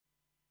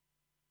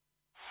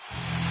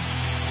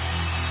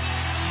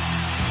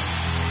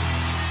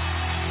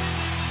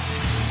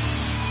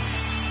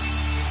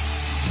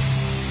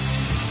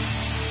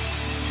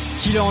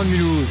Killer on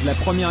Mulhouse, la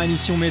première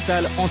émission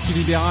métal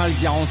antilibérale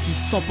garantie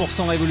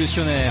 100%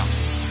 révolutionnaire.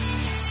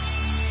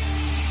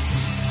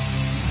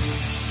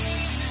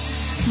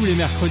 Tous les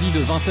mercredis de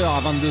 20h à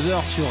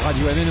 22h sur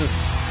Radio MNE.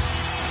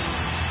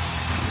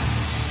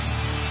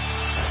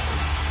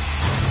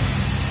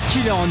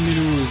 Killer on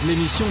Mulhouse,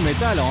 l'émission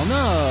métal en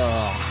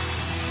or.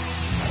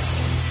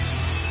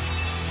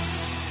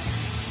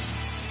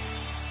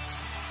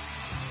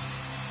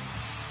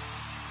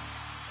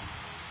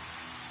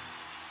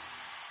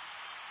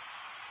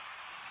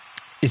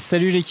 Et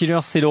salut les killers,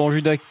 c'est Laurent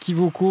Judas qui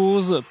vous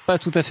cause, pas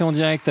tout à fait en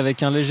direct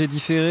avec un léger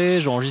différé.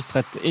 J'enregistre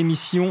cette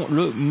émission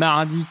le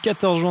mardi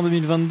 14 juin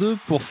 2022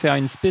 pour faire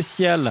une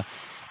spéciale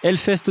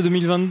Hellfest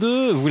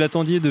 2022. Vous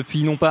l'attendiez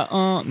depuis non pas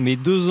 1 mais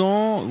 2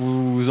 ans,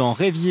 vous en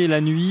rêviez la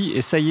nuit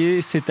et ça y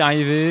est, c'est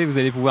arrivé. Vous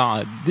allez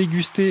pouvoir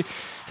déguster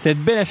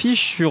cette belle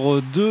affiche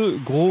sur 2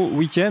 gros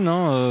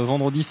week-ends,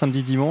 vendredi,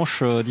 samedi,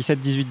 dimanche,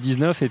 17, 18,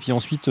 19 et puis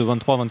ensuite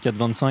 23, 24,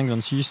 25,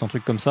 26, un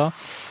truc comme ça.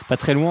 Pas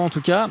très loin en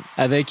tout cas,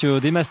 avec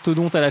des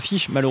mastodontes à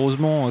l'affiche,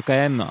 malheureusement quand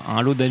même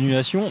un lot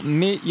d'annulations,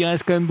 mais il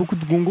reste quand même beaucoup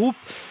de bons groupes.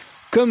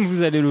 Comme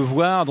vous allez le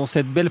voir dans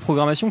cette belle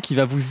programmation qui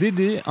va vous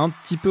aider un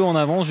petit peu en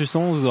avance,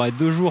 justement, vous aurez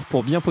 2 jours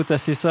pour bien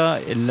potasser ça,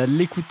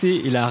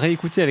 l'écouter et la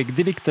réécouter avec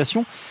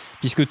délectation,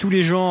 puisque tous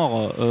les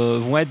genres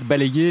vont être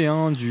balayés,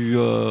 du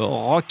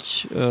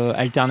rock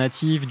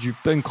alternatif, du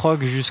punk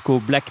rock jusqu'au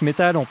black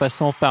metal, en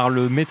passant par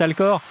le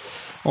metalcore,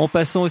 en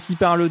passant aussi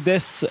par le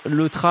death,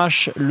 le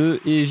thrash,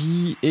 le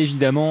heavy,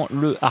 évidemment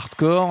le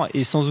hardcore,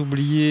 et sans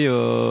oublier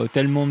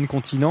tellement de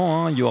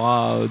continents, il y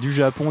aura du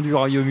Japon, du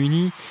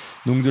Royaume-Uni,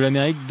 donc de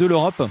l'Amérique, de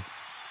l'Europe.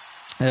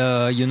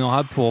 Il y en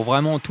aura pour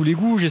vraiment tous les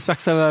goûts. J'espère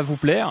que ça va vous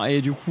plaire.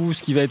 Et du coup,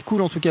 ce qui va être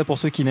cool, en tout cas pour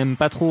ceux qui n'aiment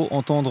pas trop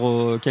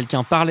entendre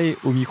quelqu'un parler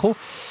au micro,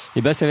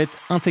 ça va être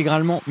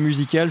intégralement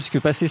musical, puisque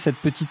passer cette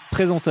petite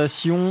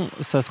présentation,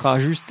 ça sera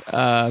juste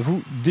à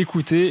vous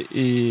d'écouter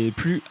et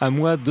plus à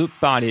moi de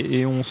parler.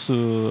 Et on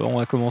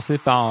va commencer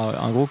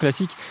par un gros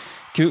classique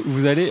que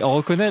vous allez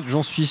reconnaître,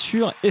 j'en suis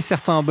sûr et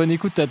certain. Bonne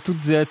écoute à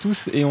toutes et à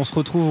tous, et on se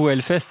retrouve au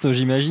Hellfest,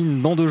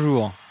 j'imagine, dans 2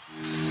 jours.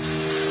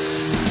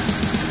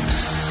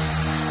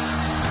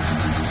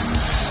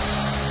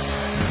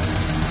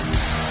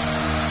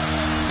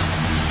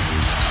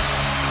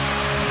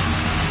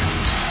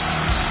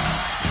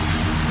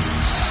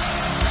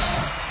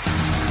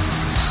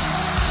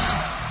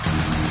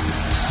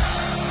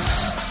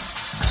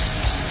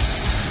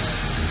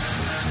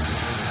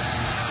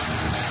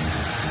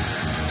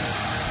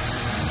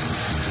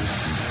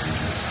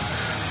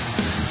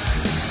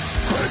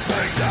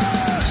 Creeping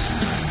death!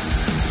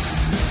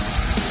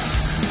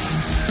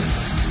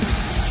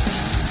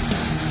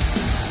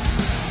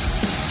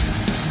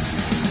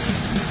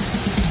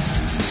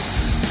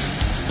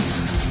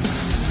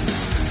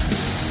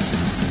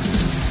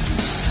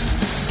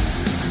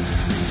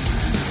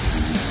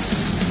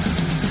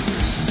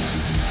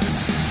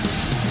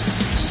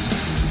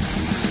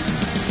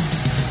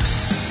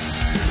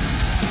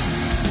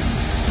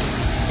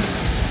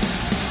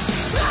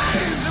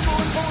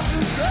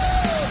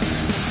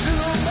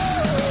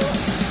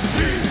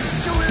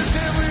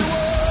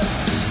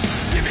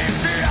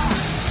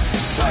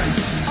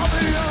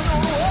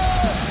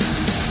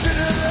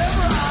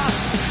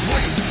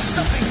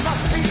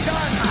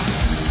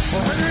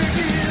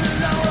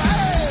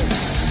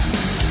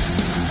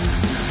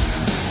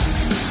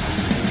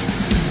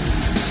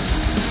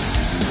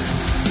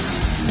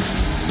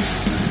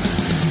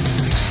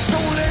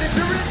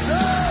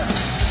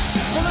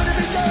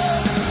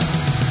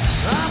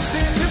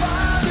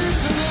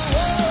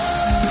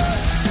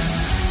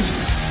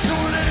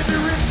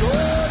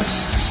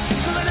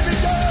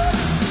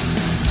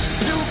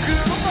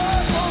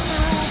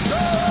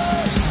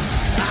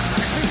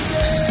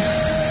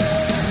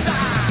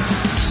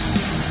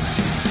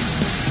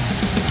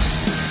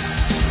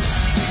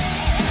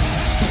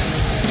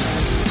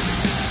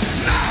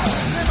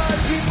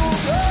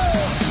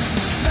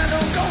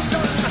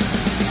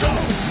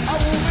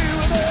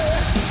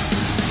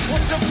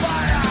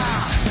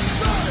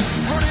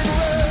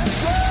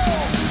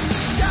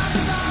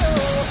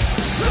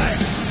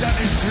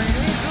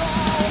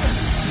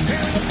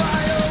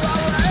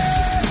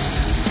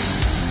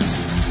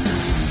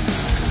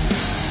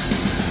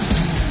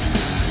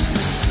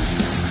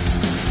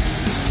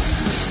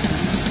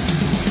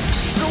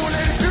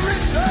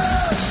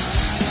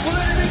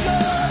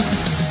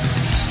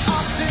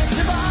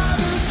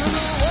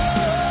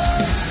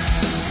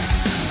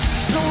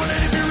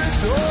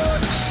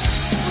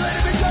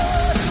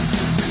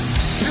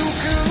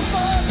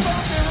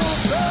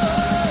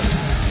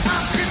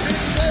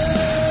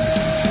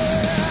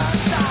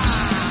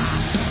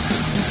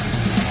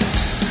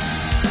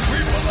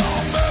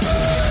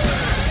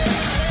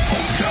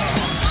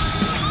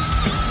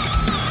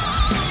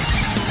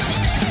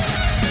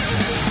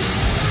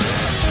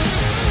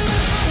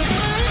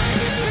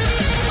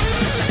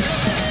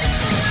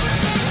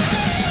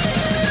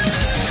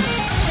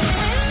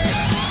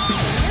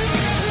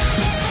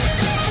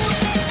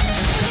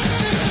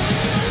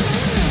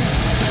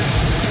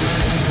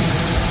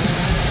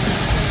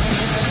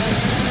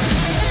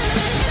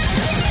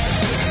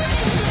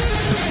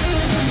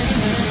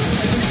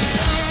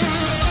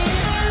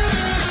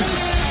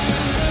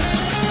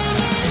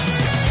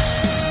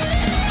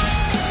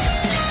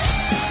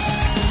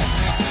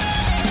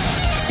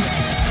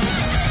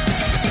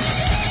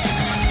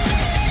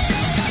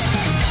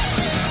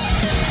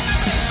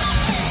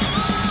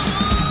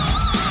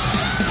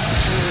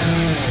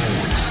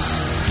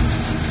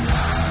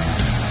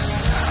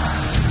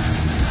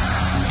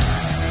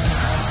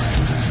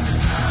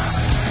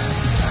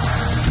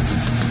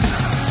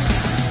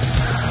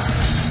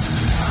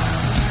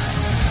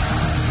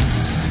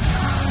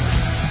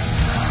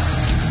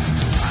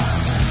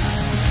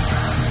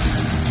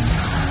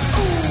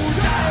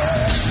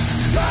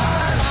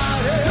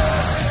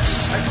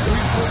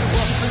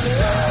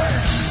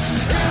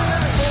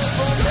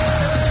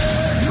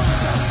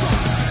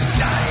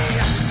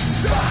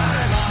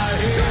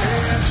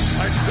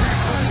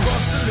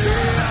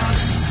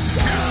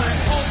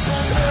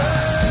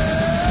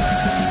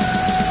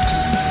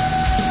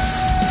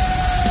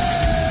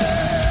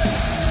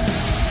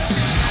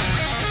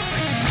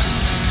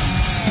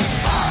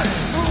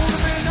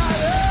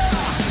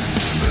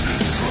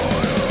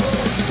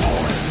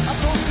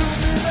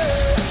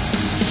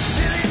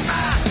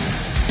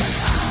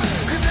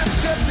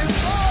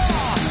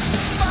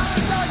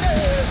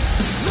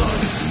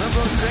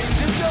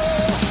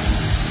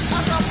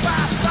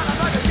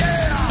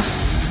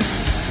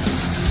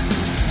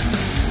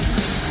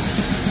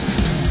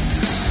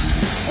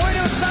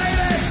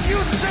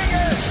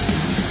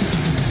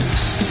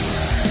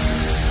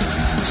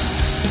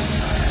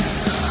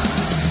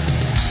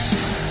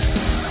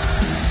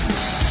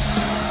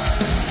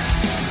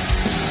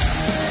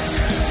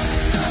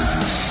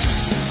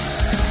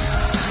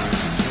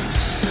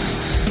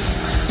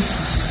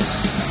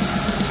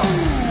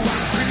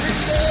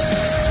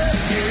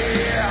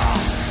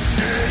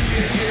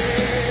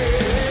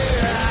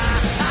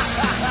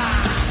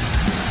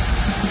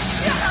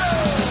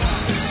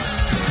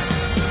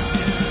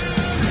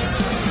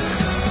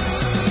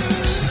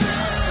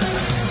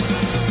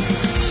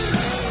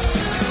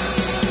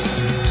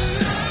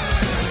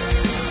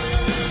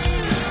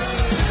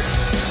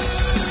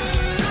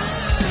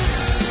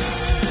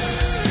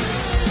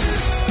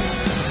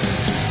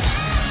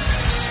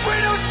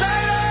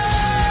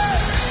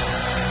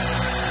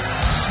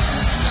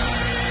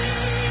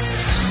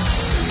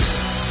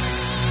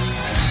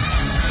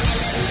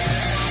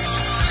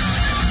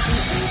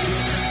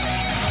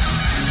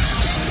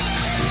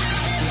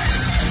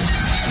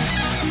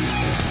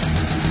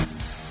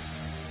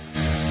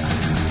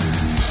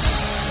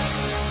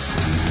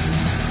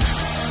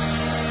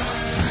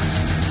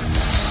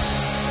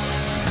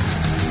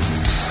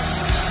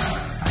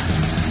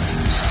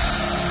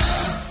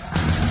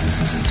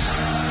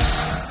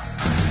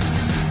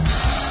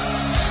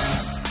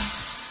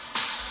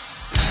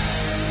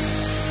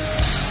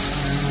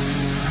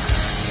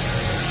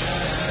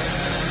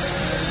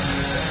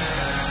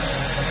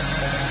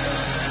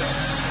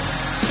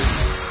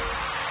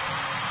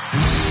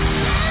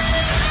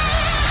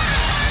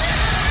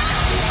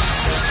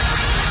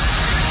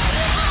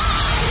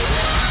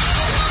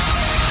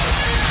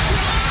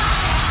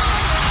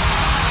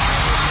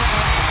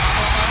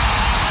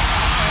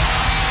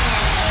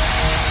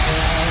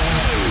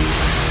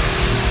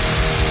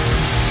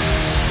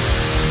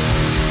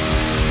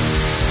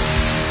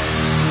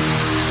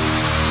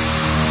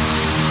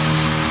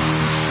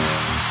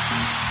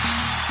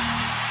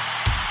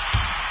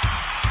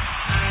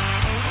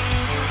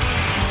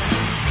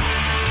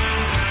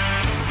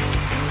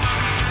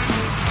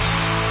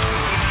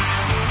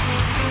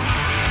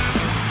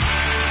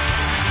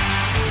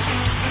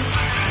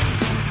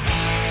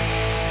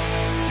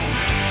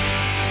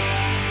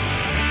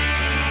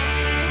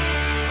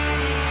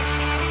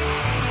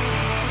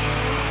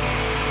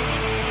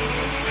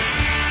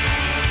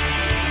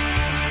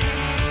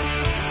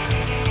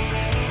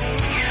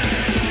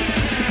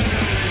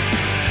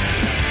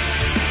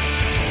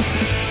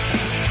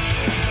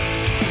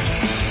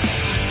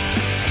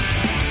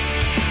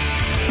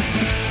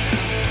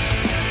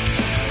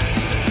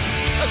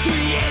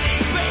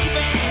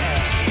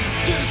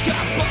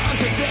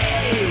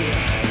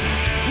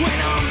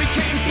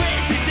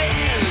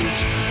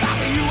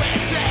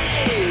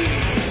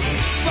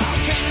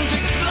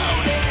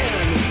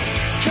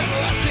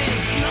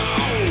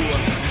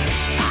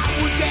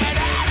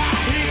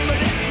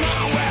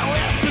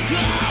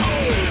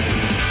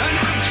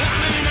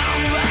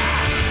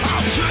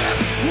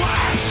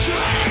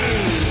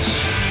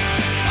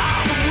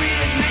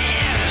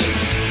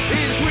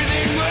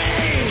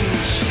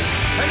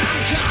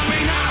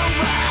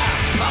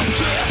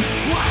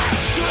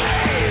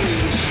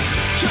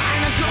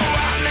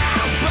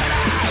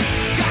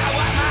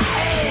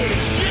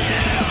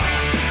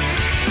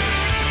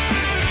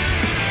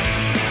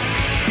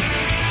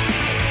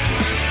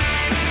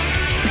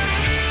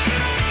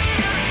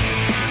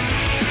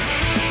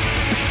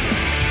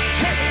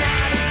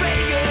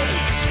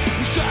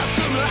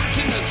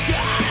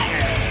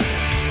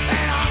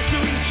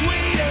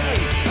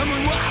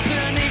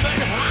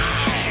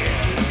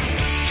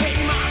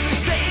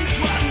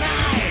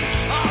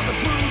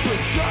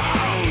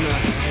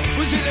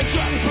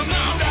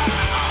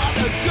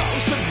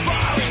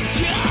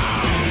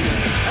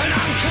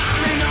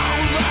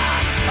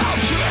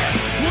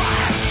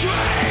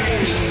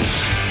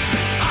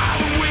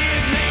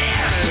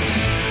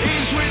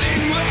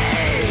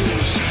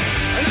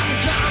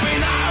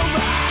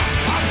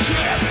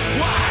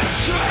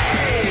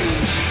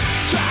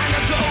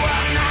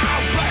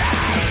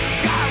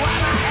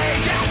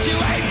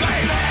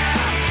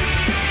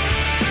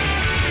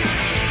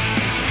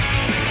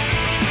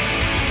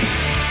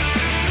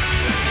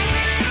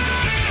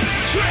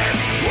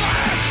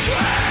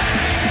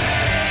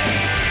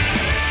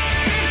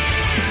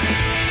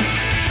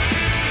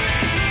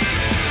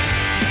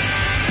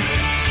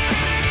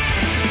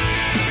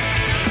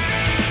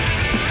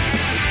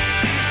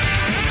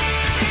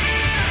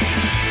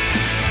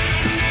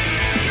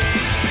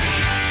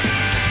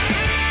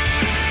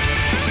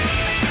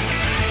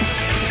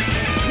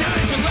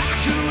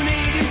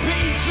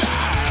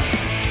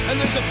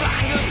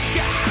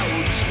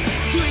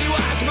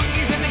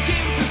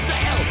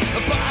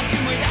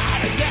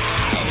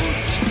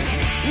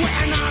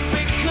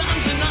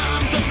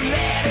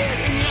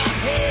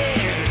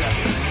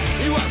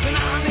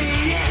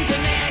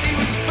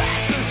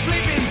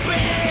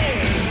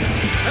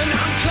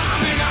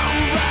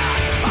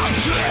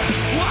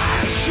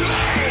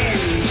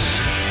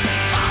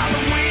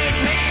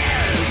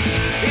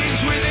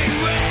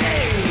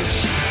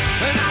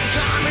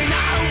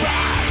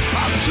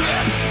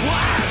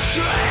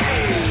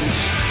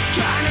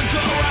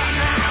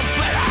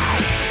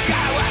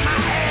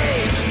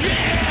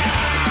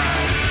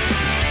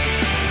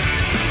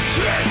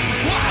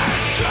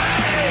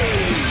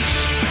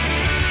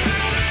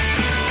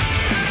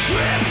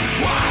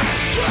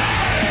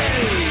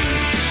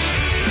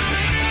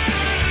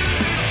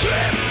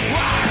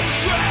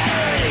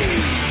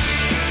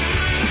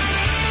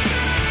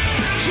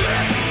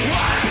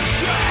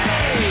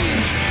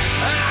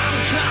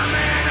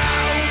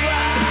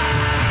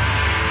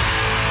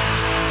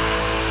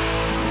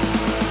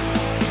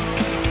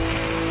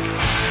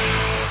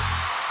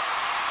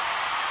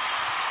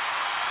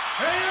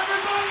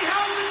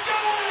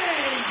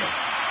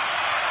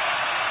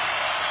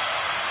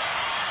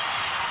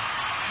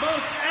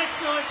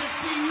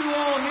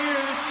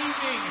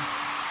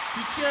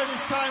 share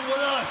this time with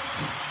us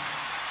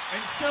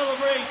and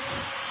celebrate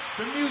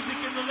the music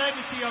and the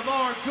legacy of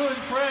our good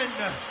friend,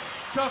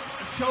 Chuck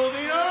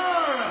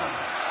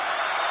Schuldiner.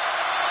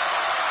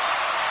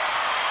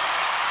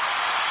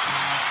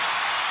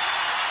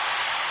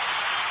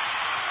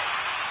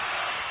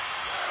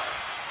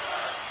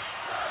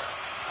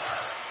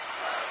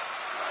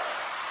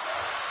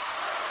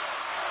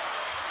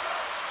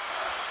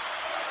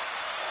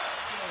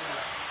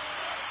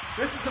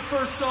 This is the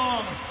first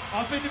song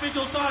of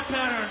Individual Thought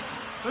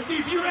Patterns. Let's see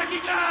if you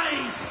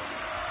recognize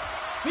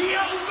the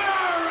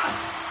Overactive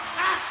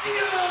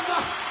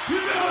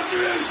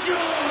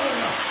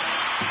Imagination!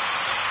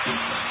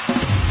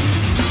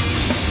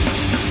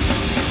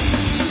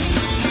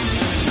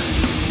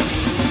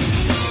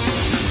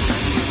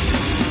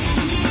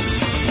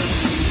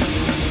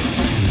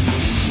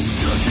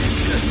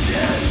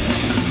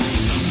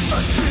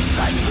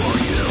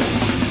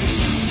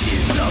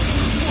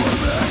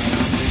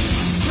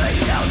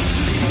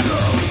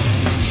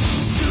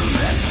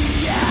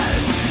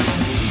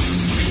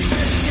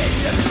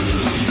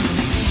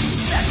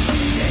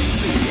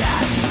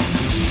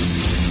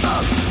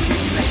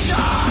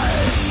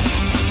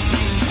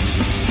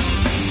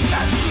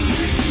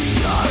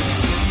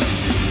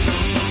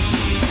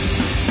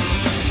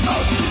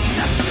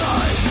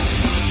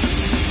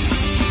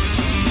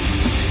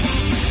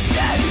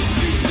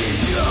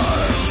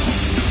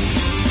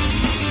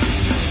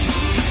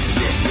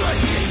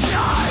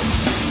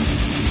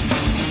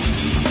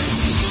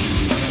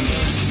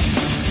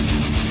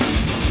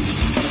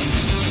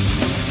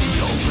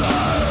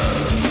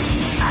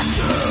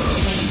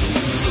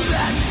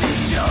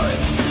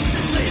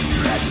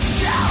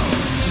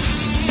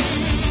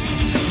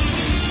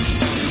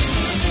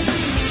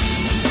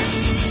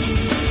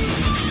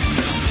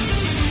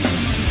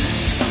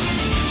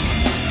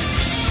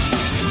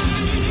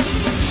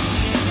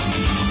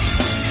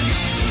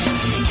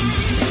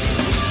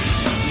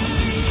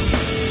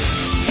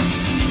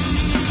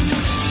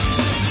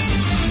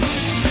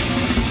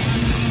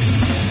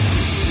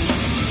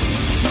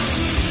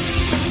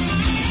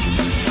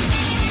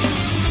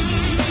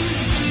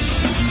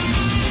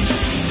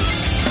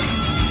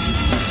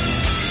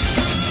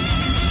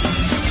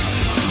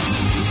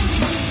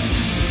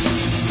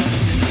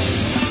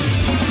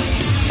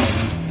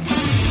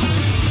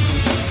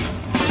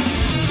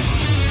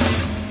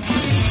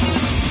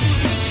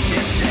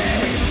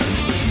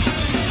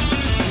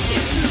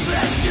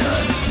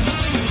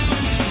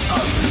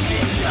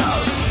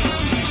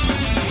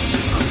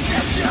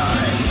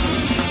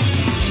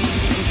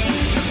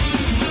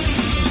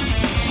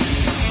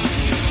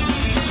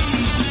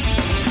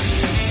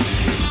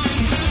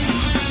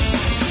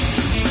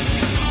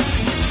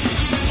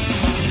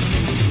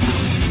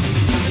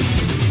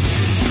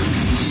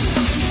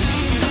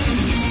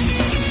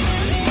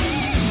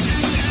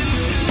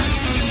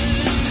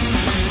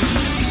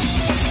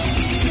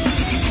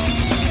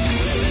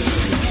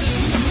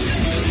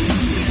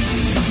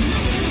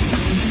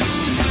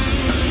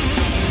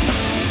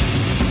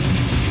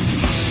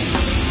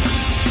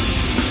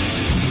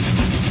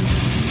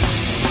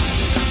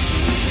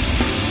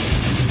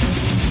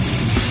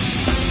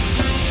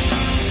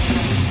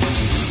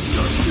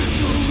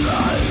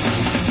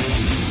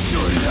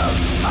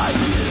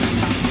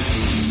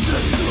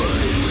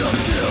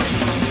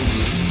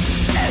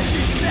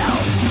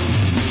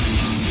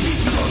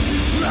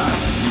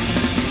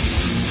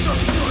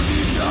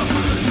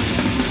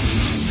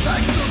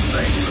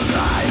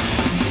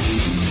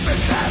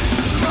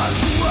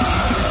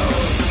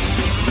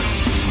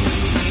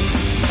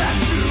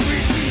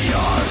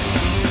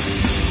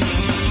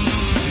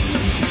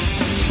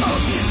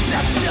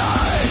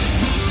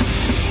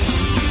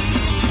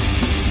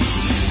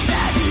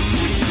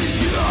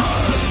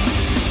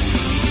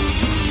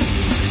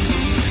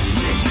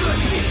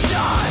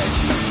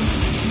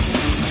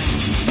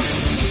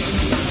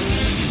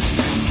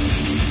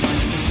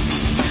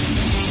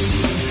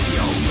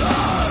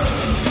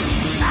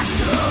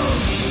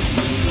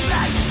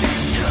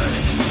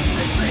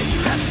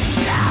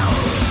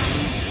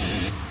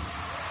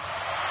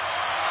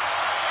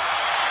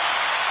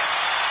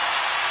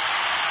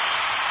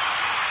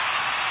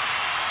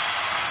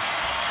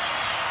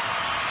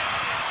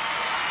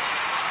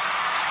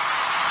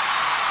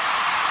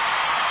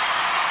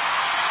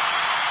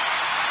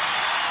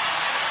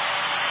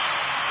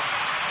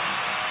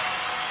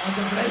 Want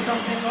to play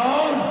something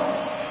old?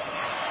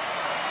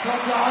 From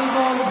the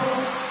album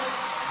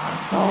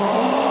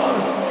Anton.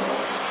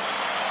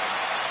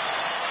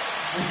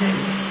 This is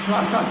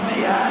Svarta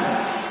Smien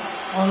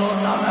och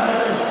låtarna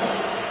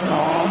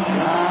från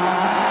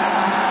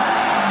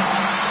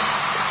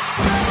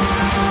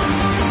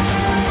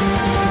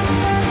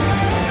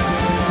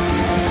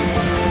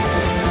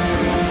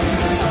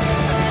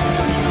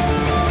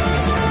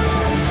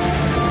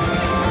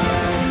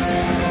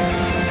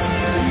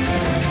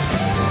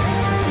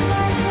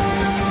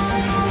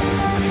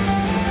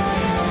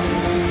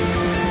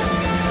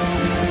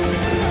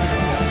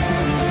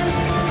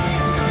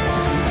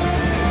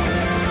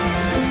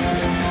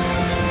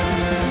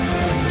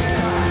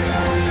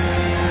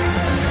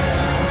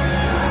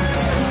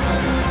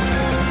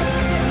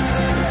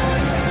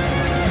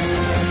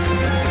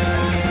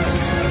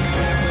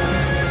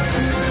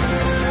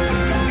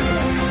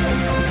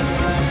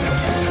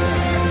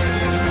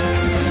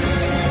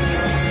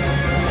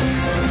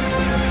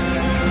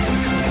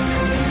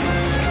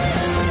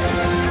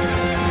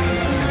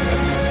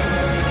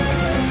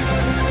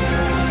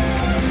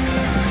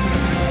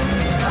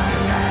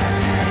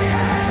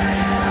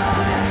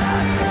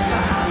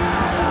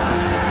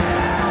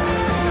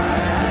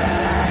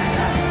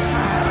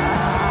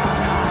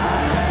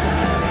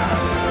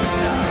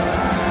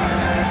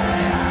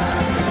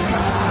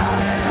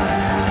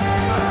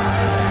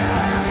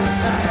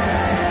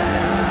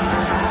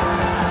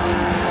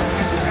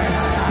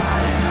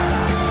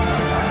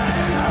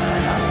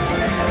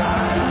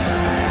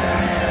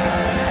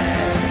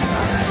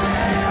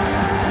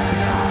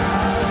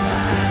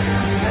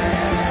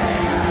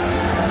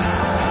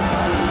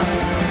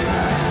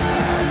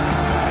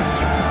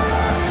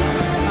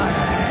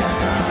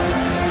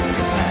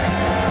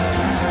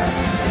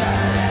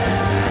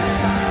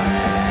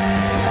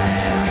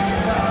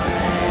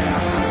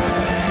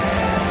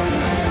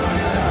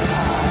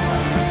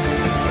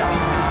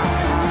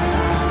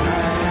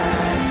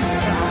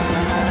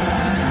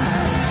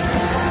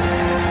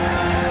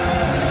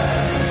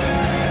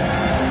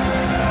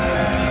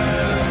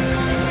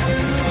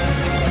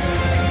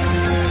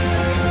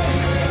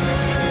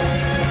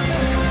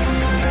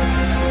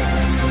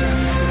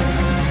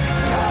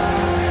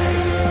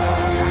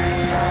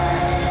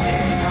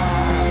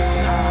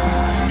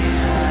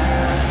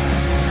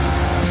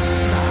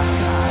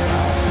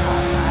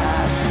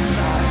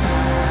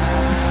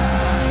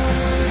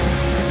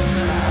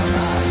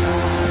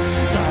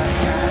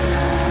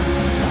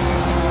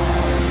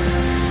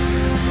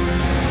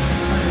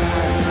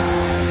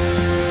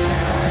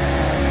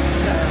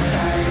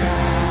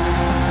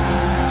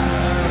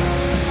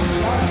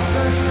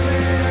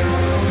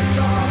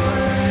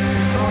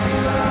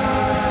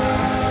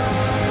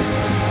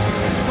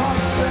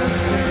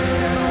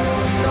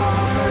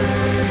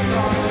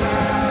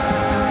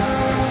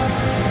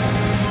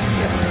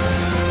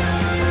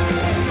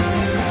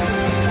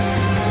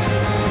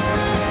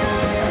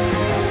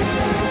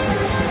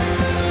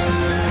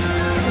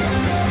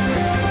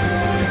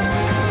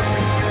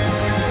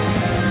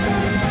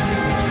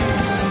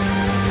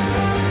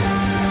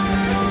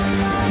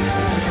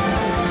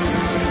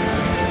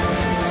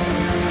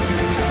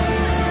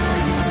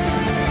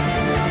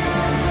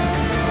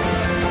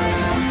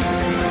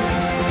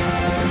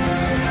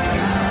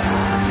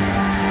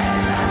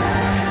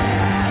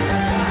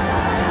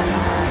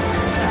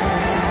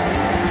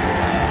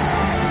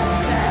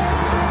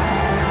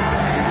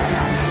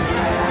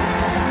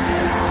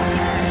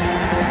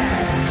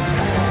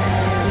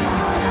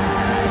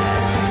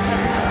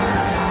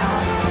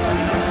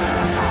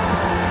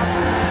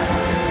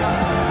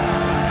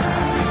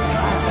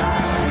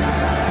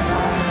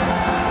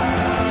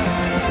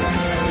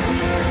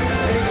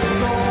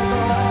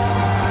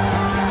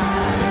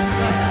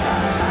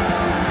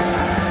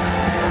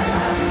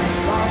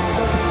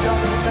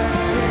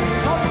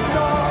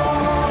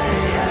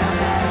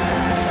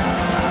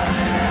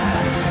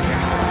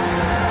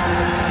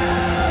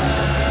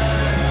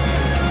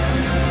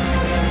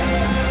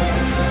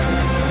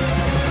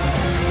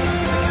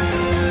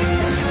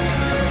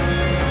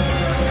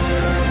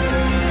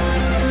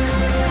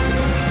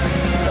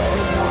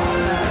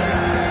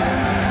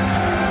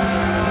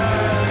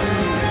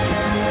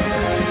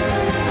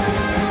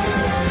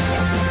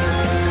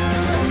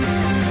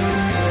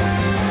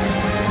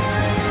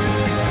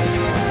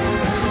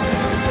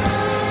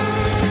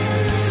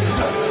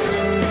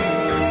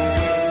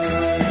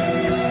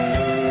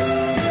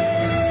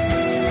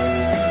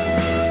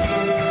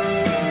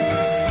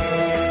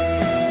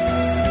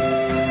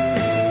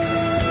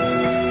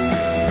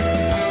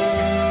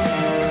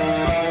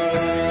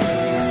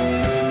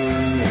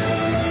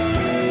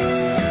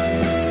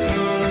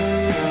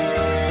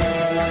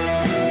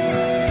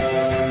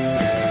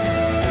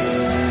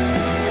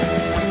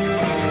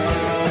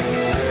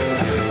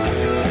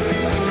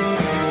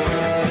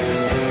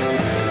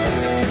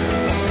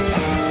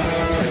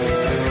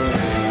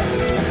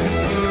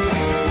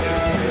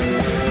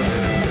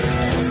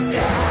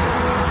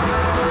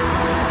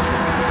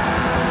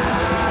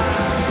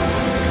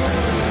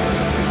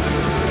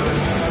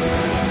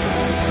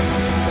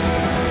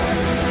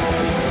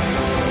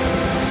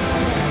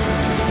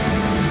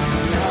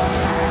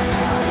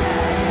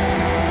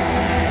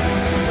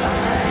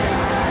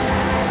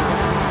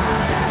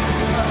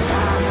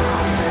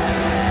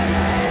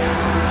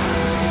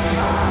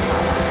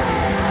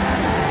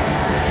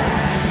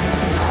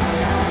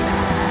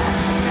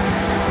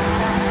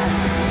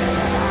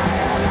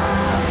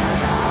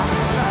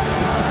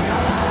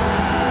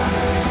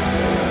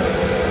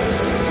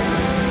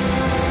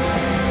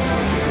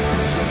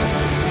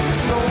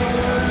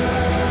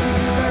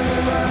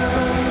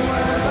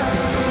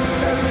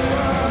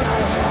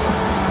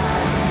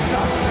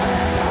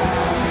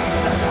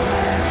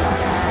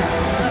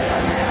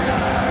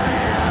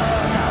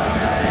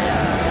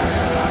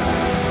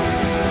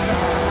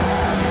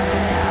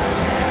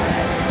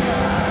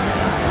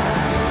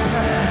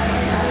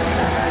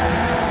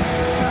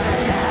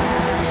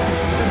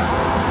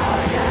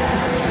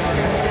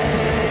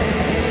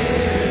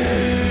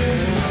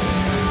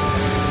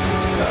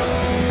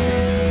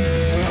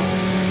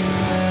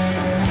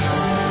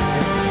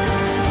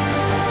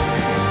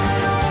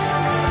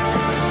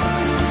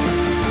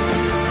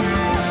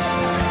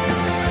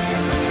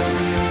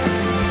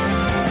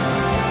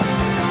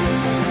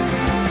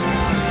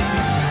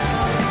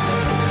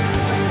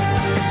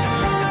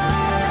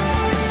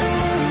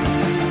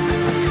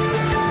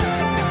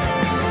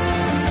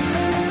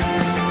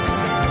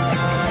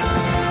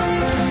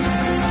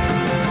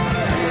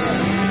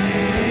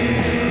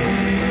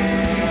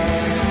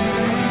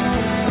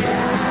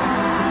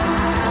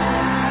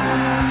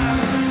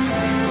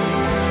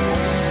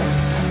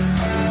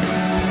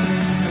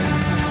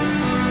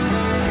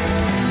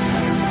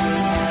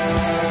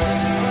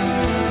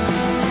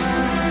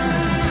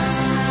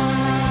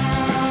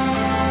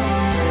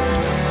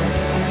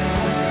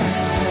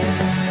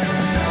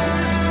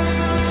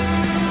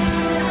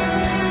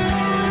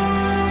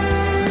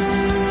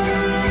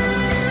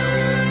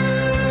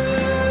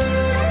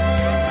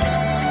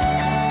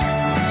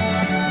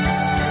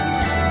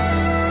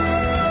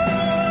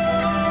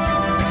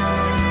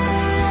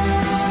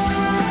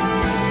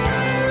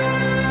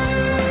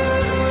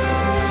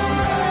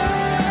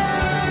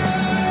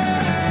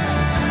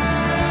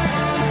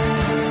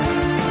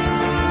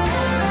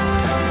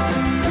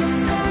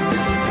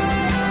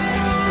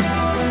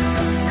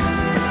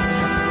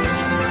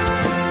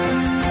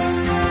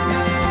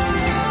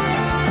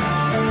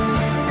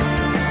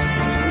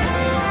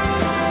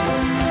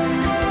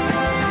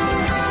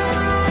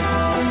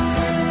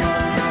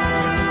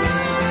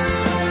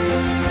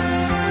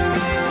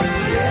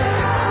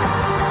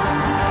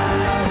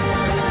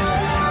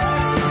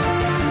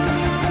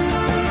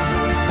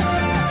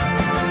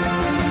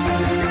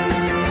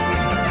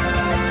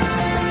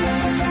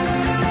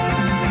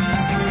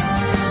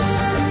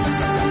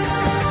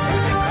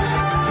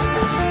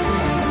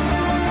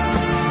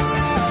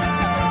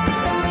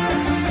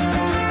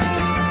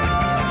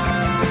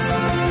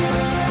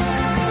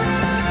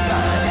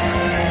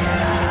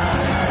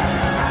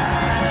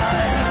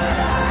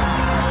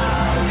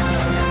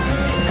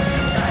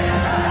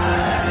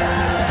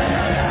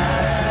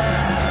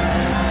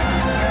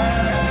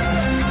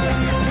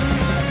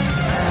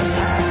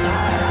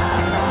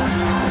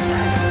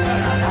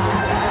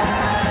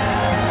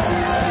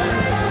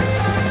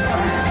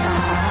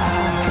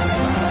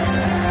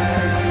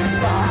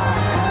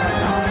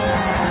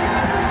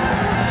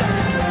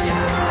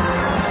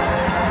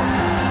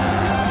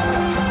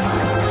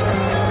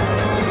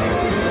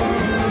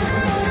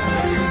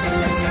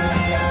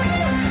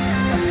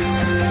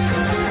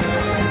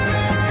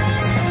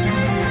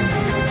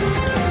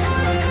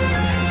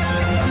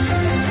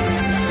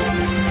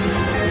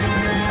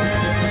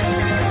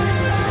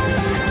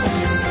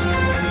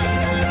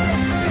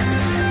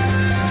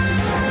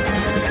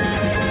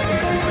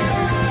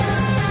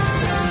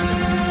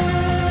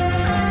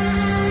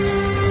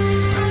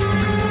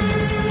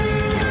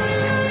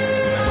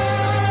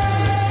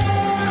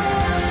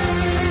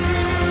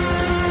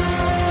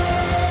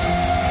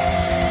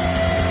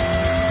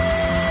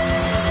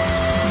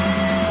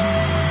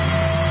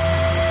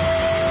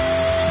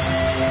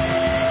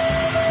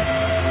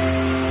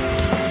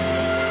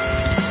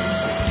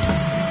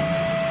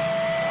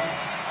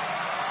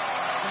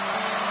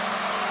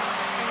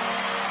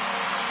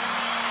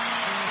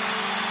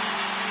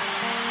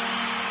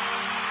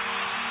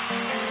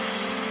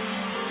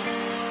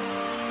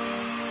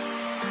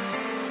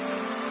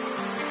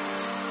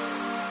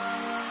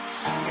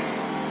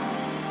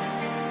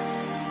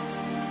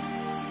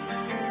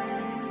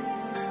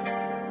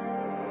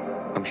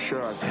I'm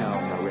sure as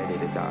hell not ready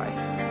to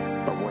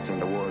die. But watching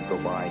the world go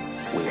by,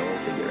 we all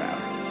figure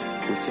out.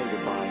 We say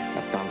goodbye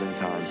 1,000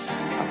 times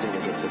until we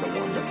get to the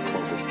one that's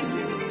closest to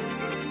you.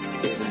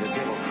 Even the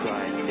devil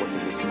cried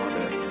watching his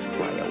mother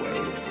fly away.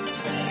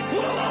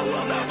 Well, I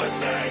will never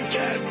say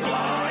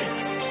goodbye.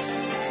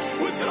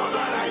 With all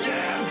that I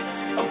am,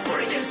 I'll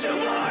bring it to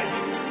life.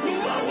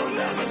 Well, I will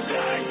never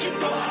say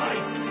goodbye.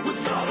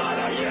 With all that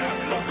I am,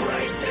 I'll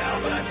break down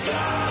the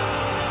sky.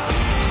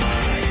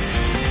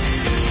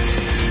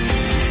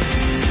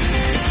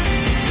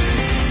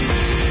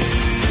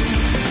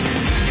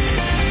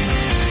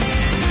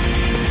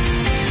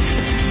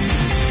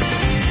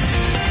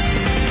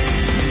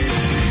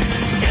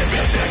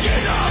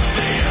 Taking up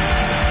the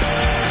air,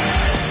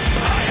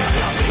 I have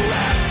nothing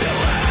left to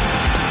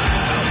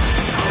lose.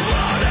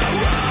 Alone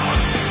around,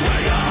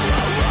 we're all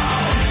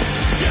alone.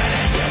 Get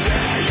it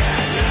today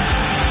and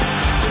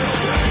now, till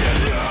day and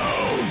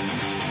noon.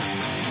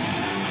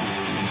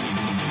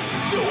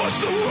 To watch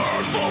the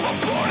world fall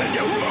apart in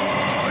your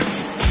eyes.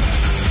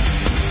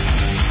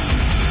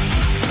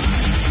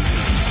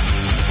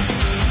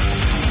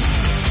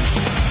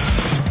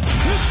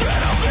 The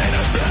shred of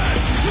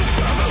innocence, the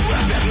further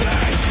left in me.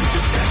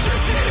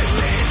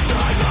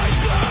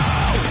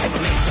 If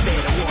it makes a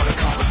bit of water,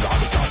 call us all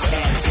the salt for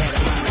air and tear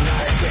around and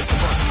not a trace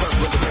of us first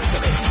with the rest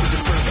of it. We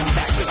just bring them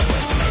back to the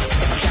flesh of it.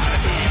 If I count to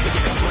 10, would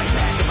you come right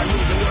back? If I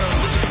leave the world,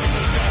 would you come and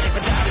take that? If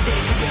I die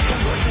today, could you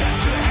come right back?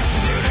 Do I have to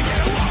do to get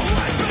a wall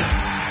right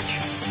back?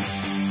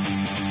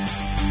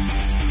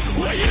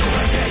 Well, you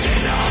were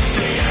taking off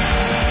the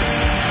air,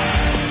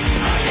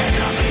 I had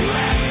nothing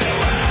left to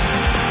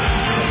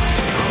lose.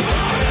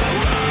 Alone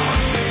around,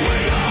 we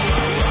all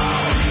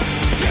alone.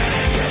 Get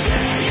it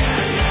today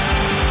and now.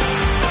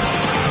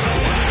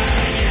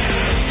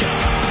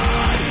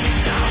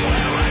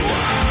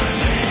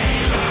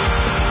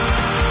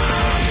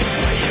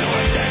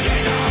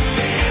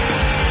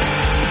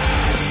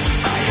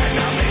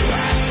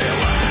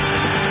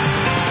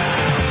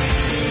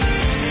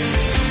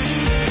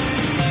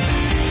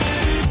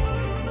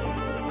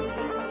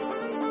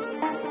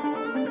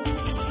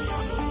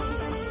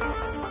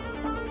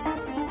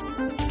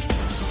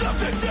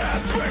 Something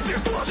death brings your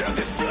blood to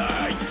the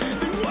sea.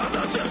 The one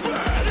that's just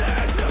bad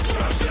and no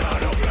trust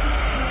out of me.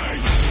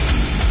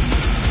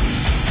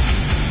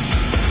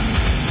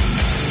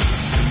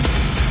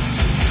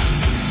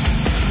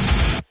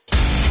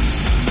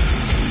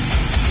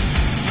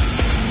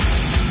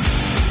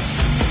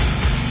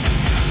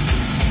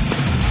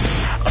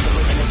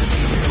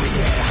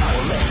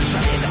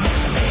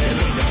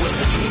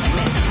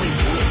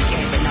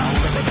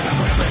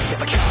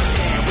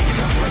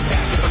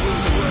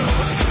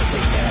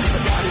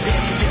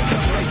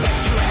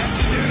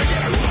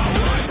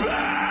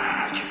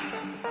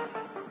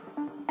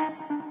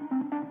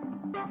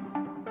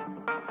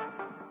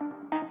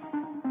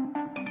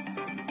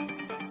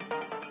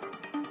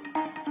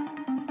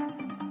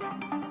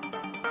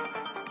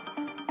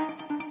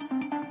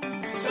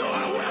 So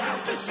I will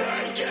have to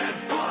say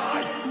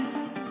goodbye.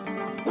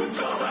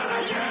 With all that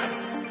I am,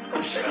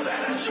 I'm sure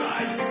that I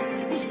tried.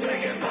 We'll say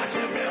goodbye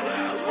to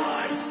million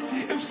lives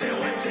and still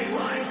waiting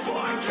line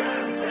for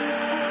content.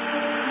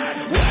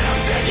 When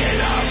I'm taking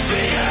up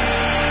the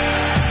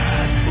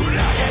earth, when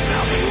I get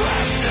nothing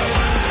left to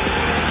lose.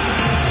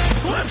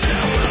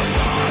 Until the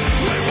fall,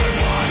 we would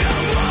walk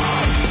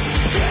alone.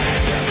 Get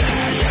it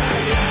today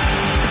and now.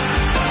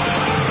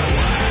 Somewhere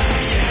away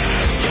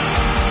you've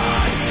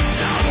gone.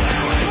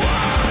 Somewhere we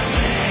won't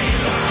be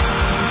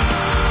long.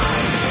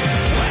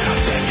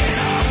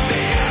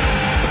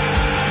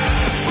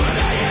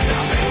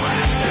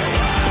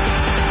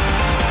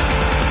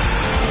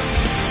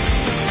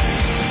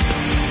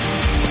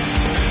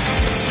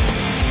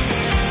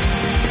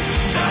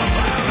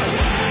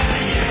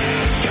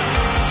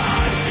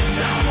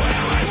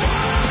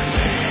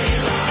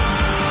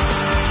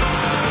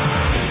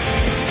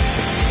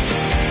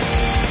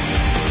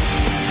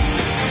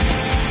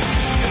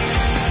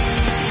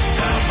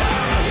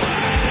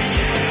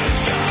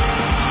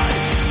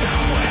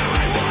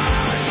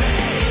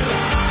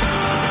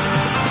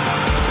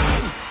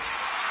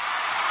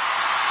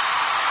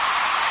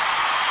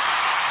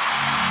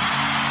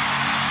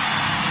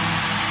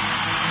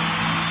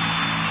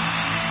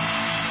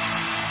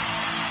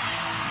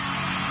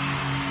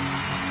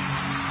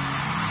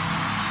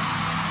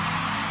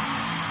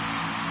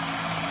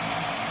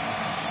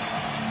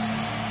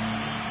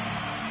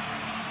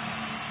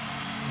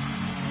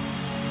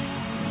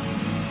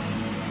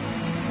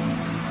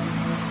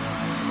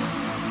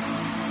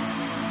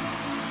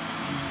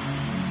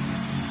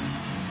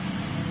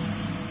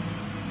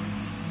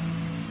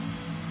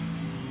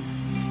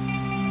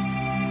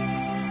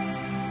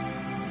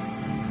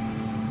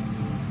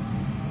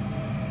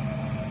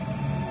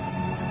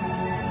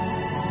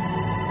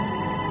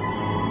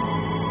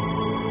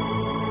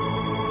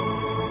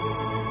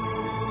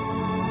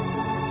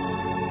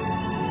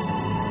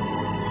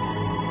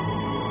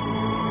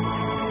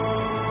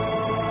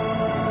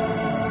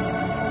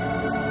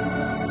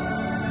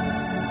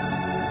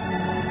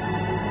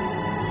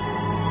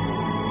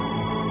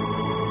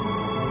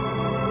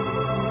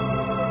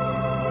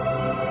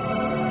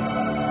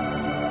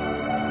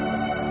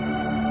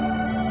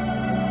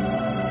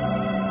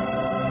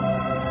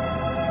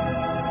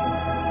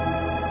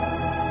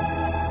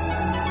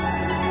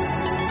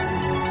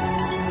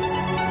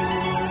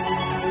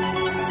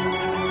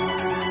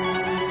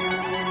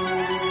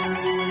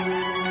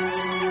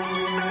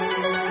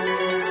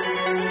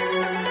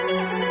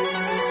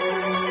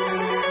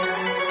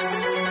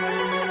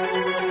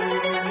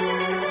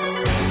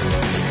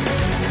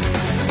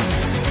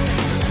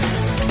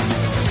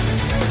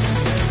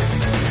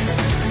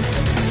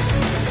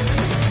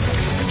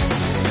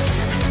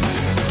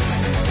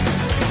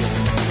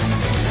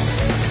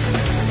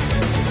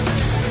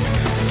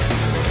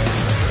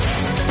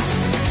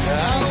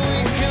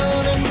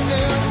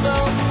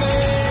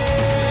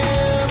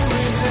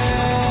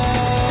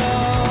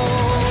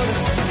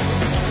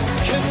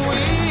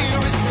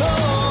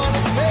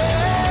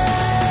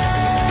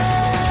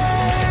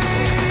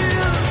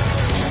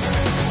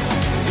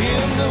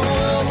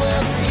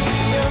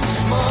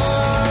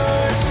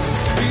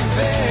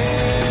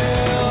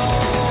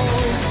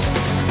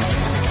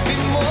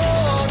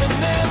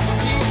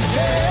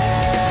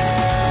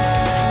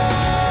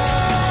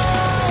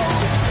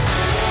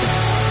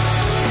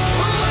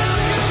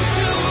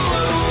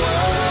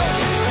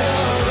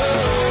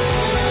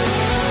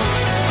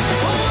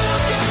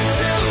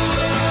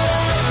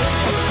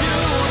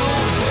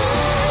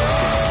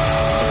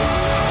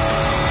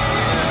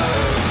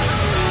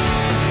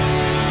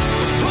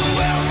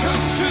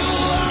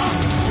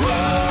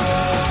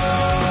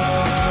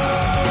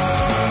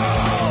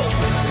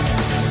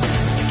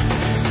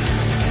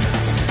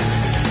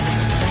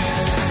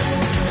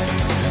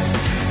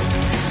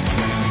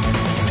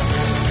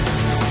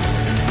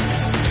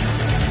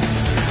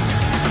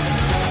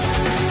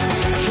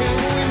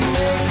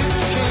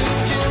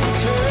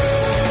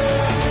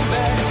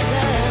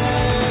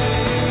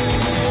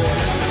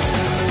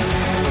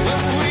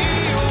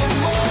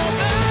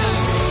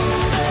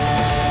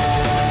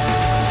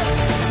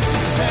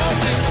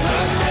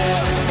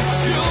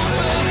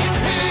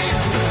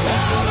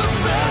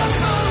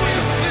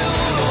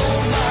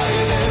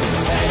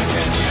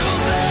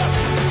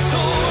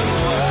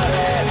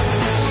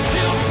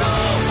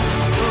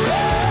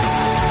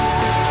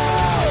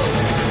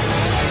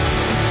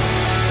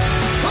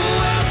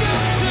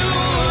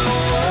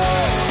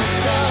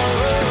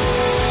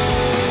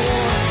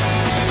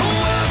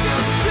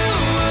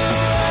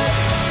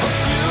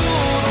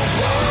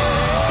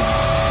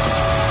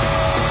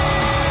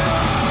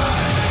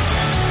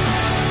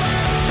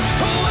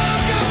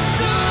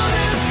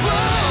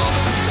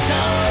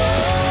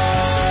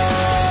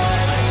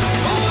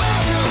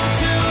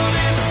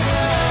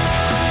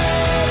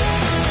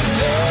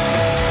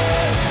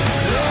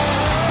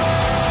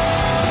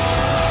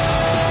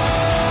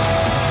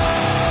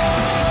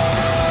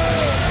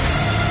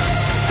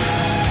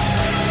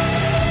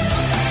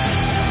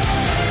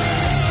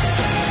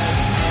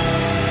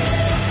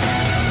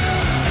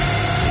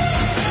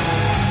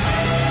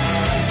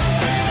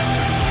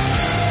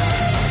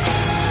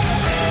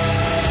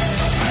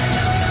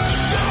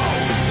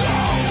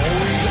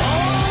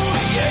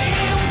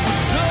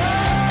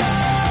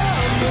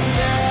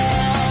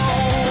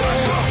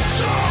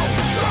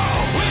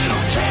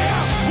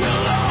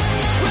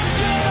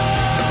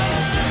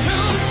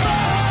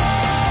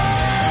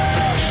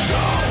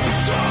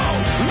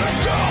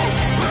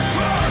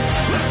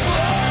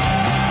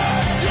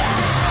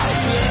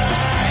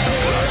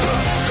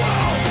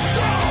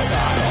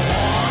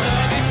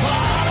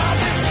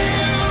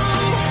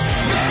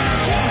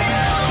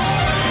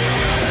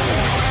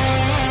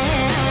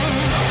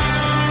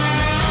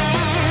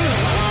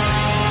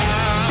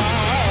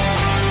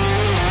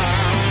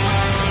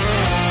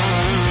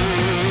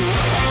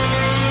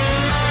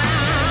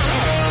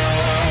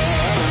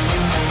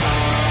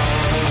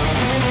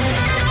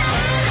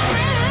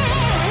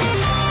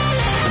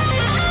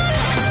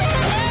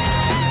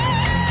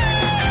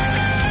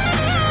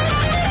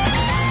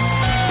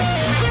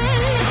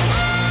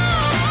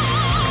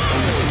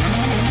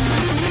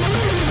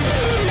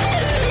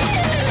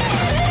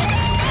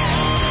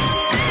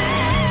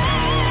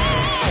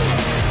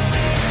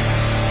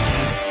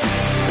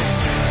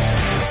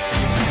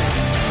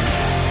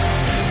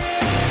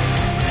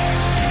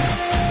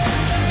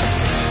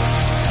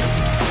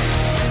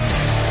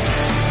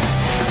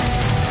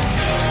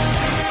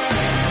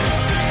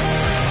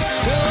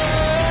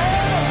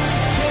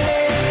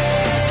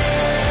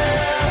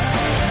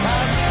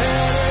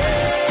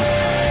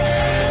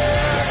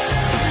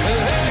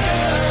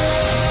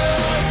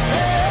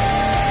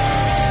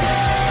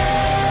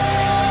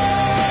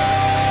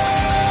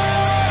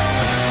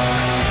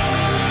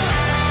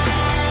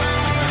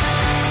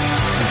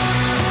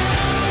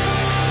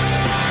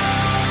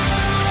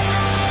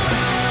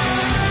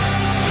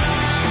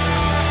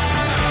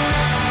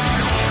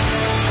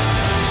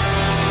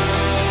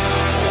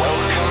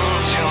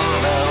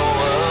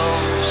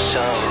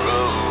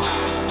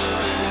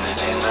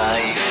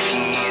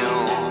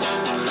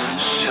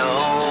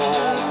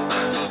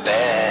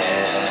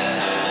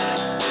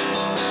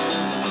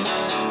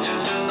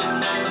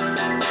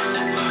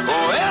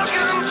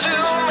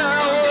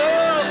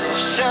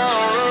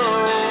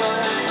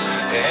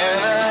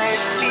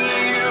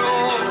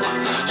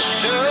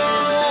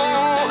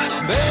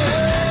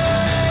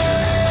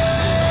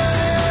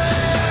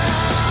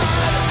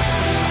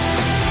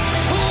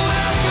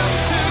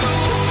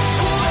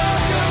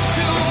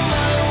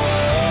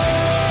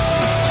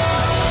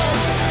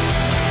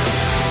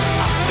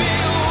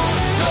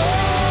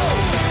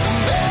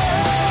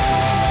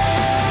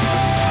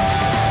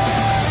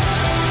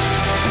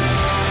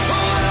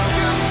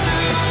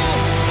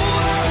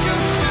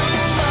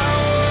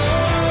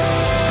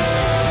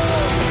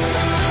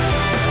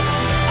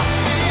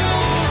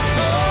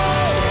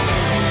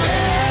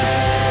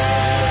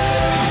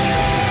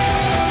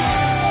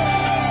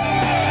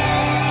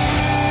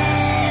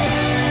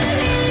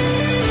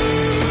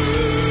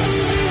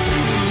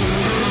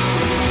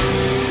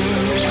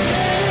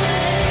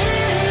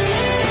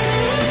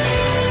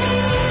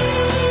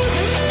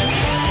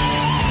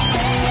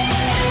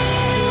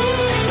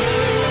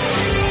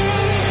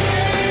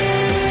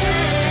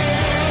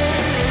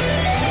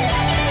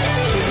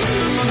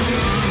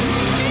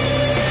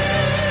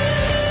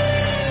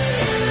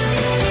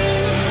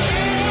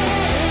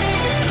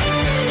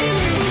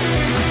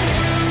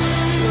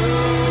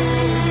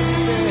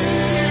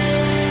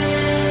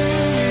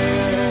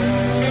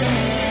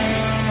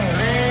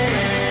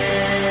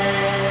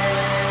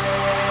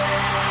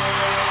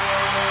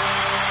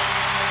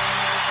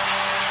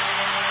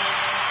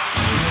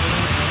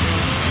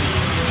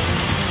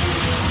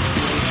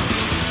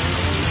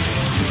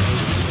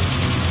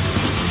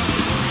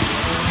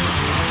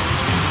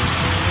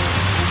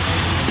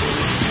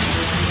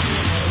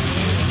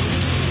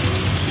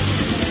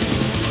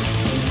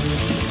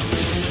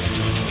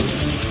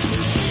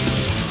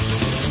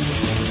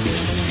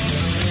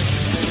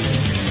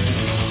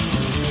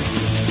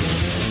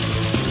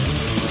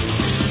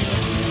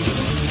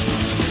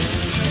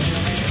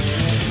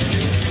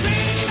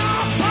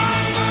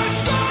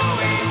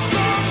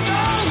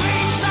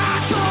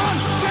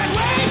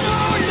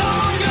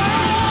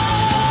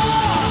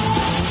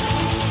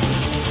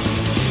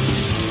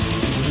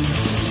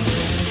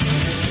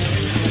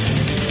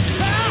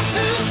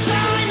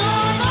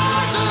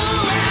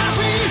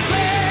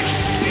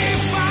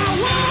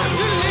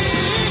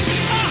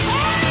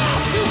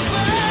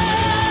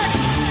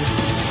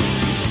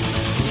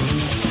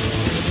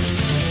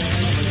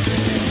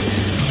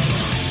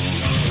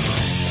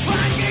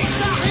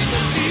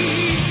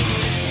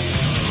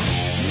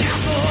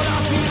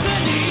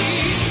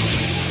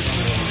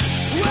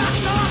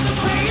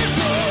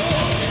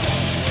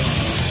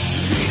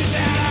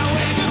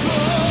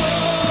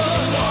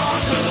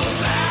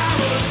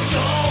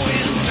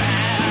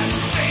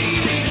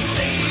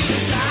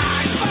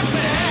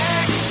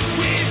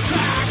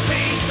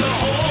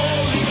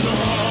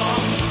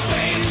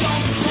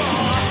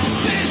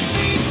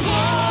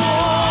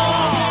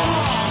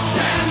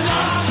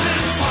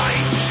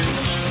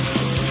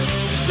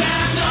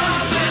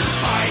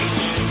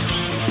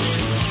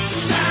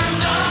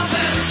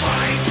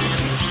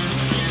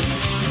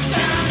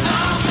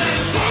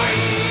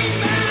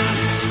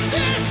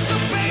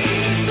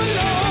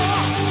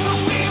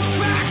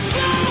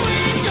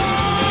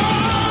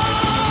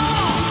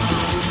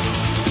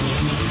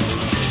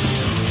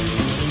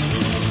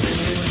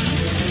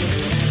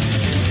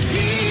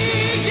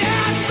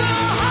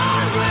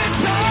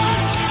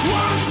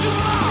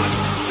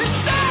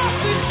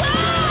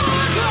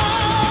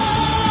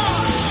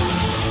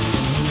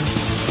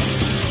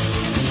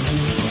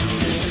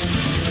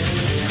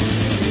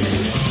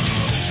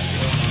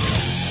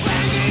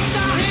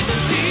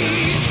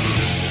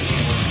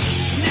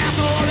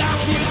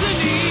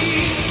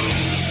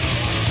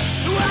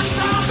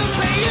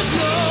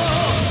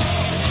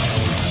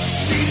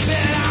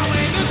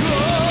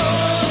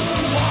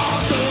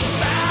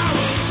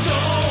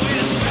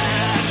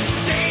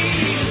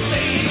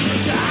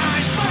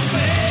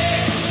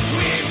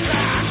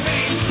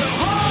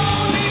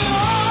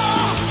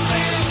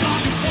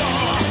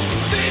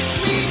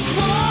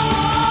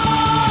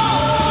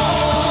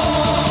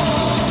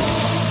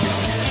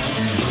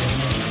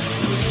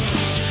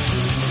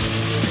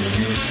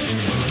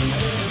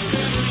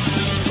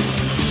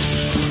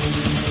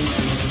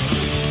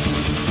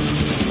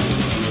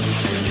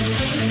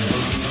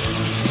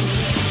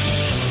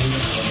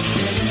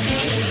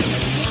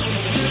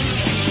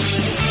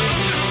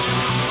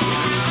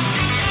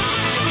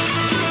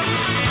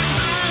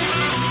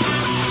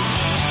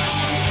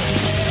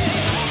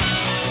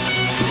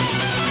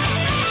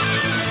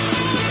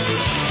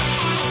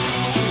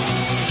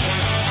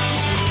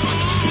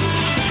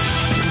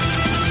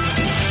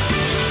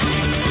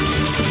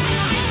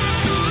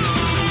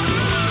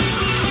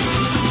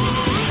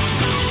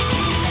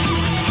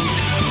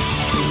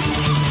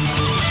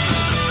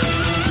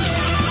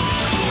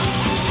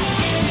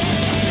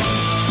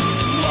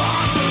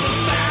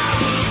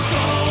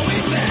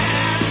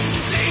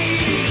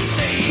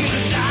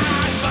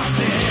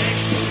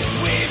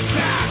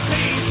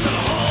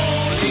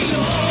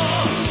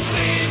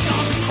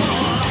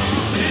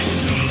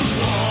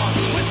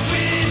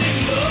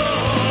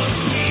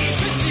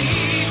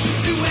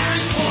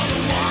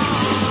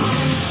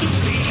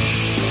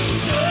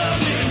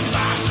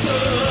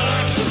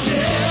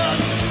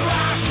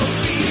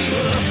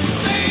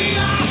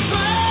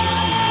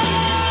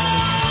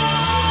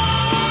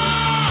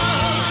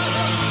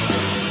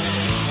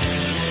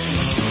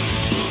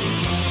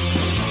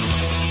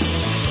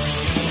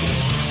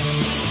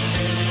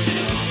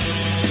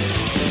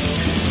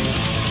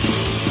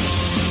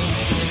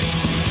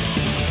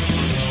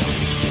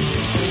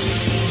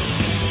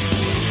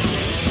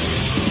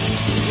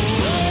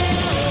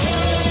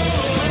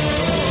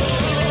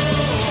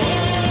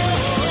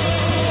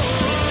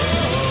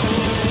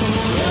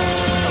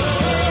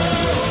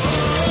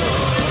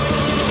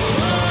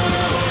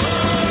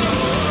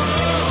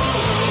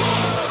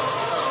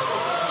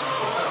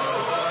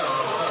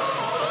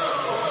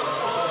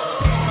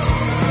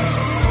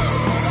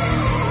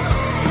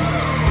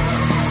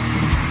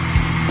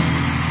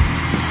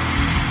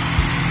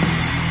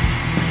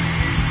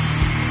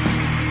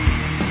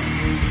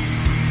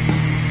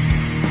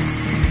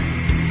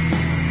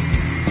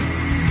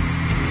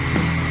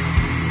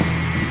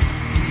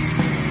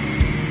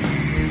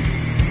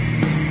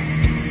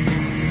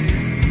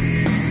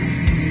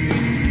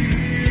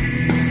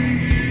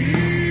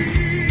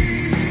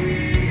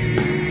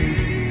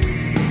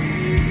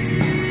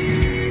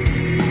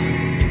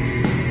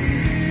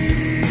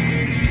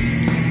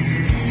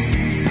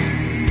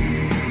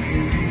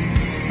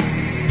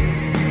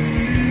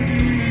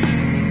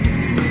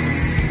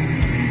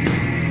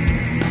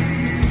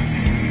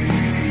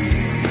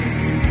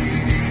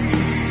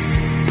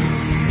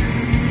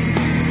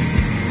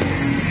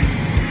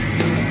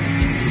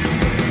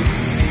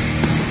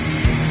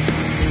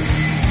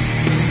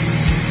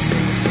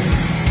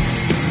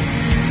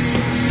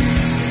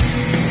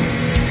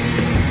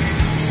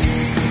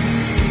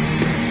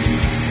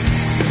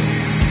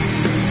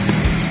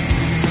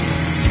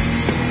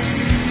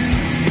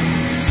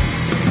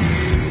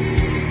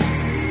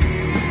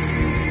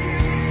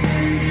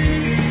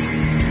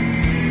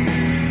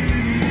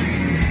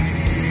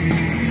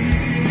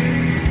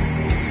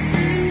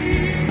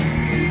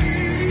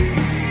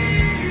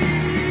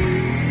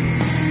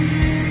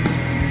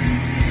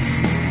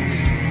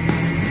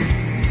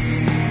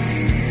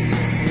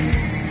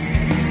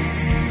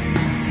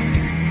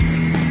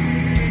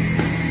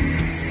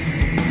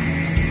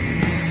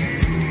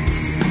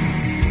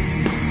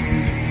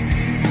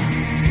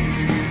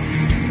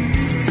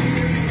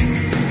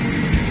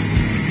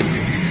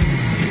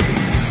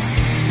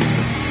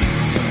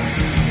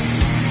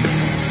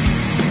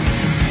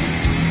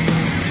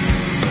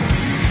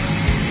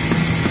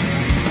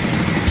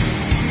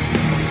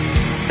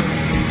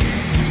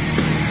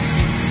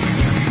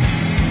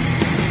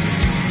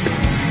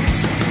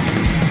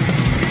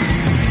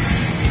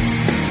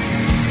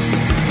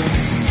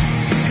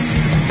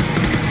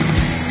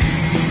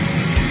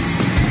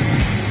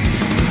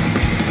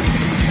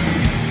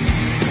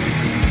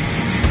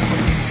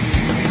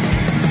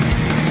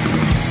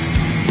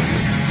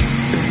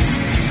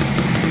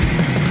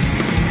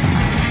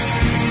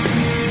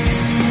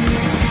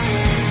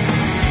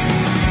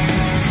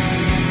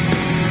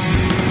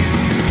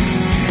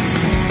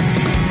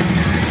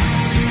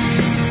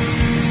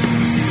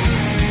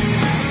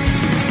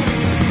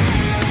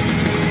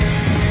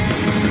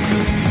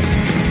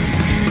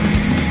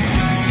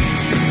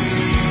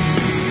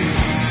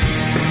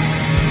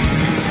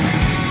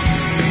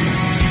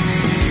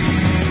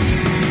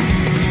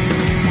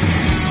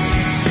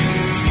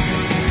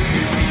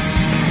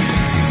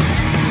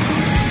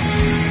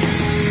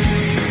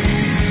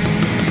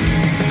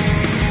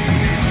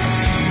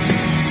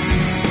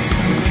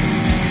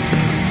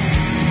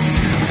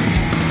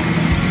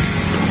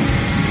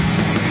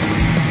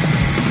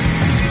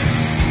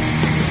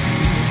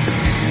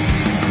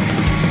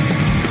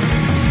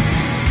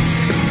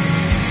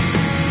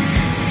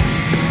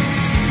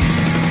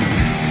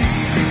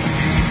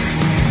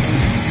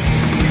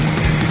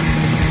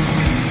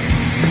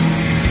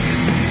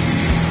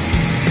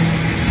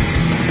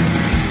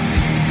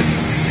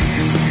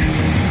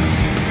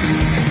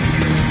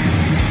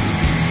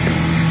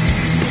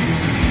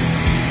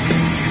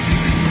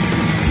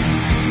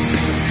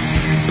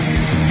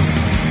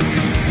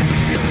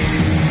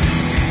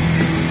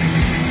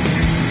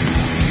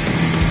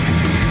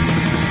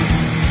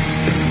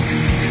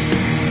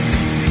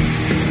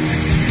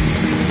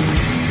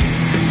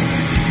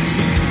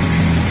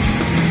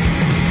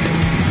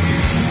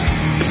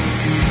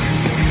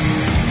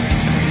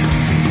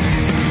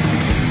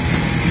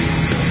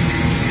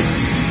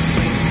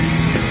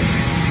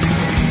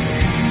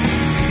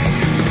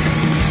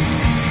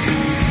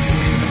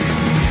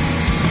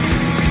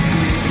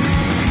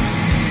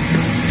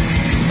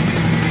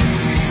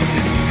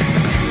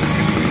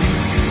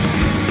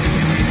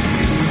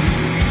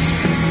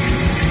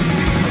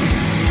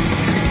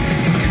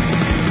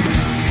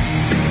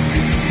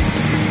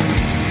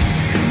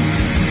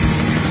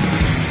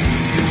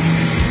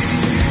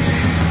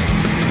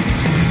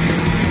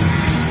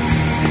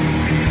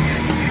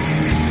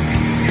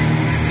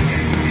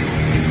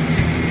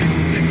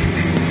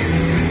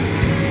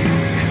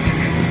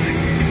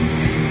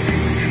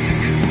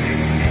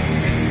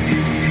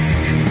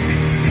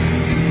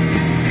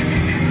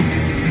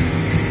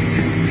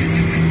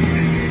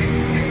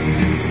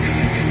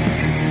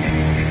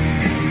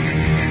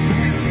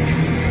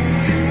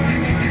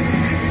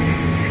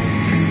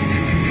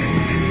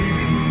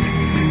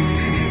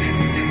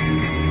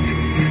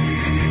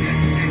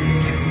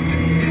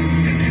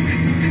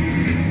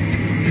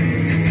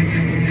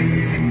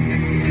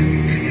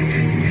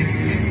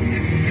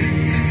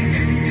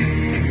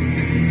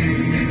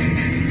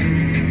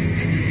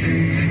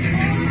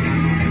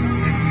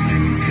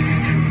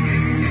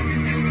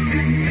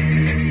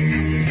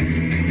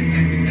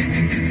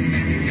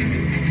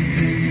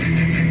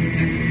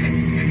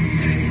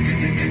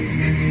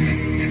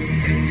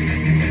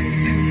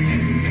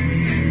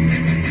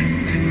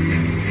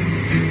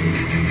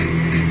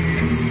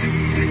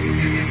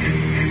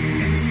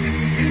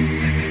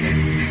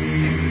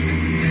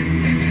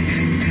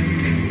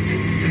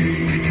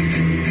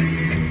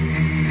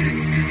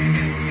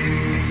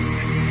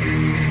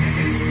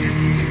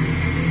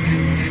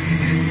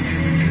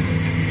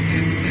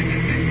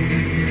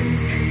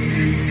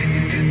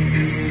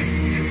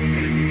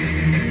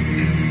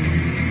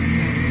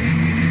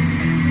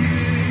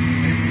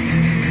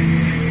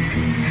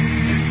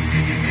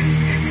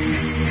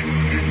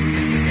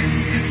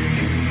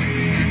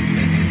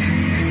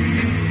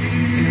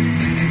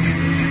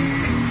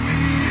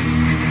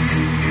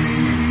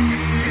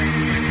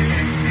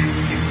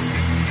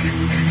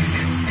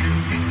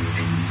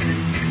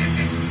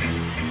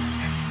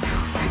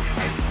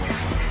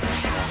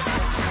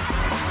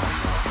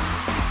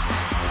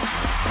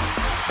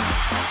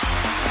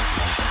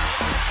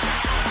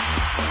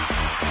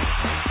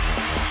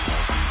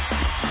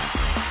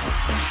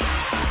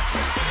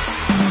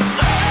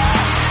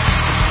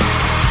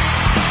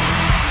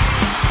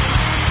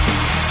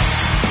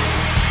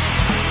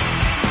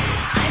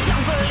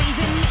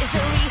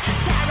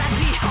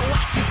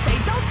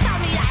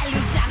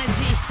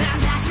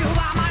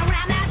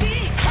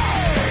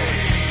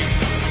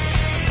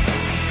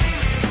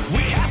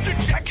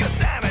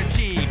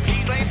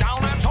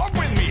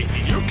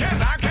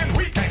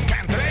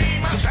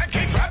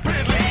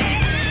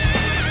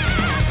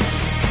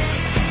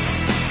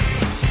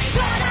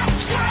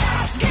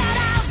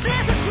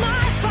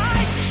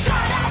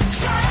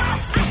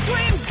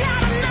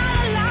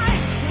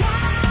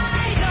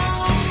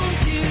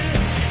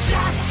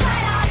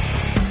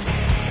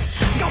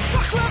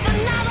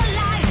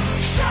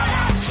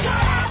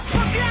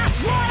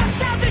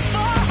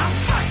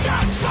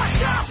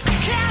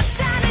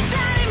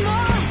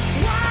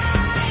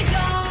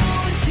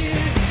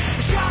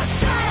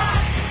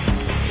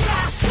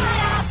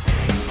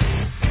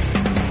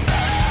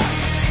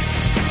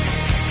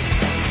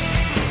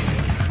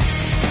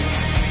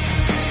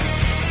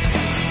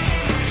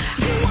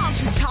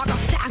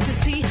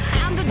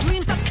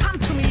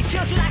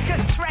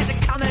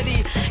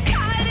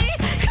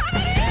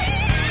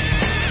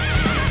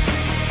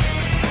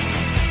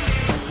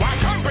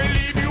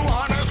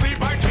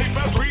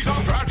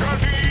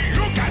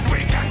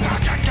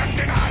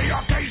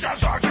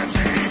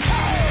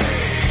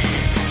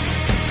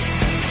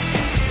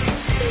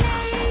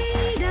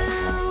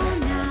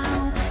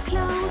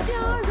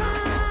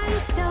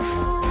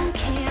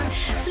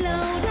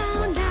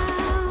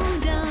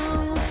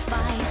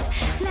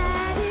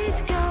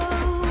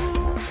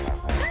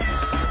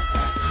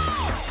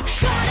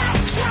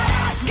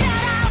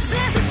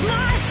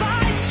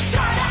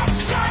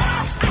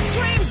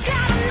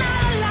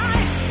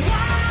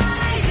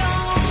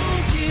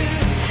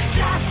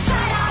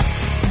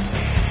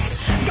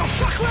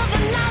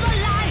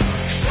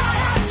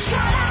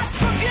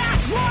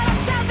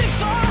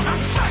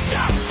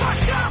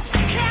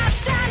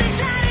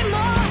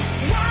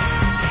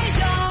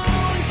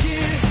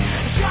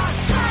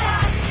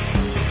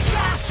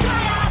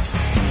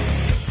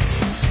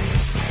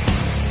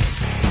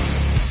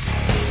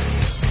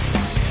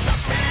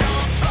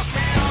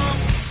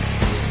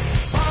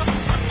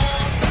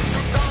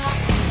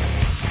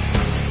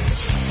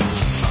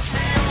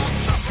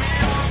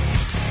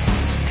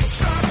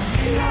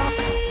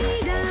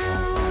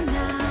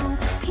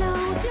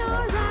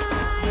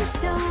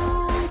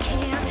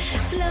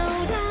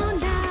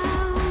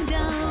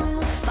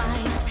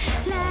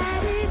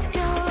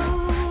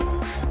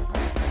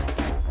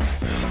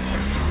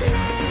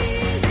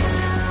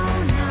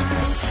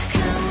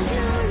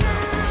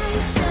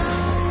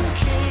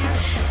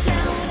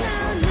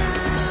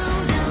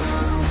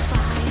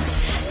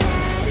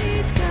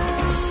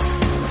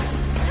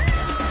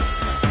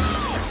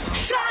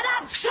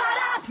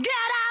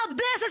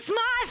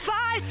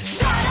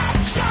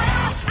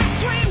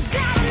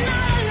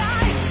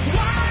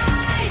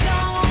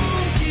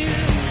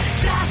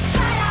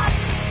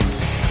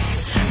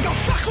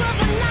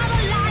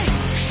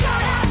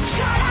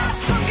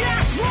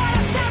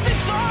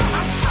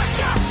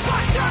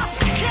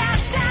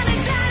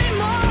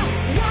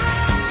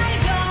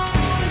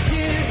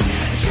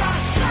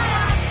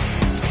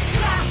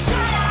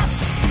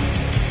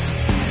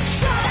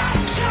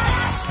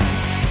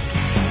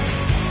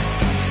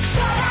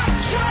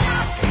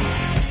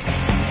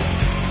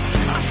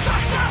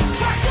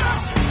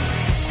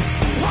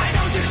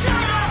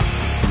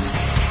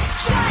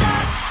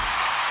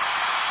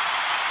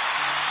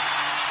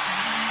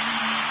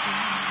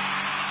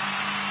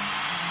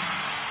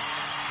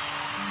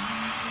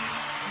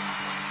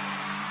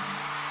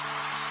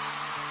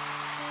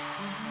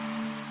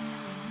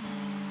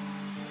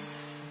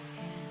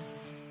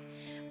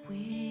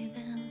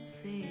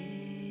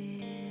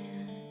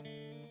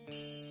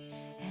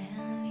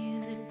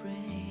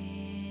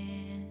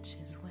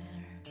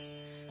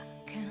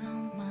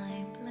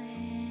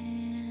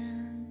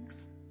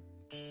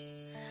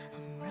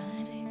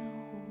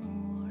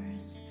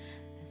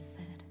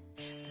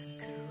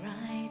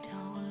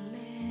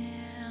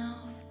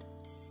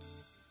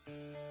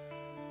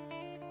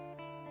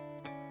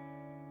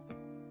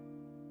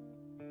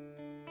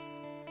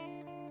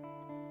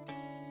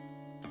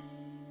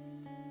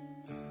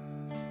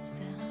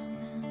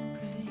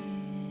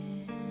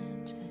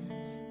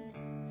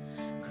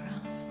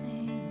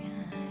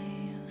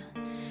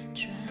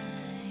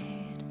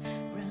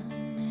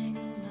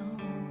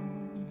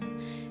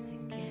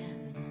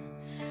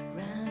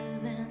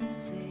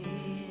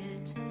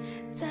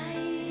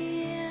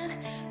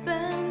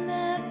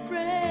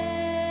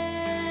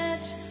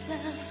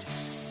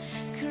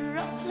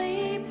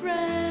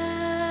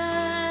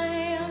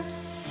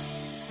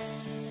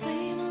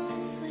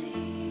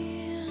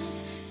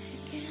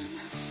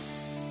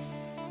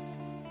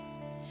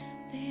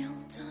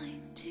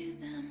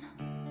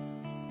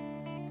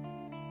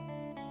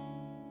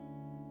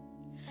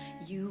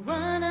 You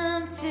want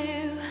 'em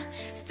to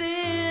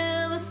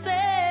still the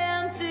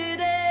same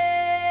today.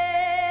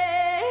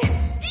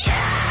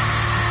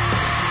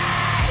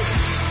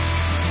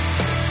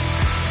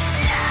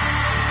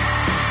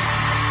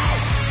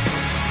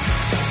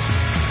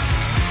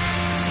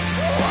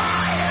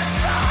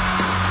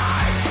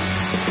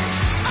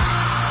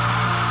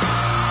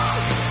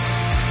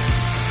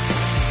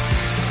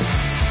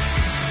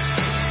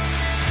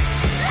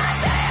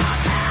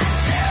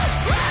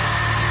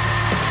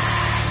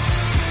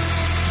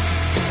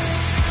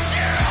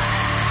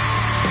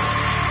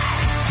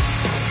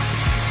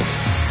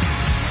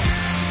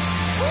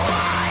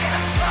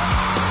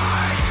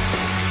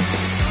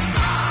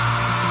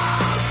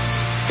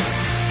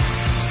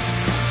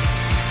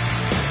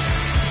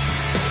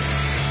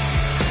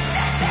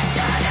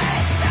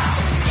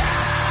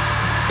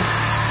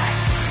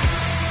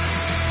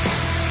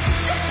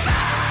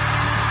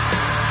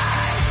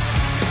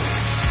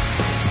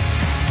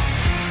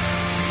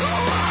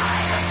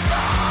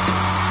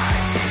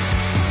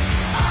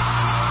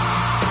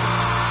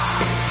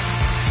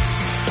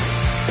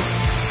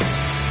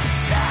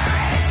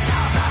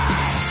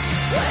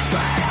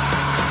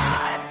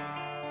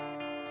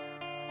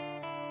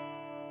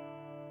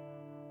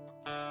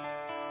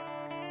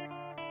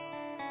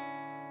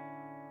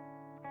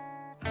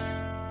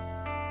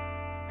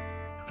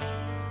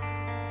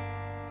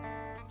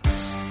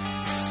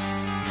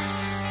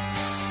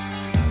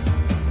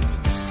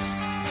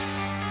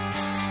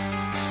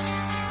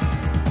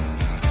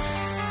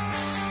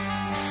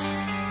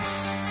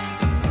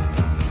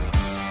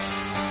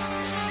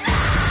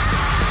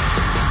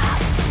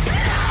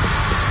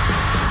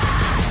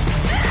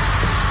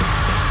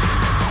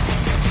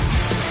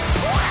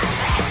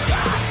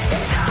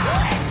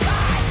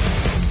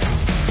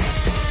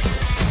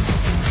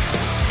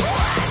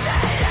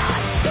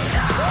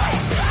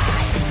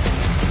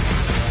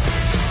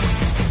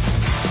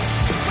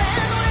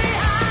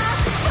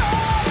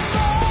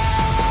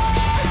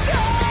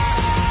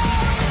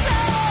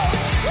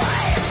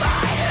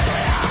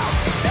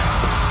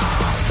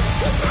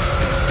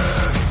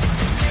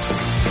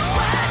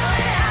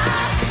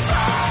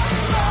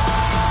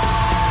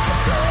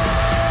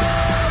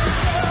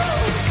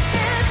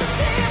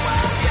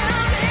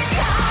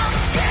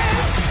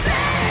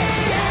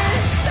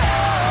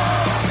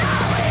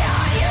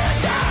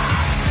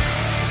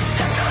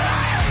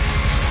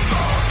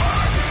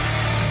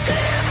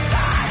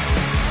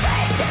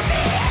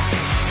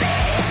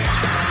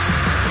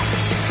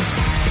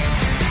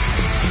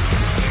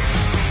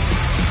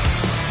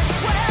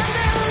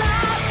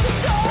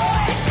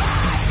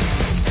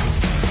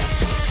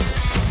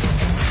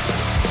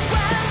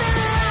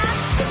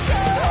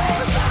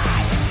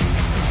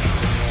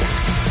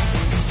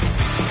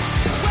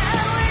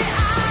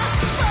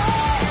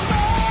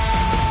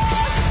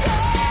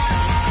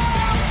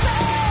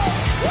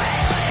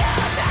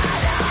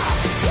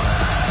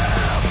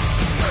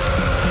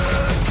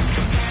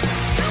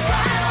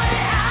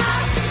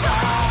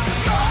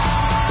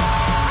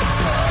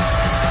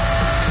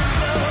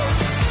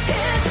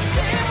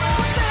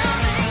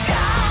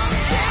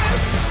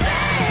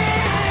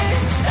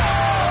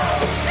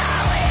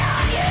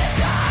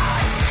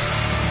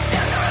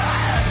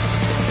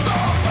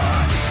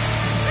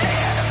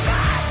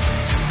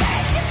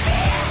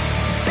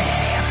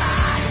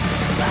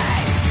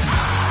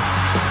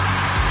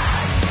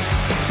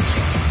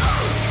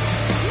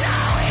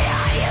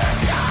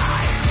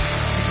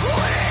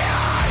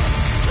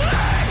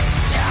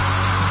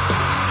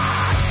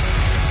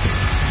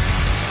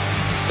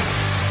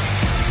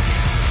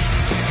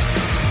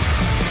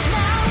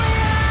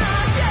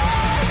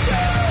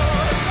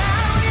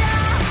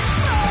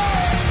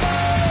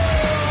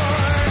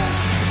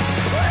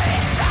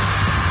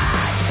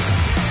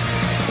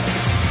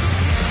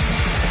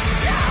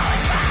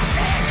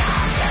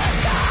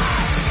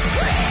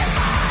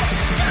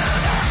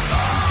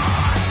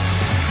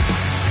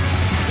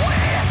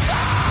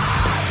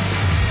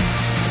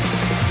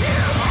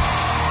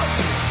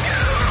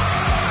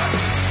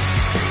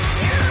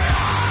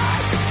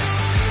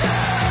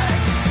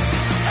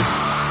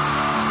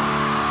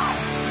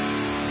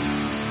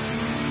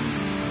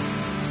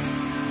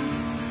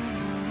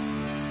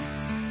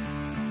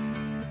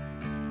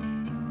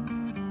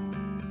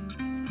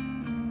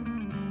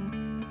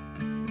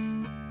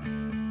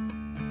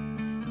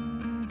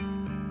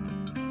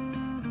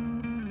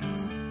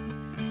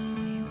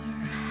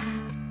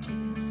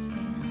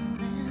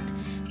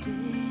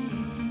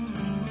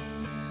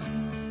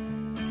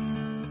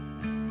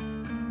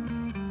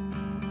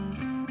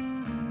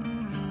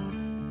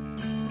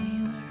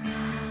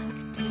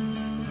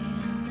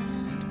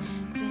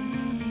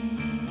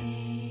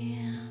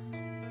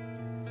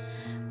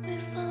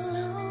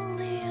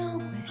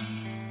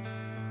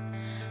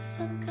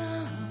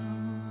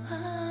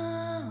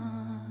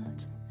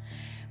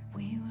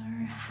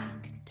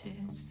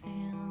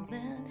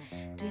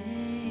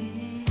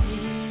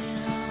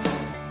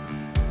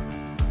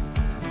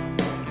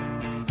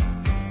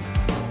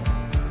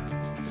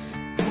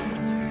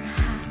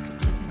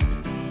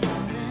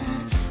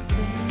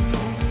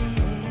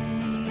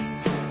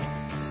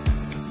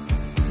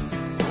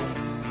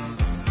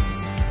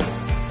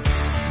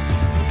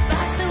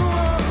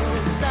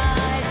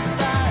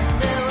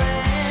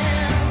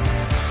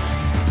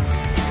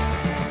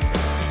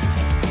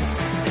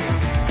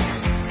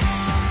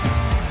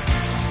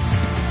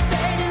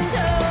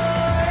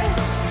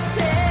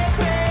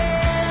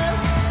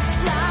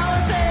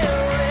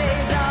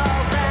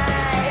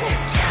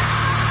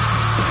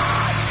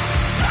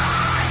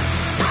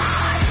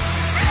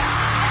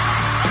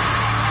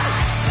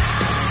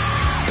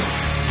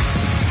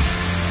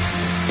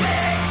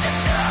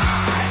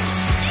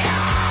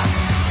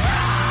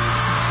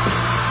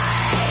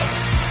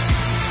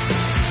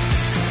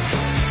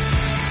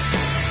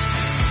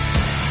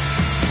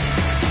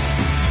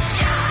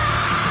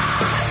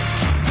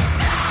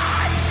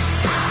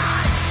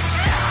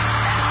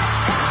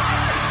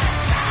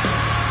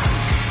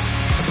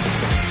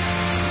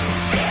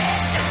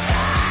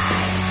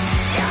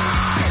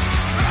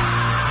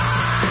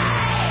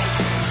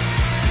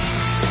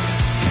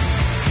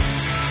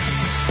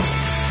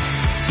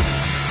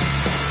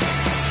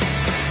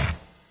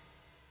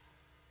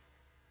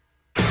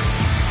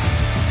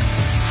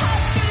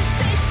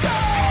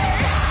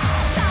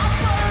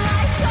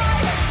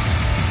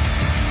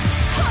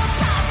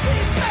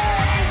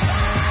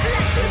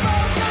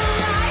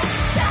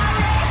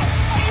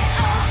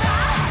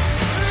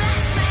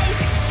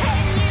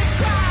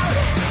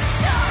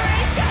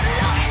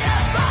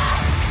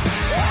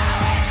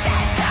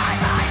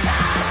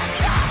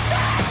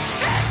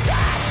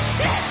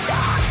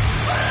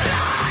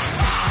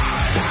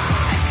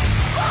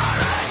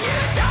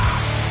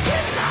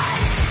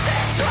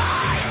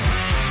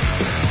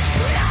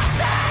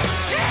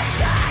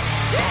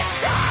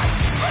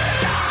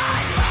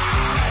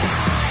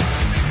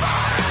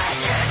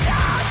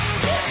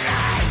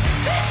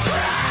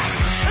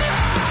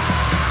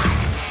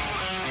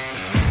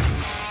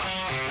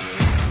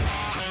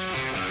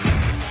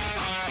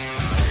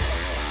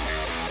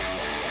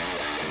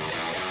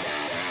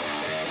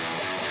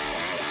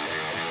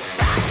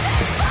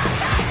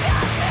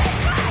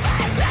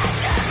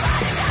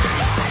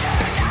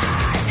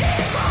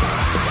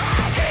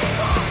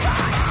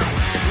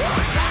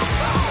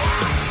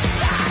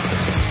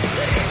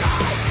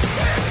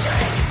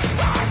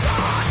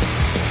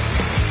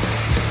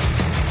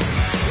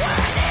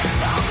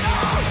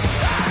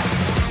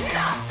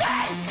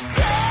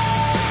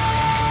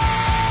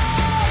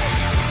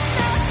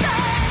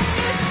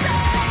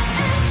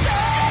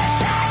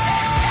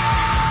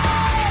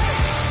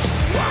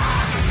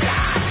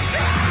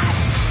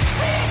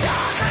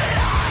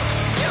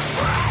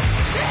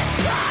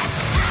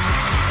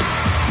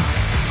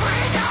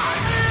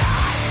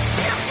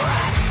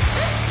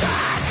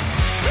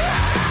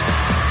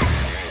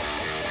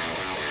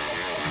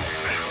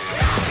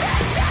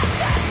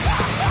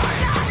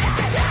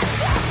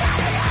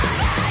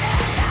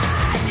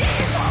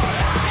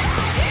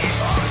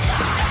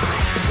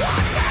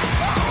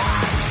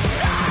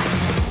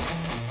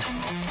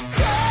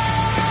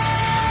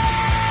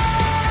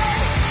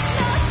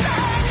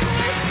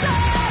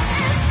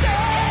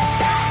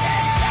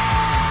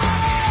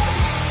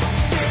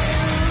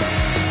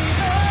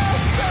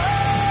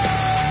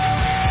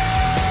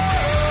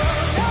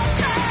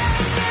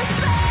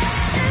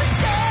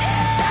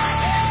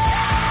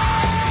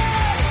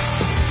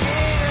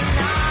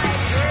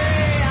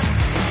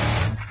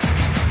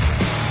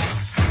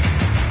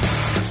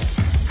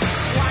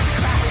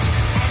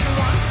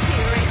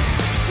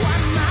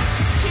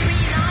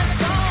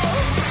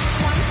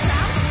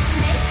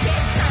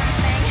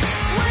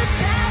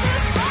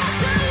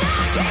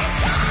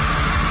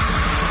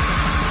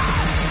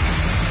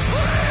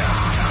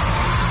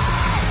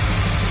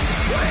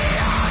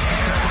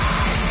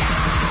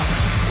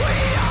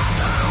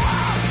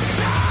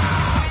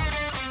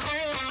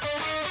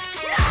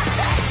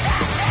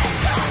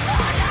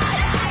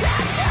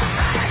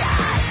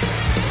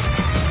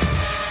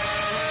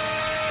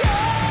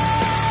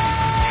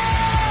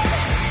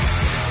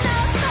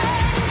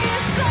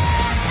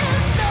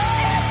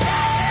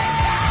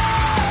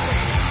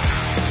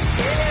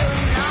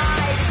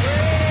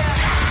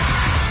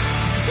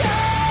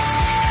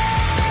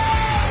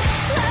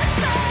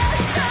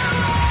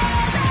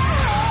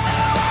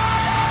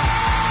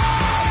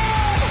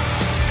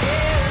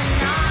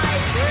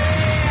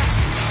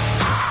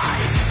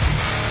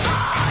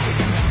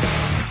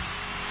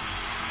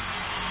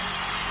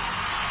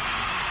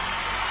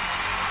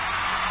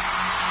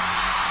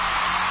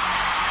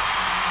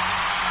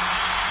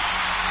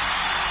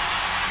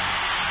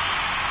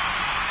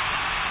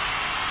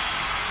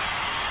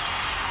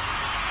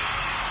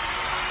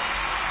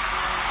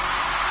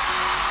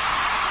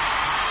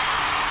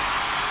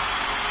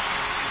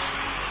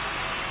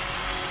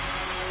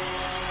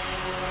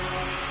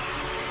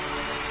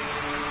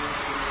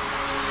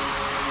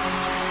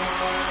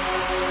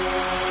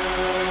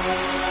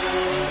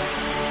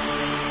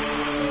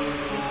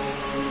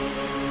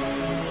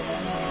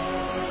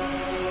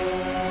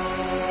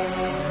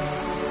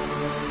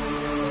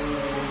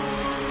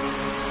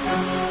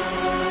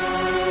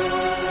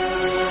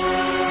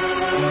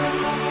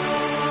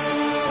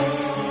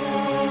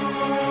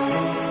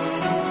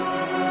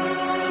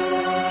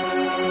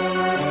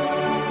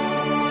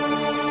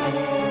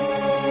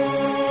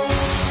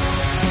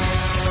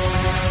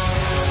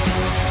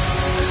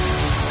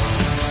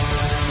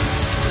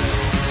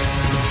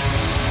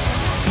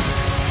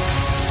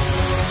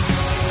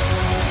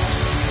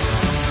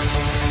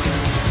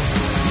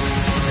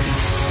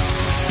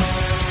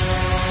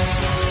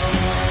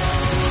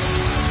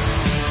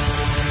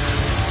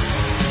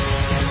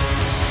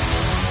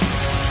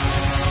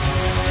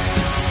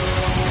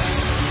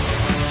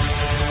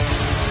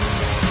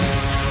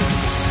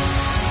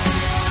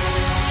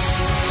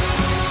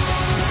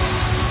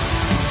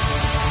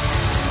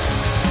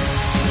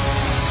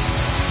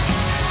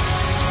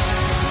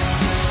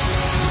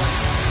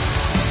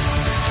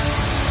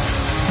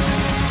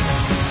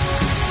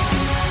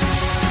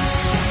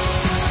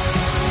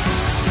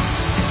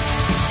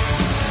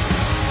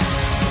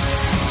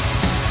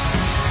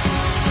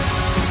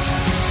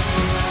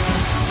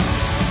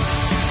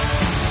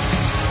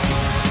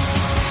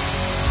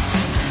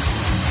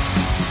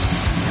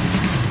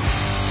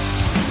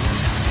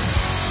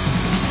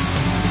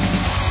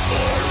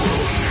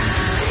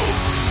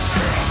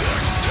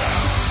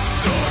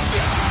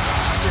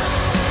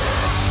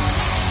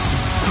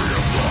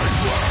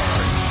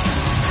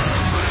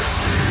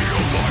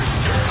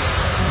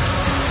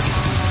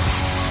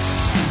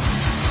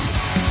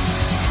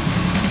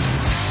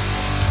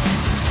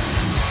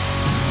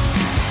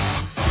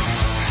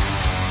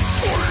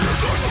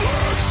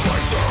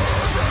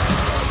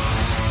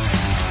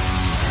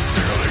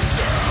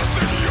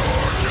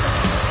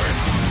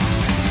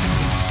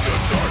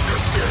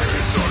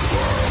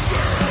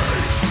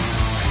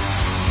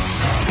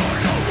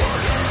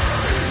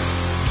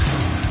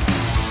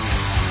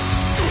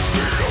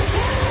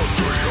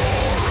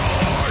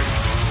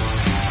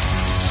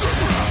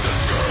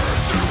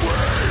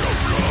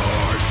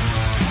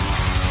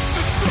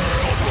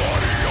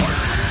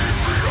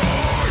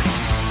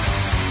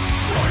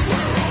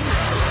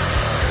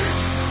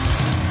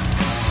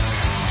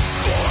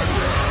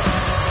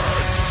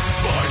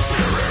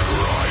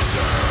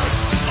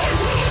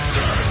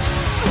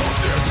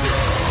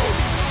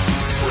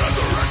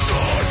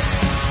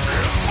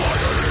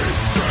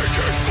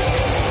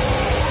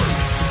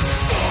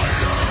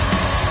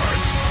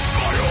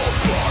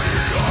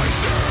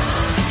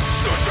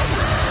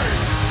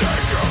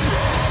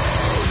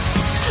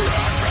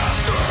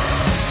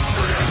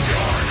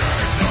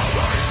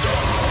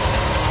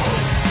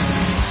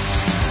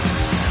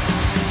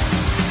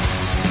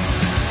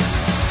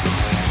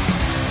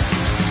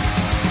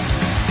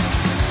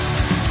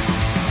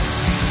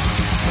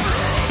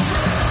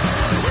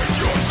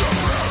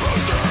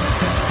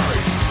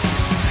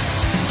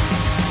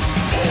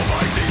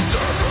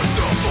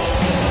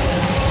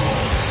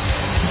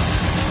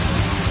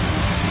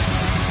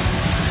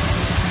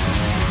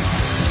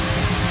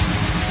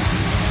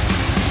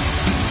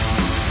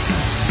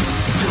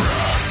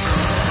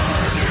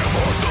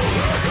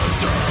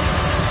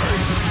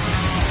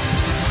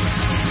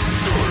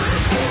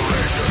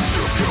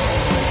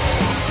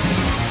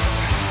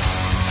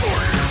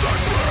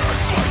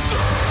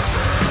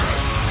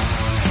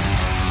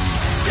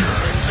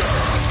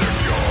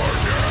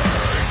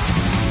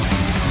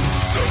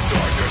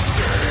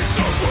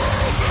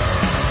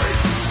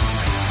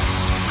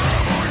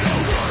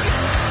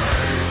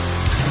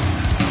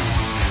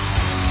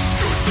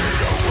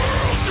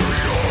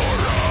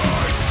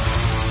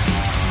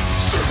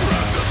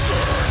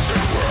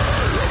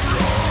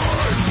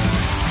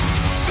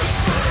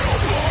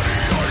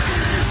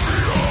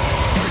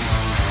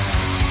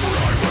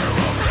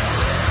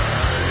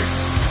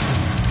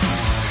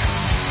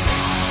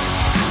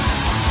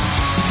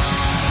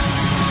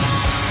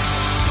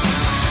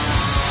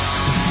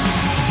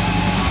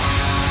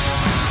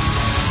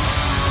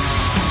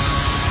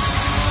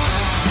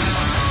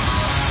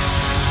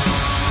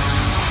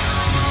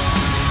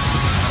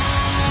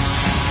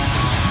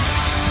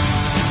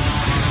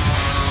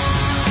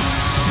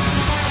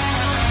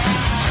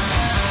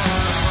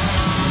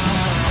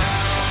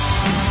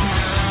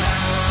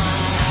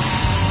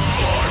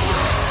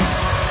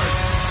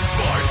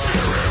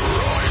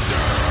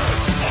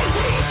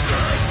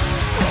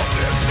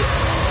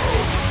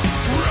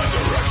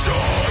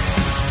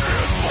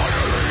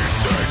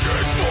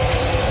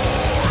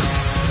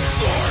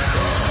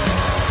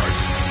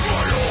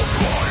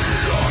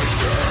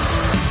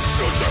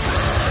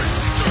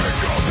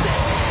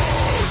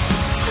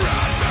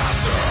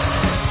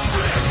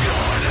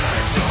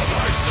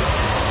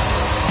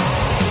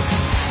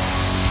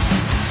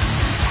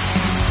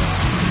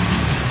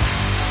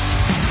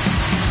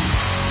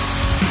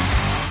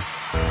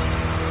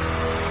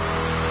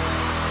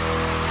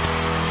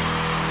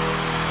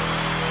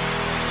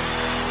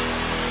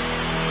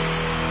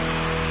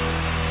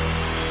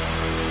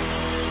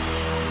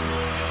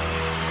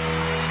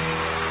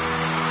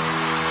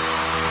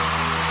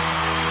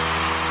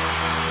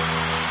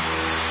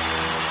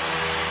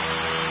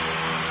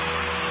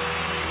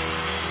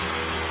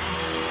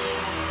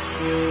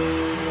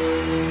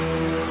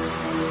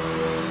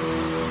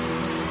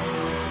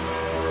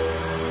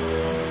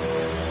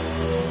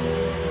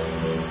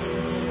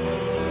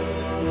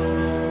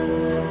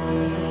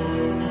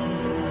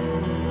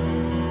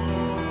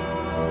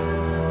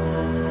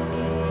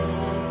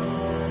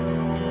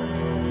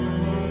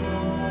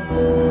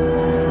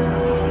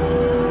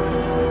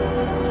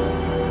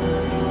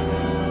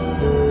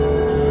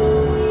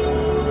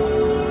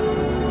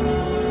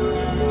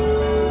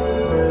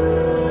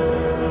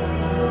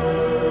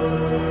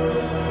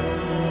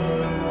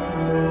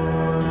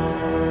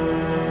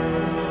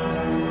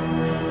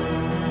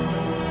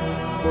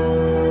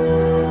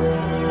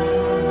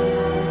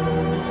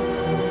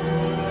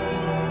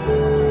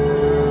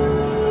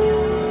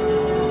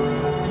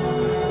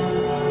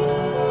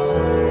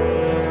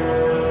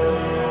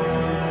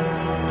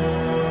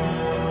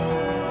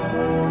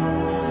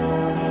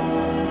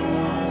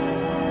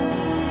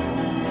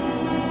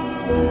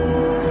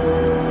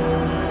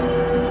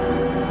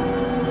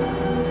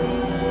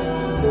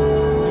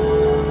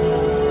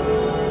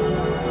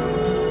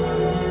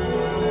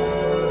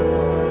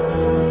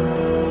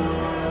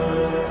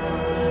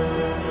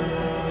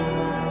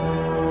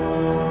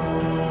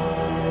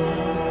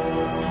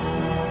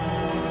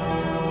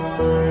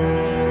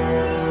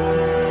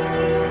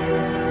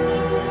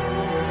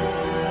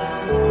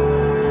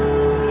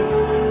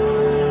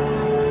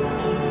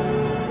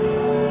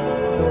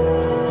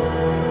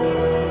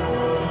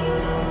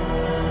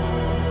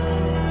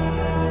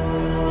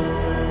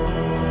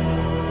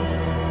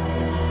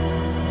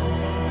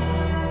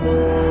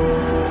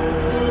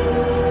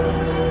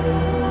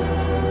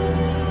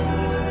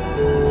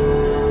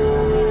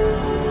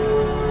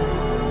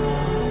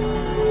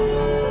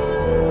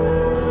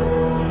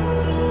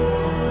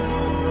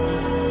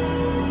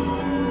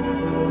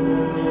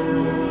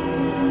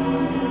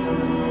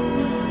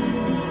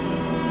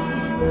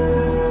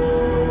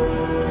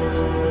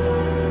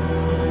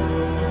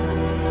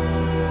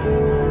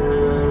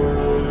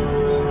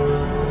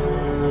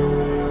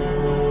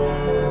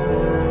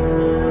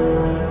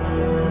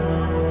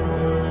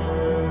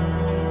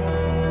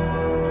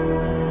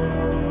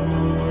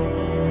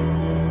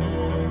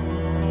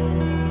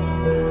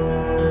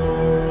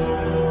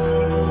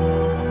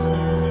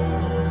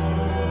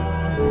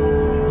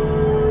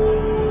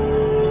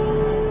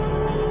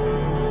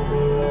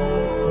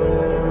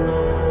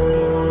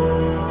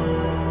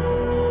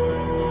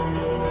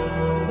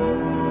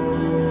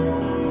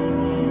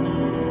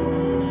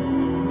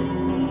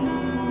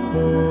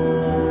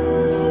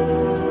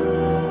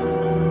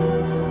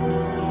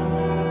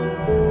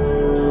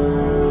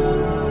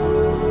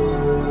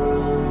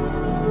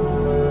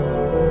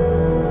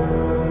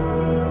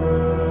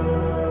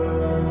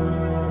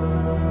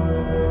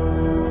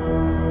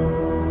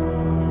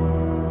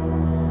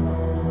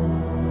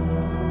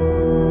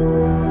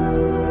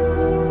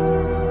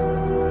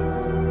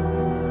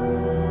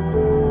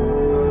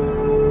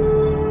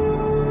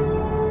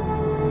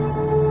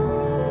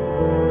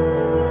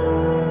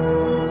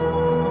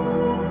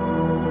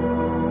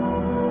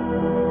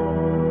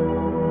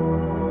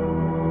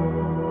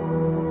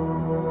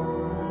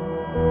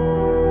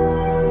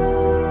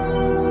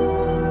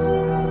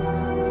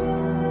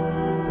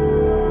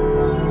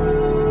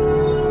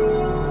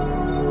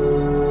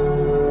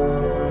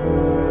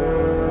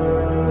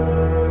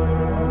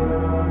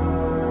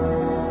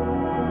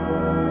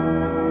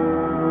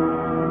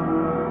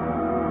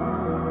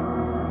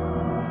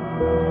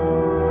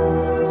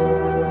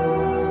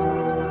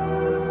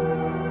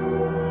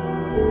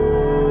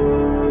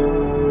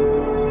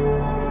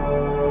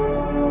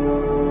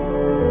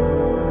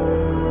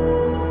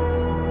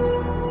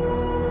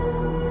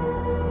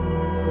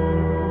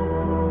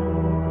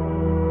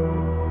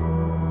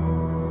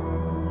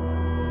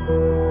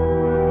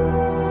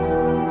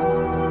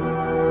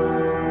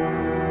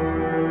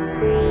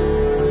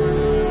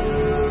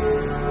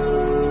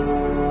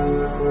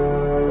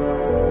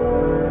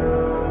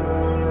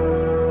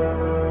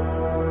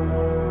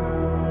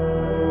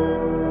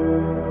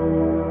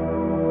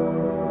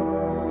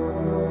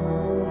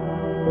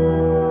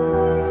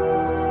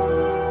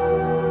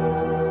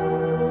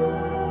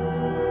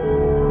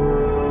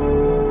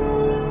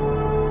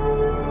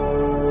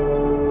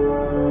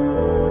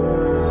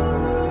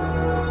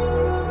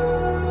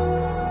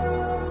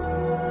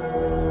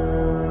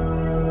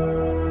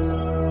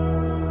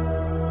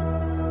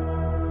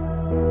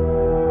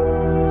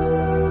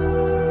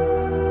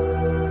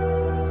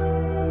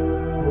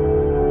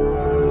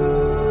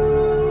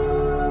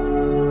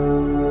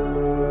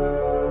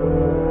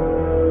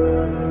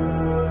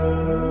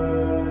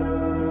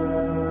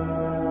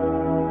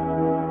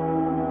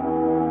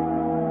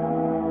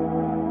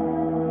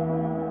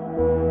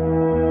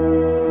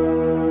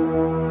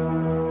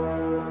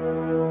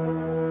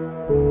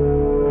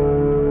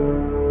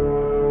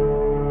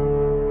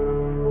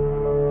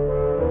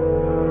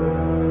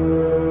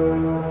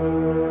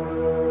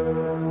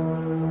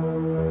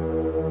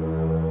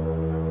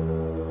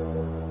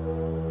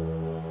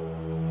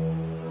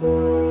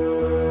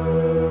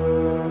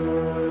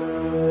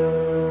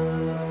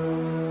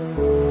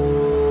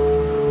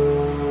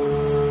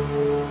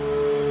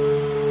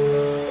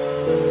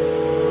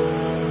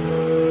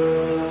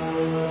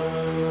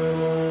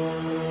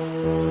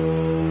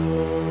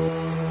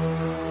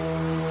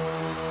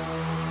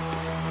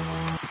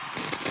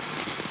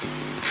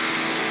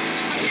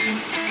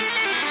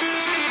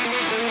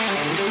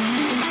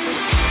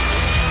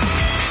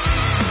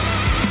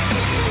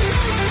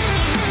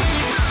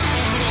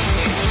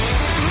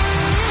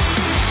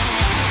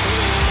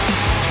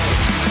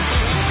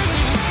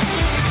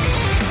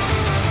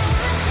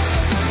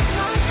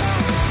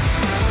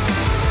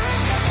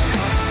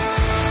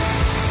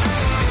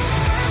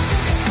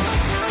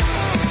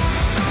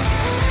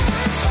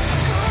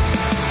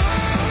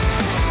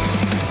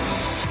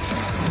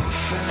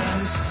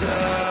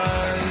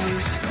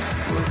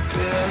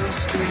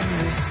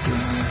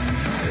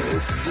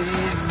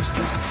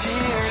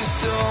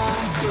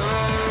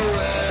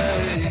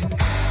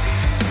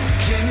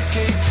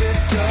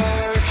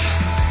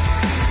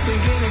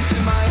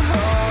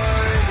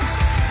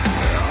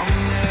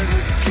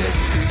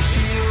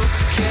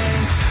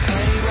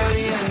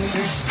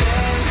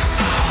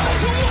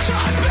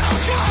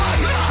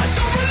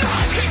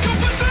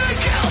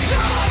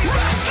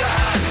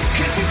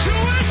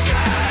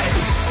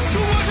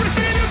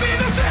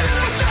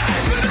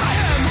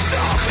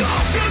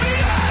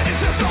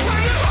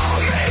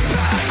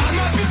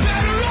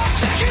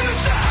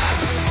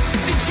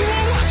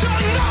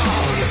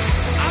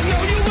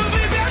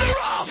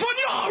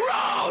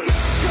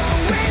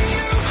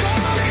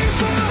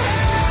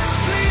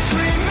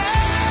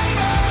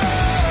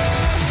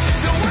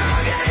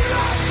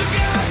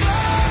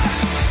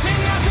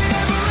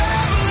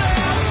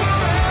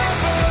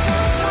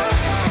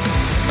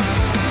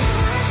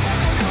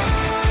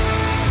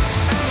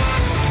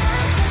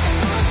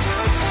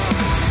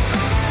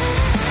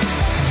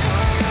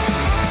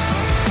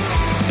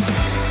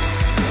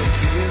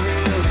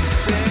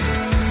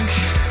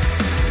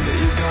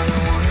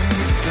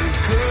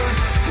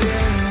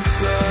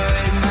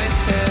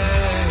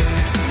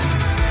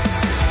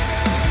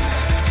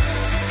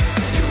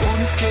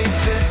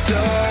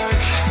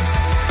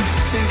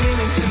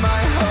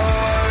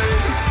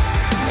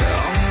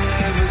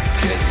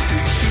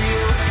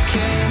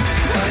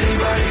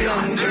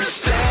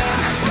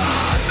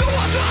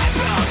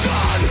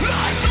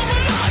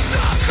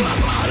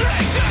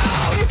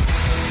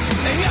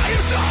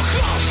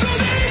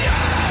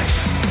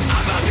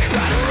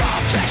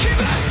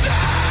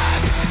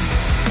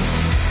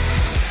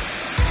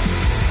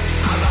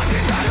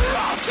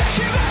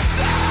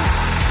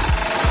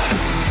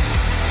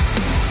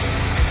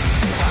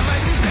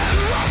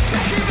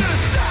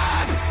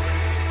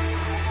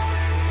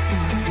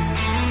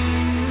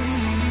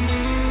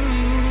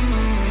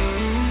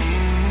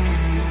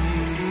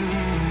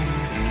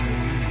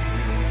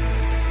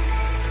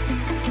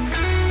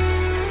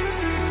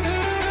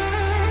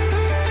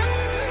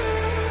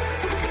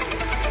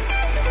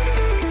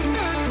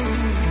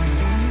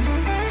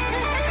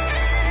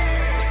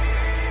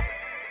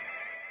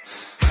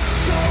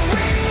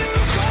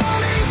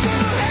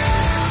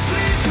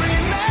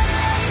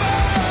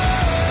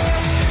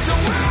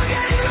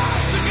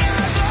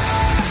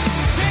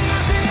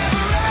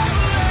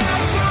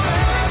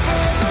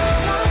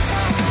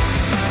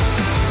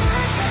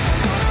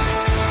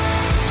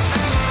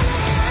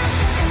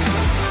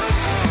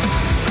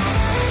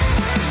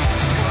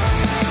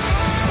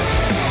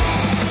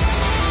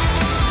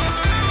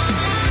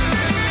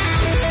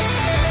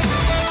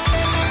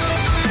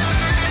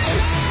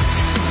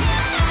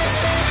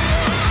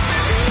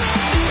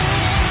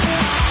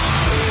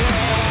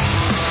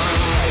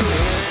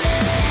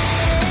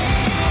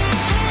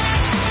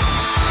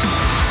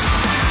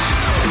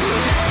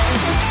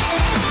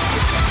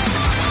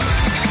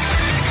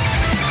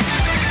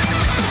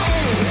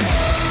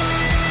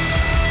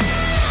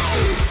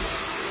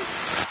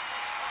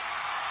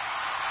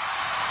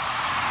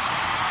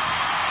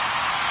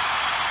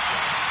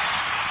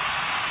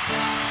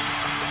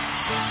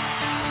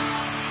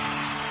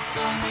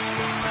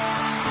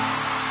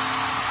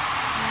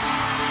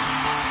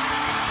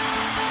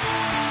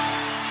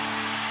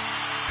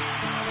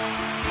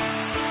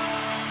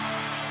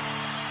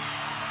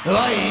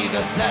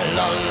 Vive celle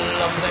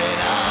la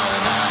plena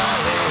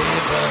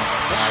libre,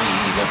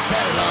 vive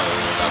celle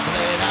la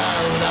plena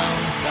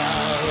danza,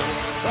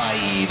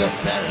 vive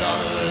celle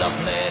la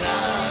plena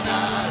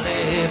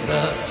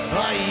libre,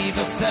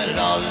 vive celle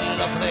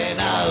la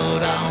plena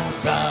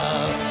danza.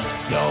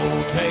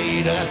 Tout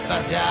est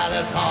spatial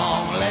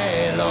dans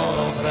les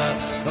lèvres,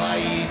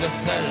 vive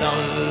celle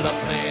la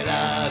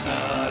plena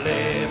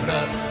libre,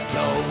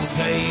 tout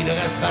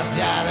est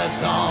spatial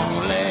dans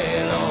les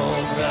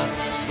lèvres.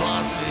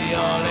 Voici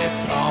les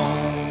temps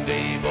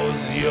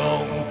d'émotion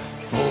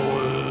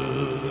folle.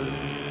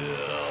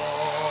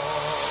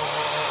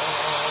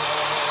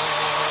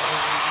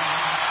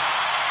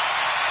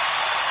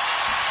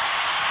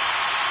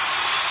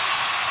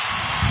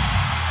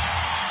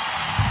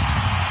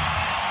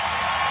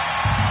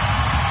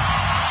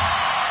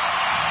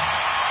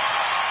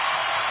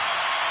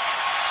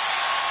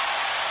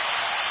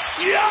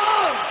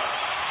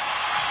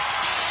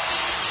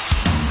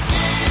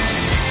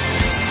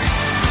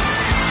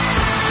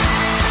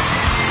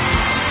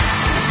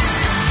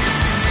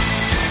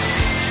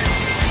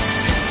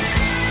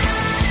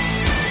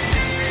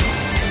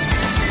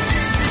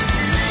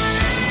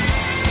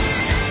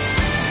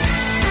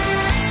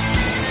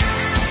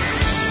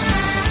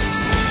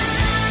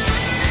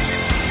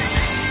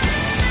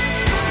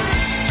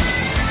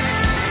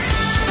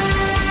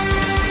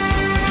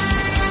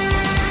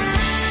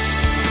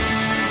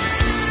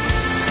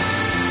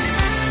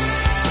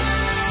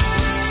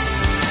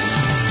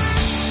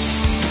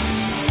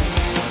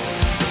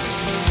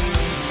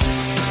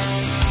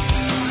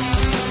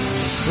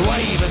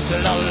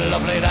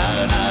 plena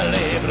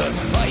libre.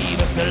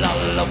 Vive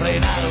la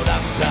plena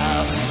danza.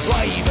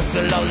 Vive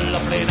la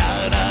plena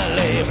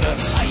libre.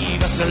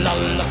 Vive la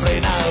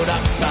plena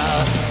danza.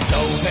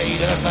 Joe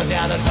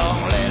stasiada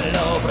con le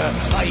lopre.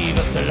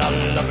 Vive la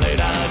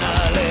plena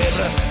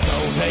libre.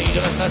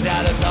 Joe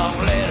stasiada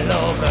con le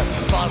lopre.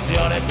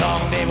 Passione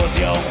con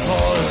devozione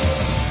full.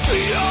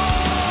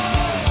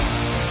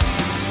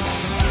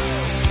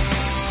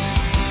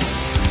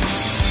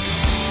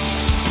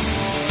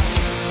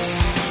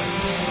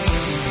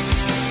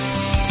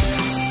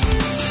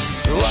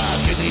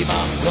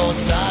 Rimango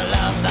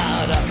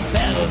dall'andata,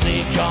 però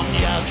si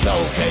cognac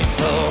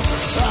showcase.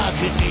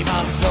 Che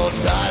rimango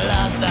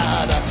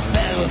dall'andata,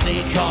 però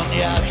si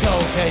cognac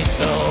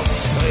showcase.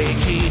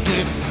 Richiedi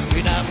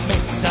una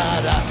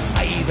messata,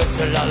 hai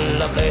visto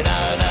la plena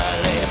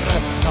lepre.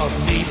 Non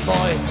si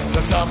poi,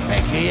 non so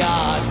perché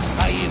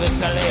hai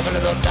visto la lepre,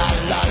 non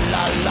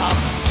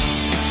la.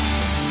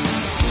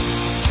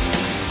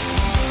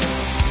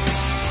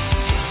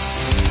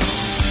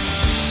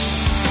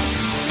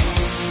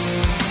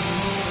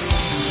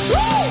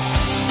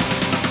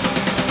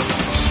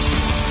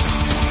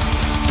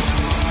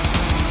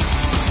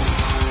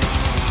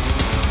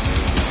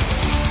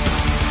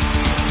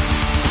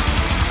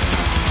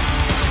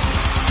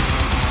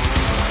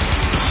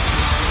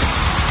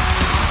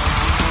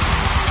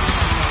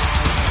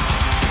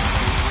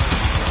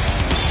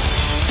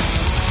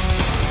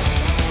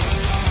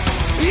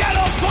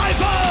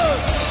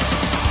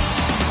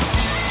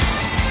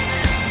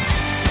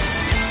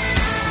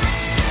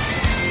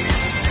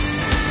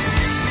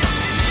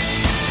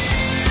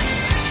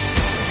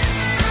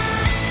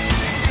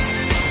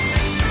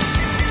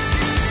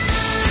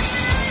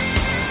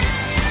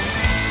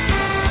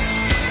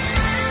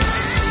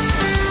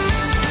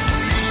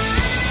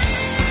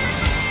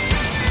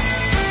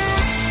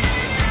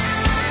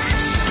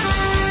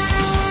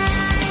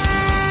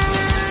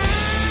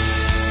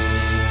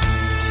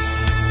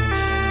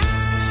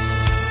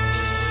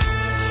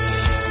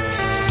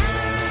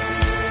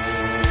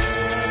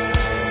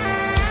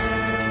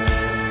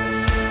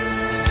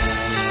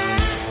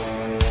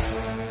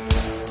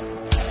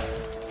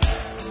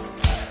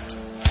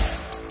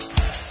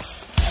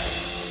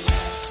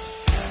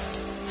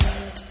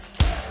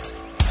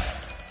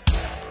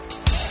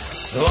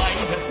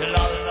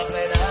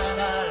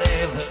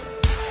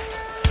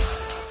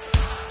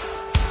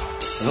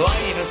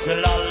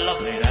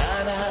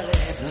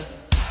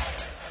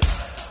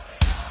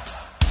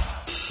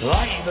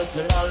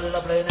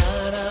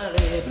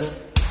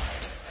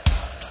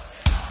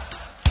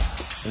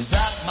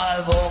 Sag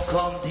mal, wo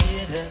kommt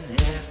ihr denn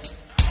her?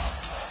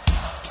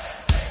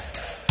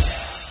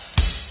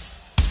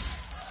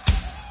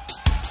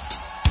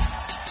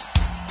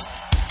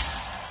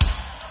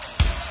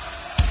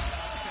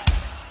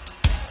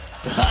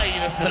 Vai,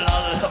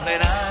 la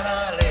plena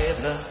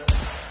lebre.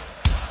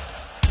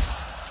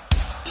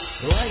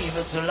 Vai,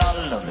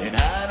 la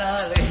plena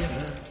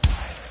lebre.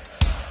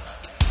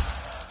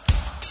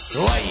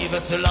 Vai,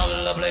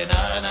 la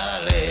plena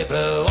lebre.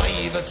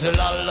 Vai,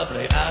 la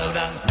plena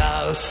danza.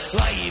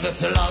 Vai,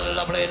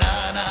 la plena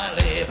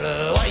lebre.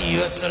 Vai,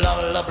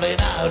 la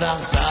plena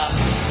danza.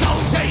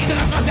 Sautai de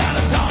la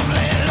stasiada con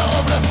le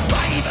lobre.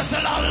 Vai,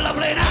 la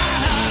plena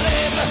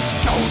lebre.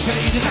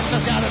 Sautai de la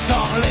stasiada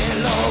con le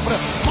lobre.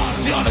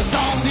 Passione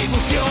con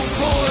diffusione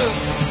full.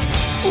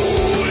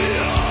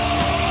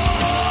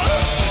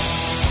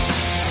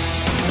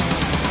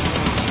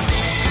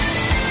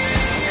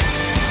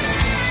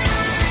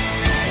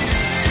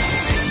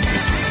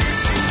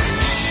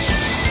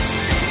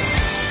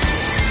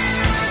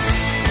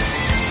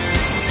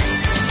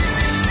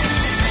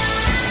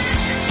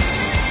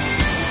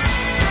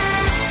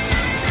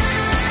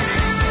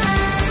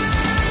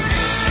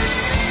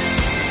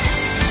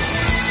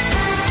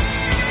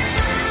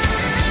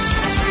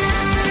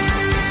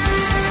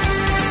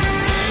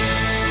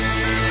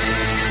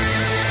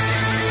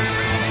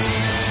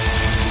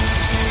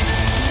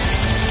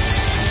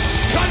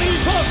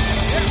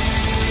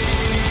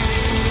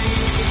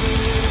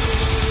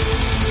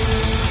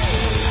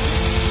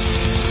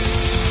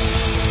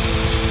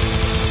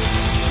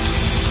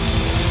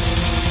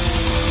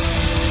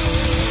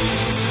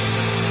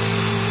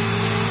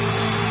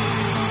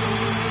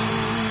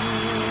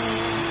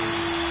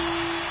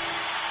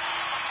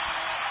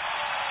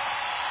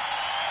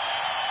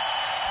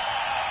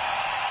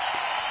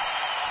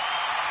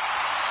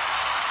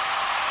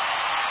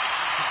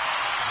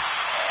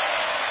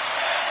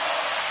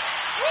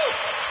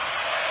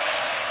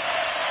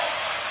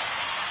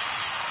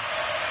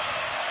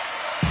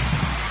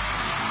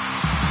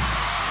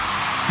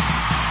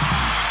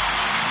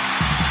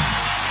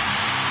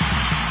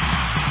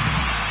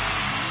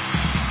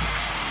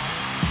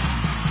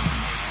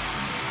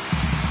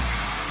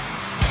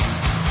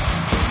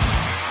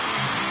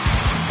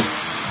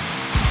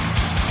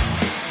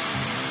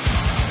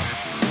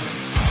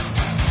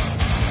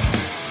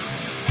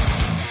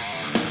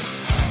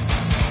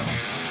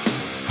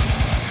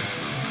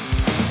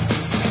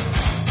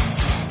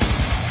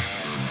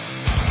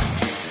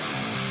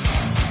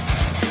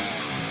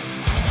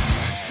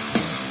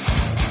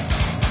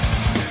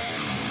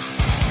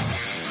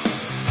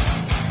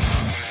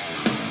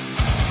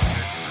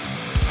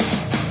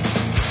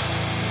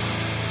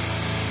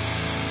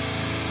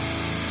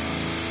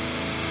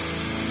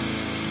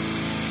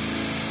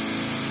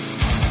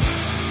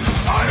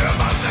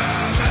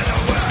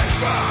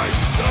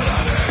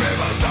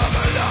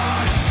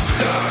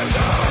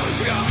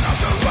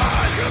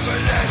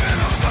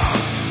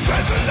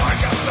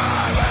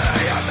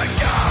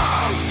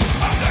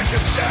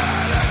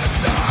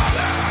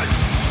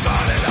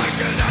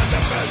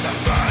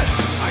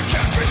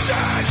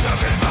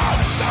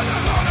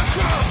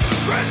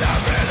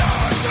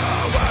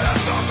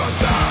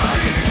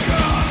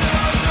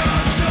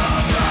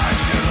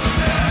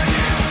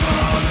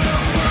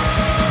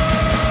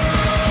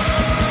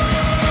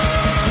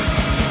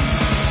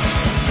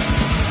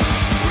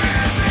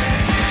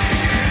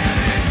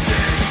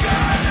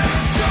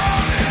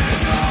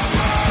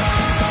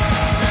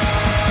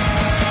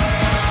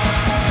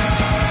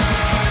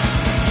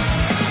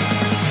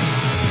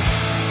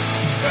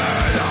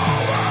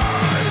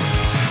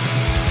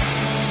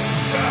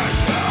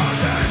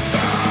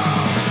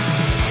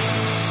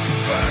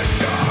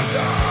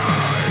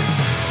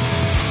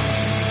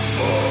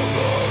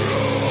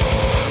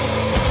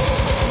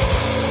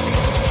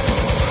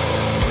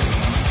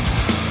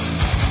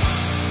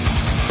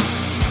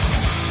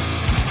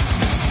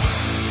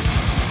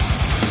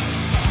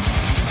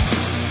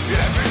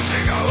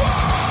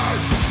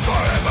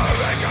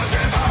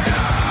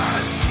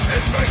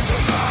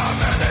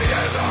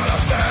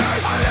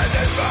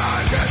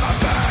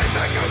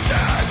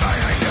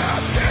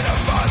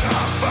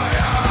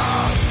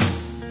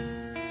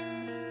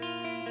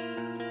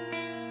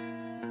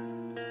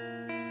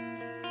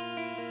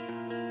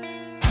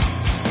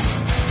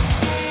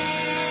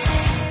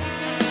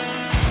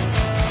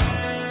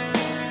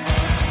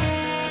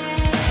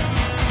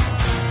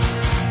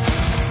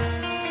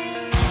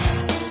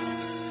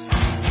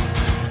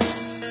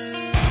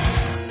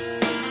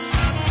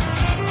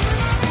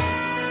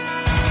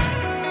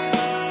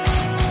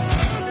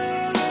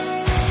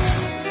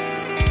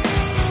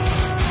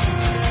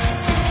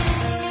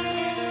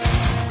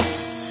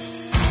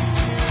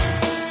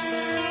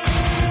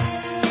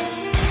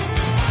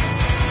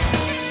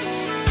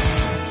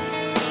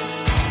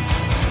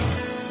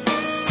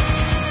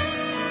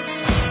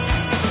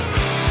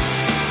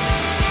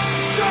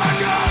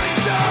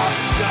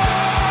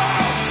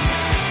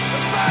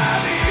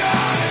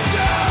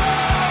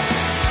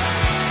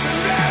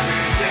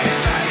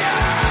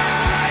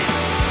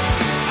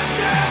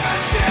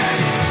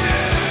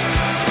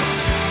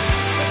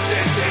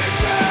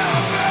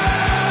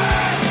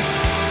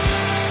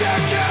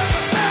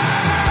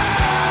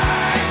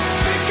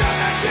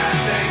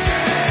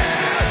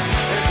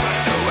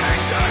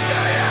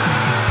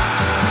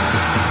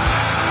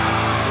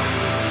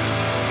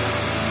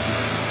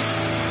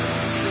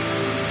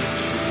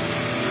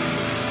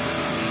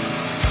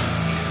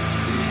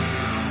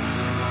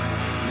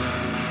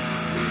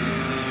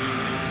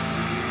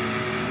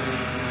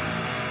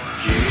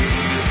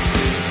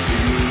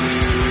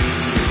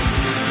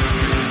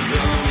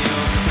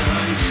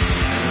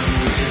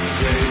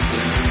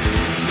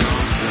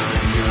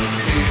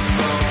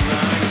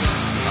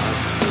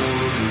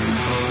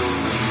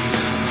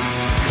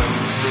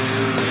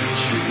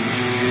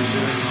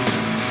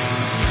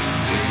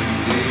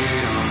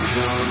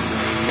 Keep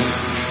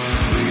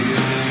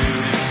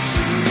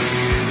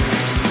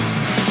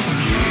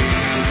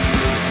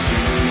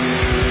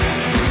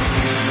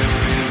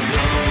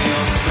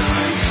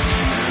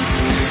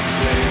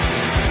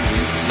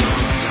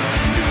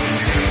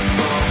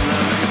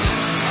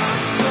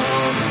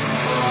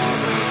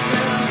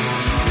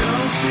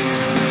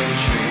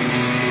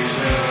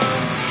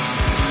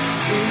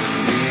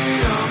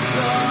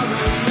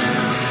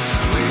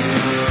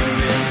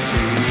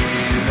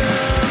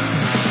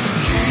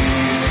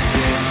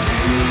this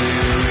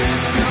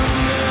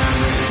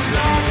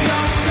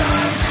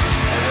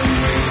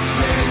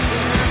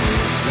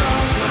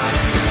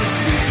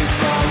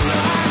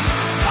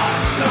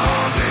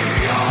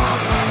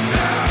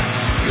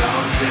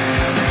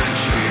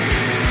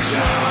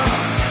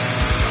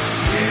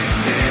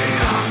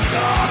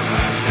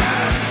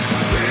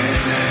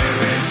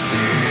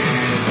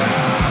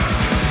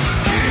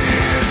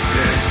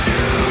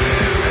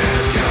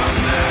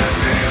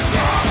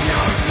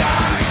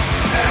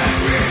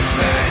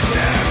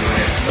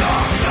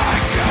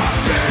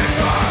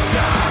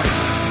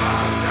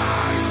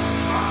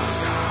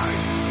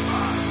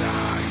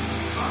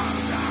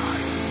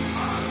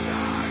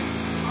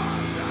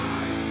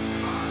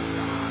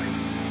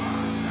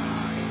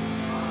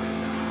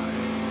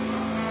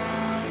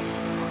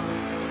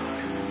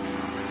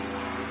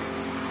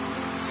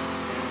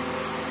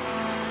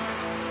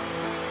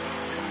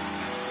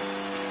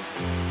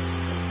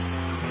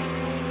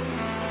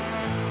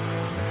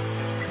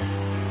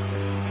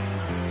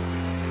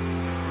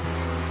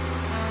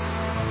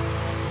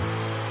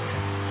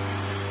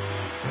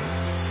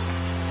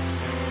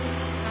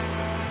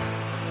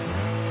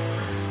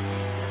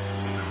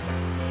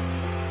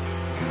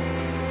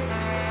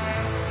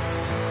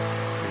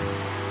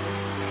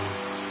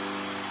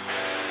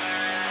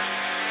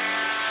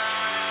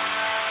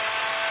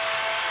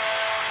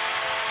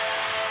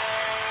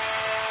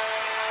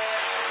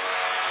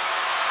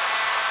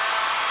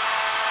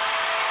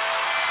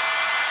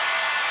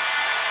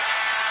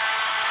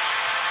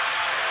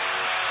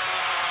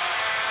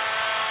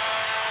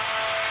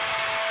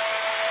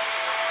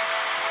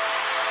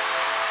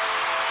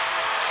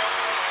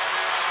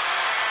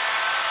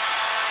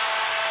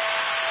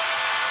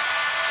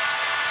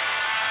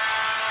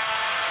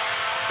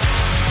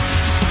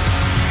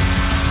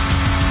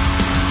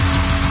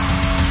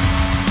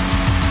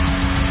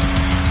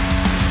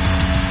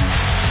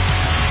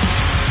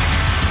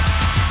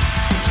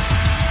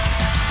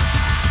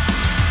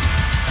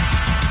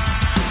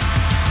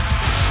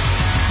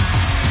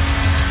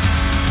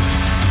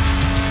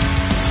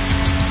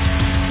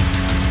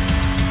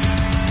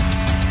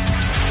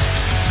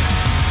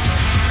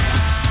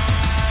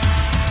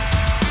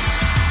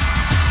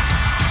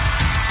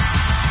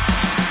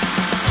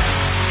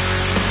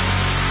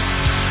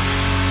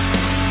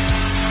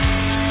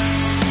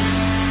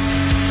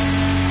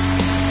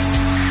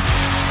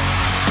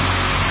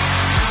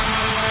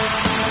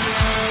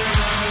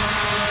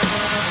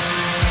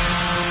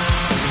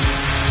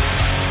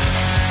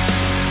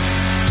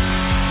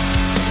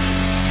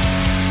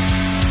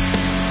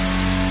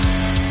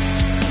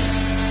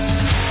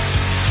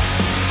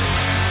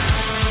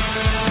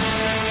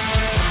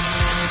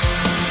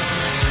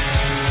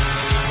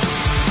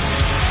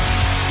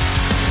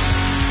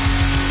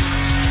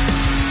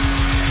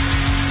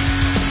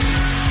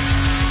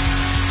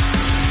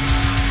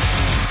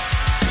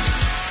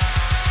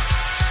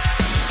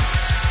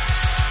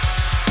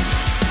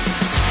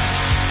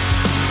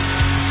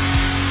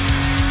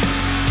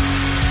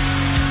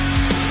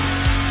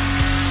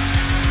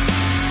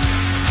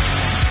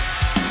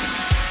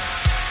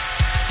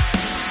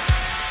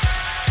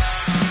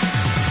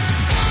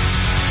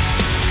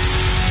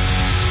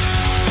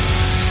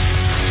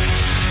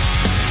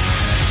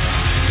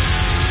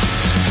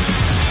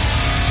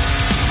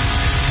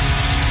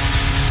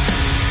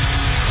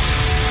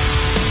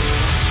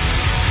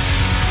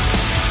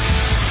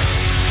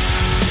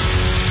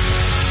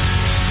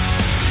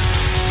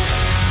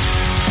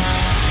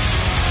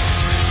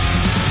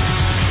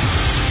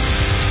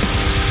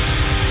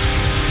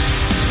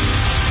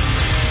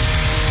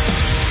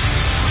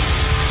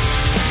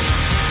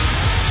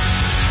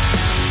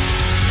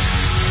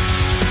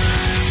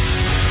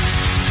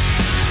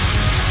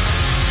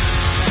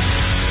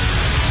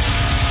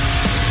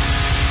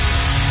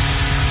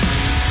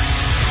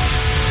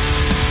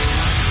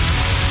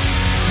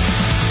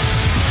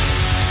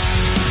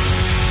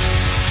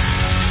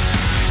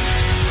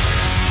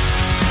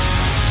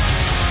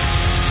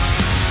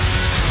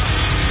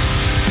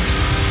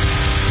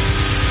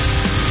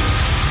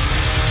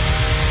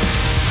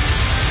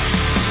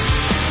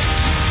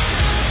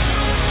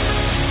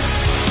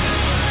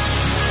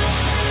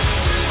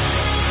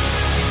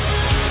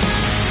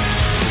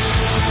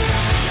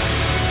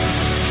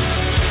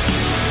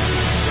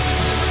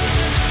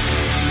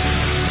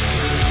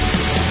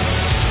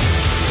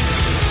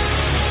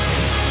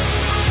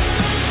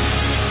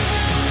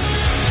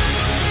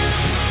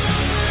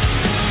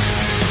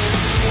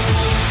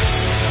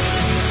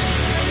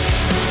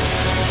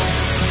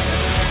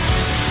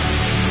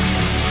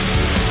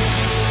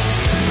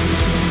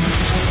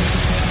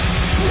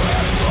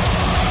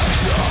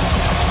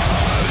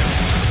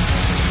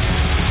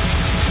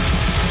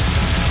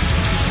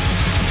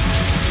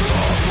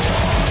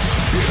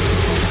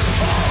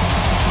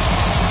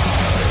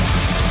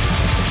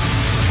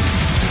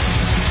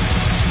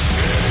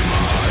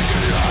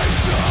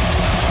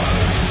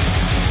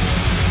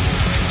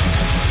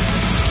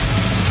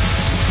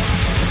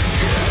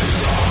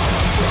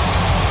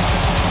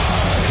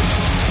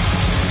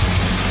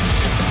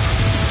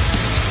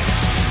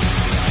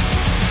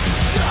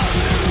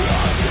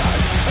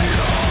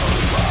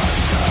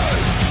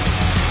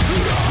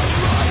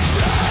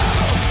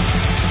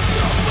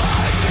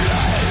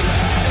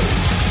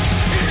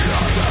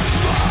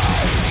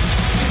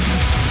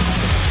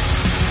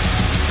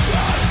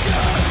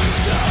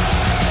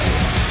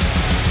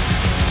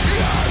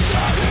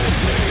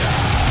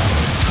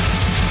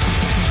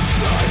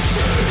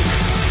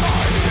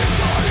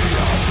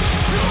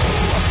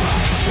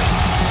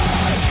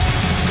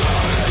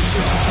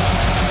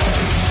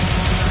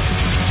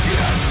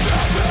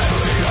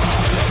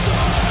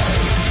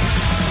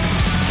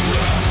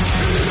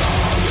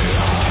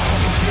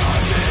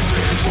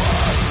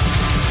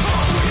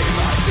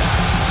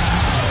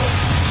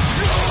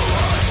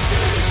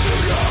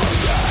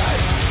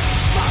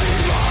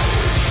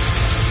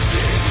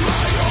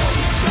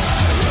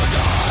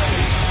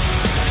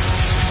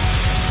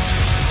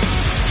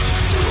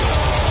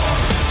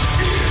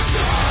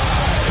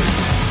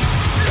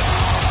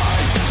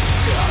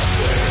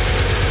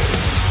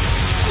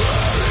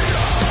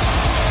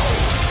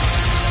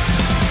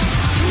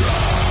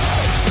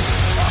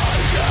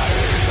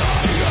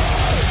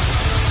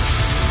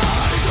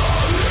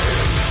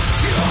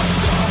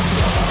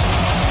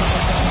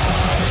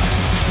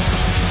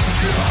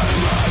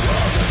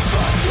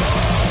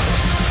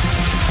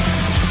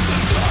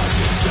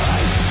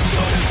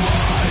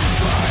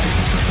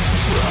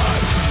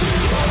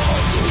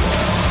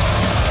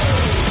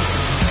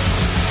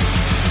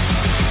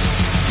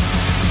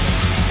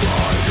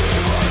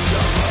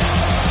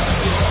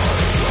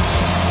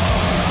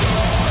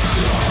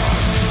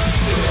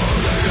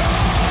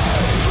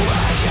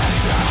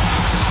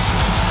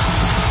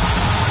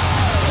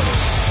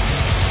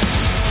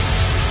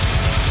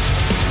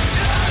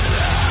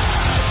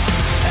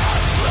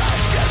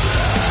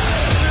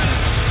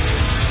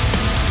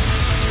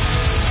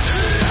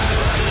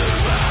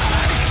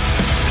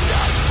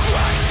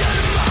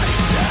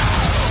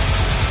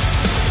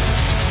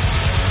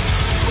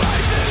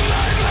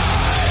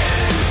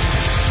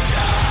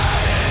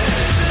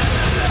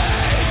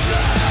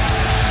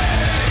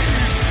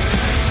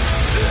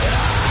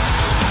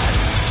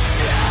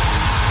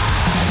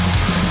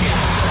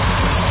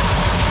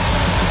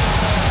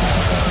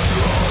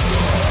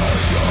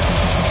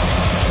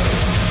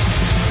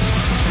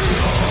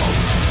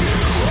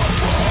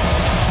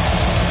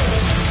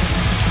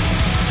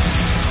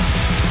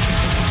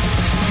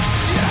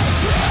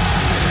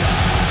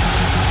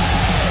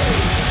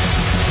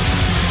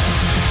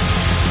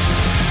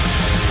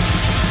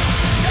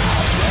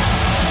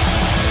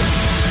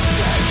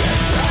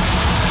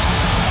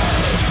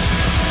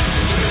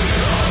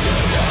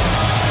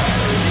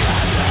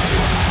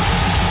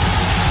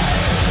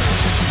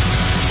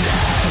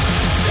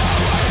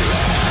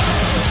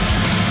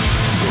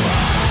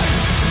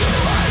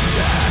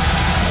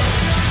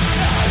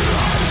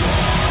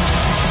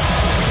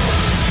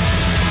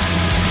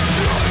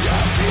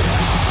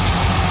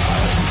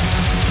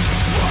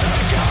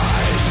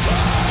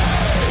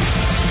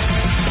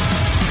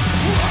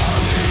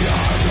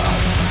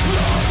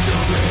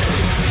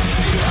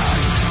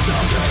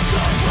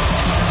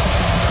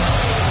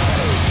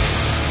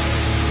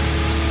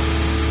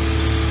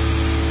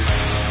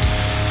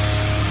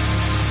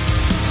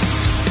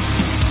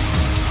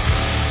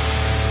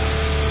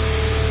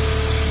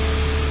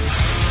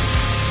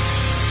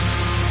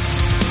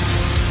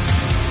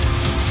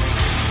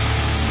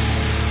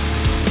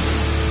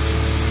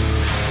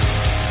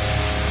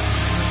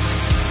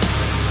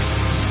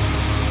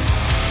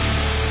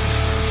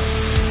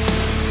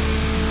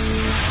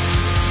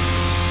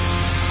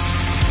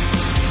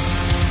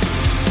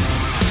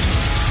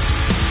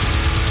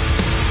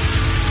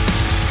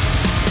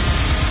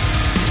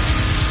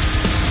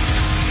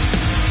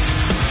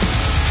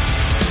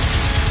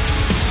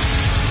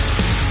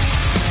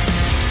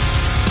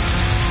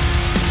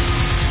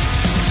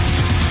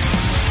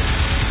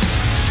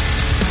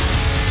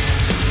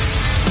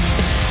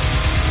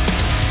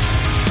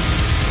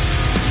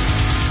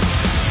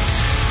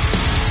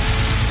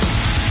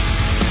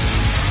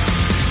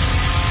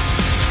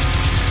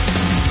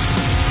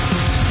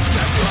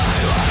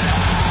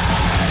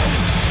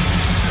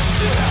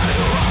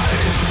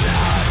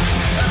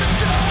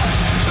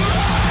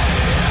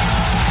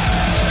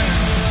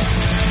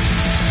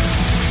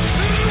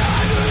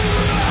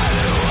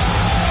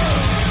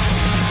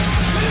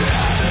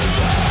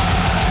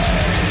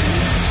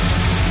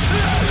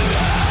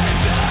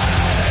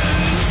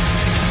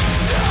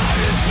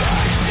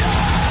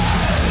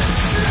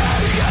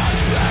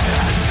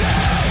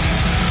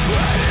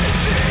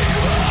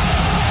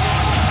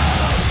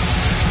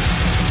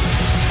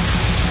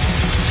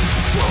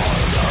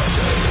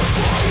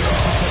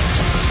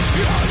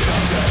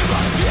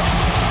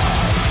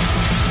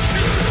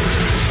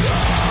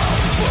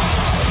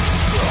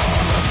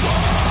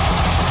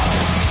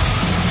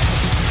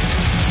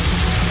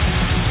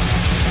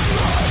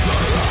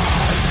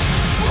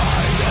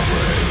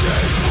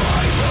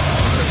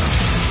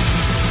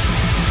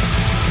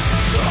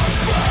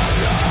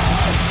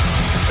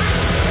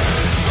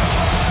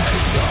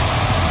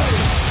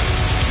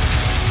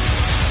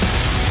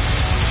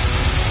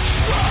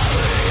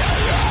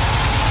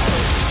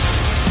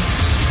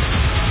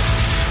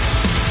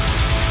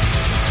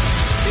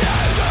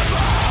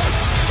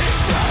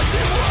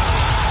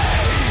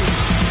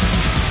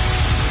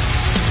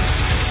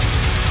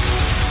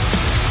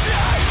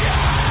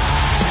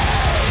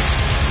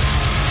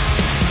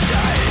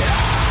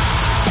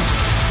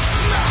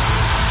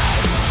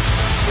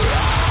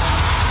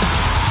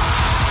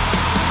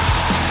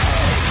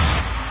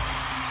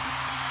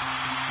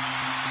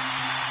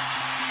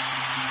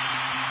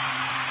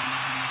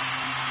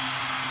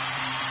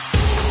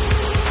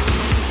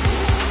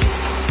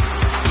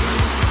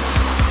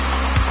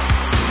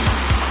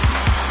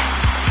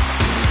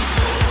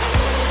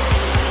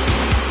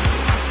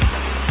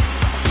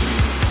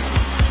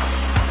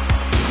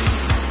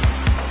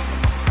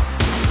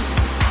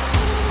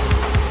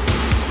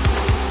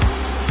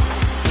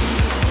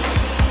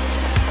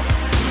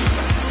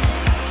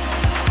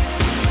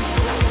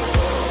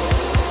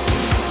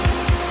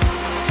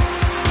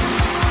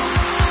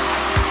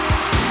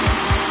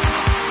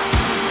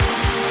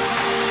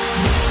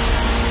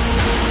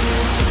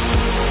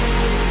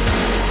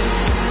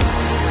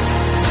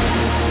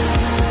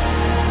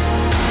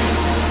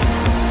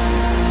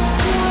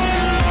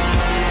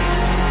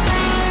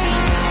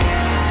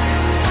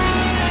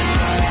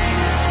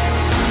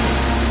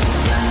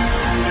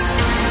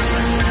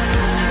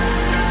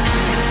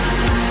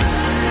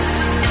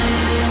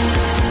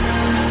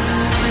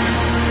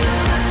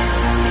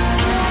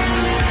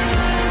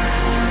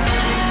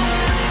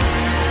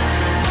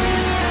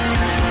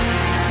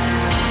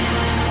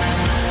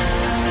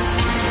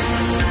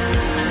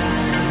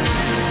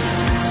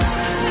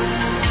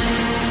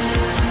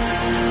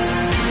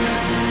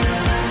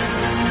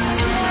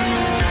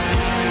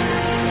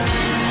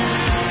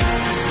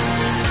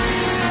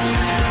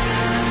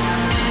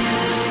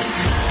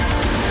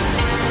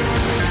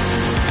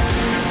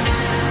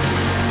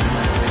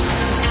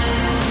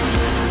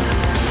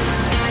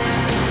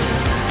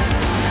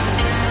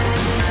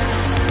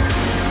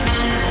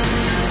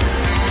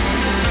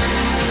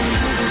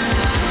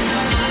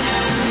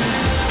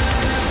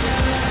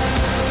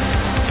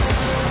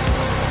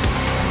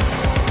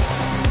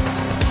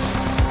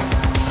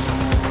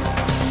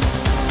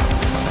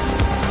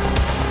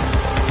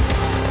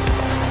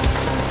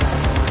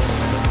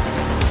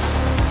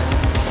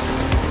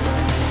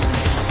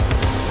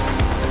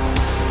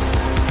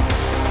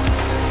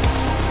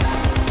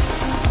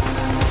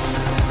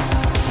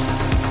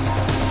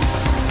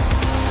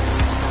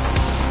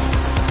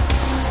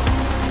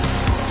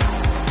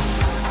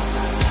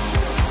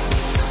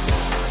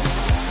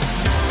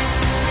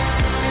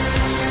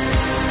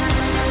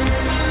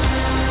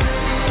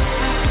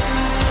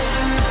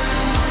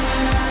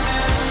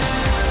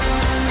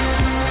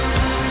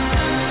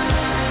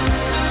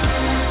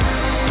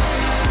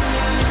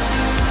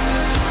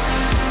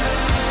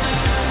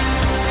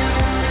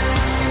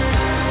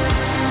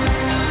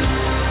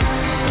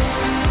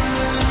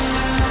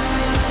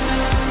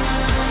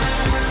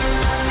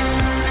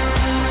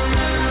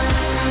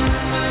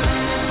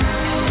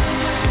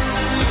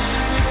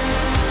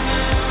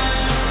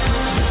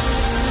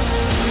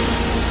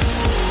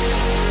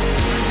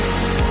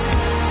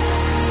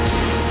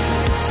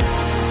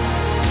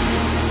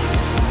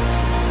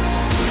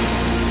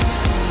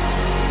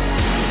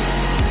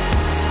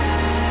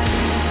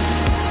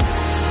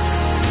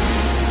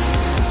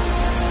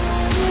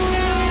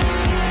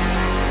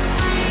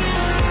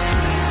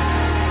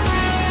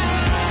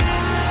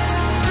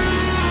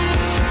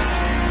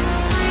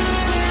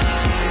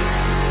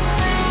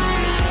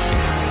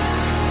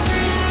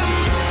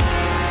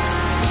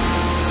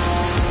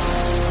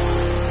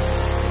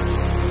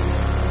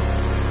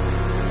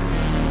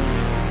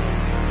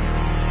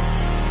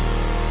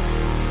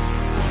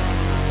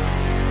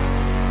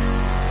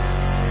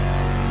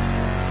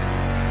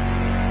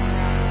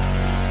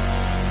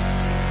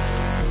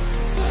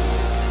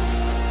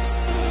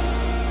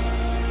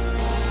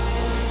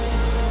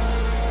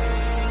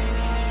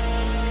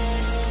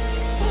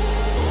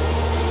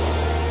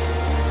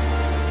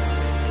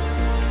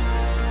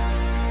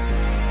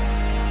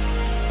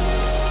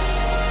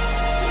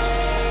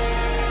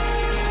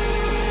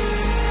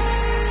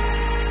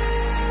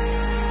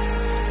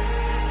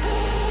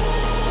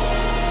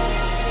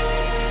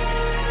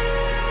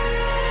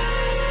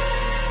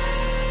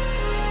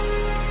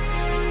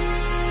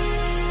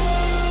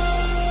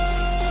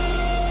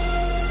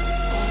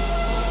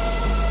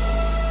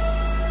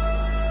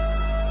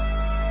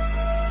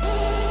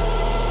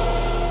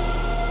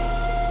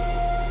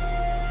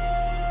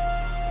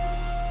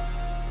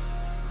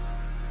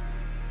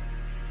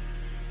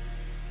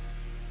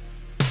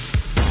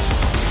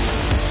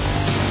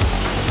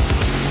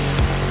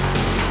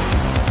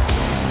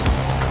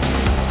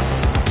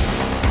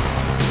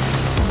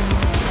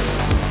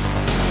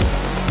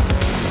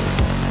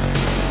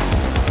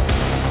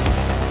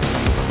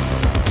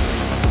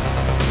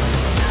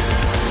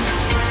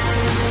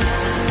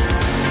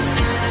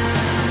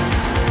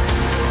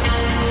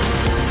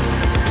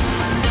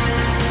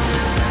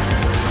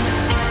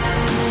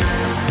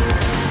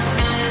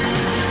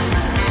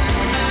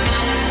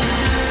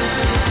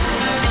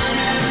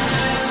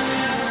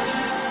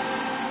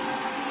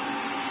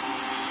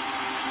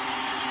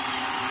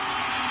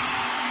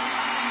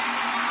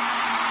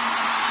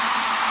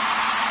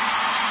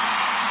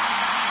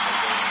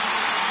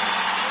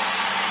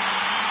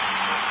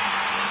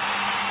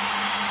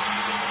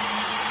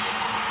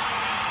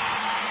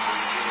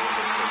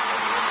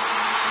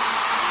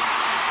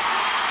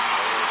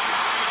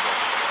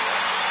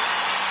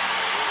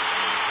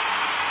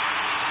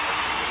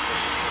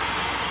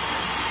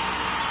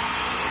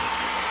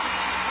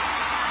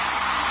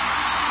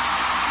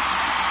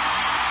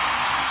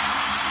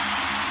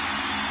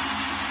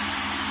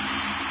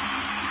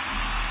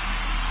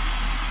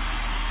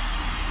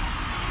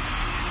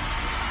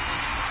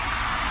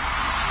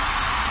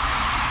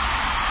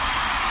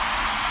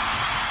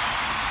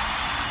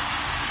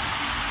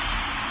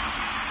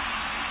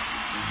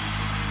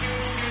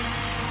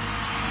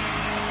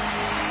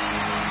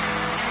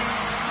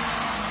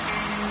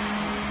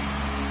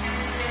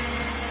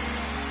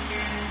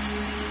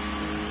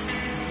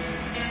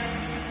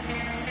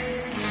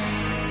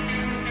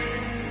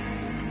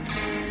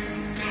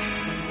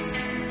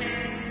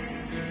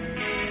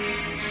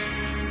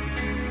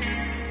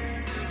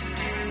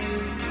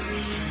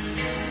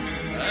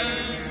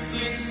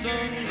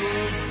sun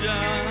goes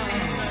down,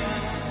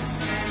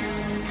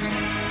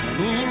 I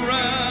move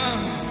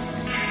around,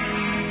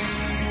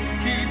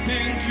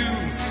 keeping to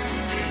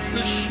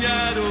the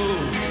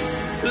shadows.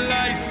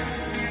 Life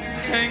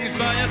hangs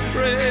by a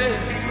thread,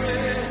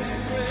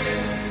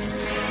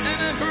 and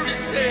I've heard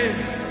it said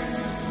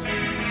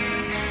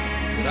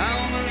that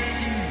I'll not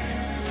see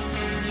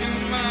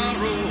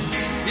tomorrow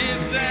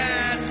if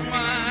that's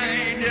my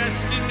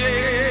destiny.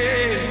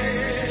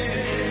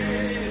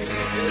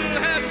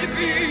 It'll have to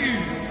be,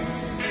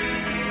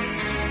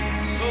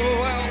 so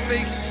I'll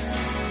face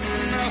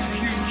my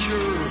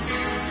future,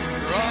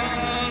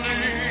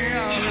 running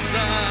out of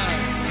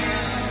time.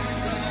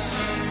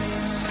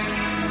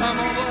 I'm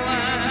on the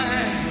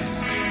line,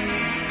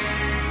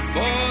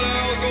 but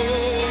I'll go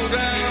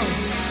down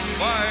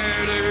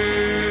fighting.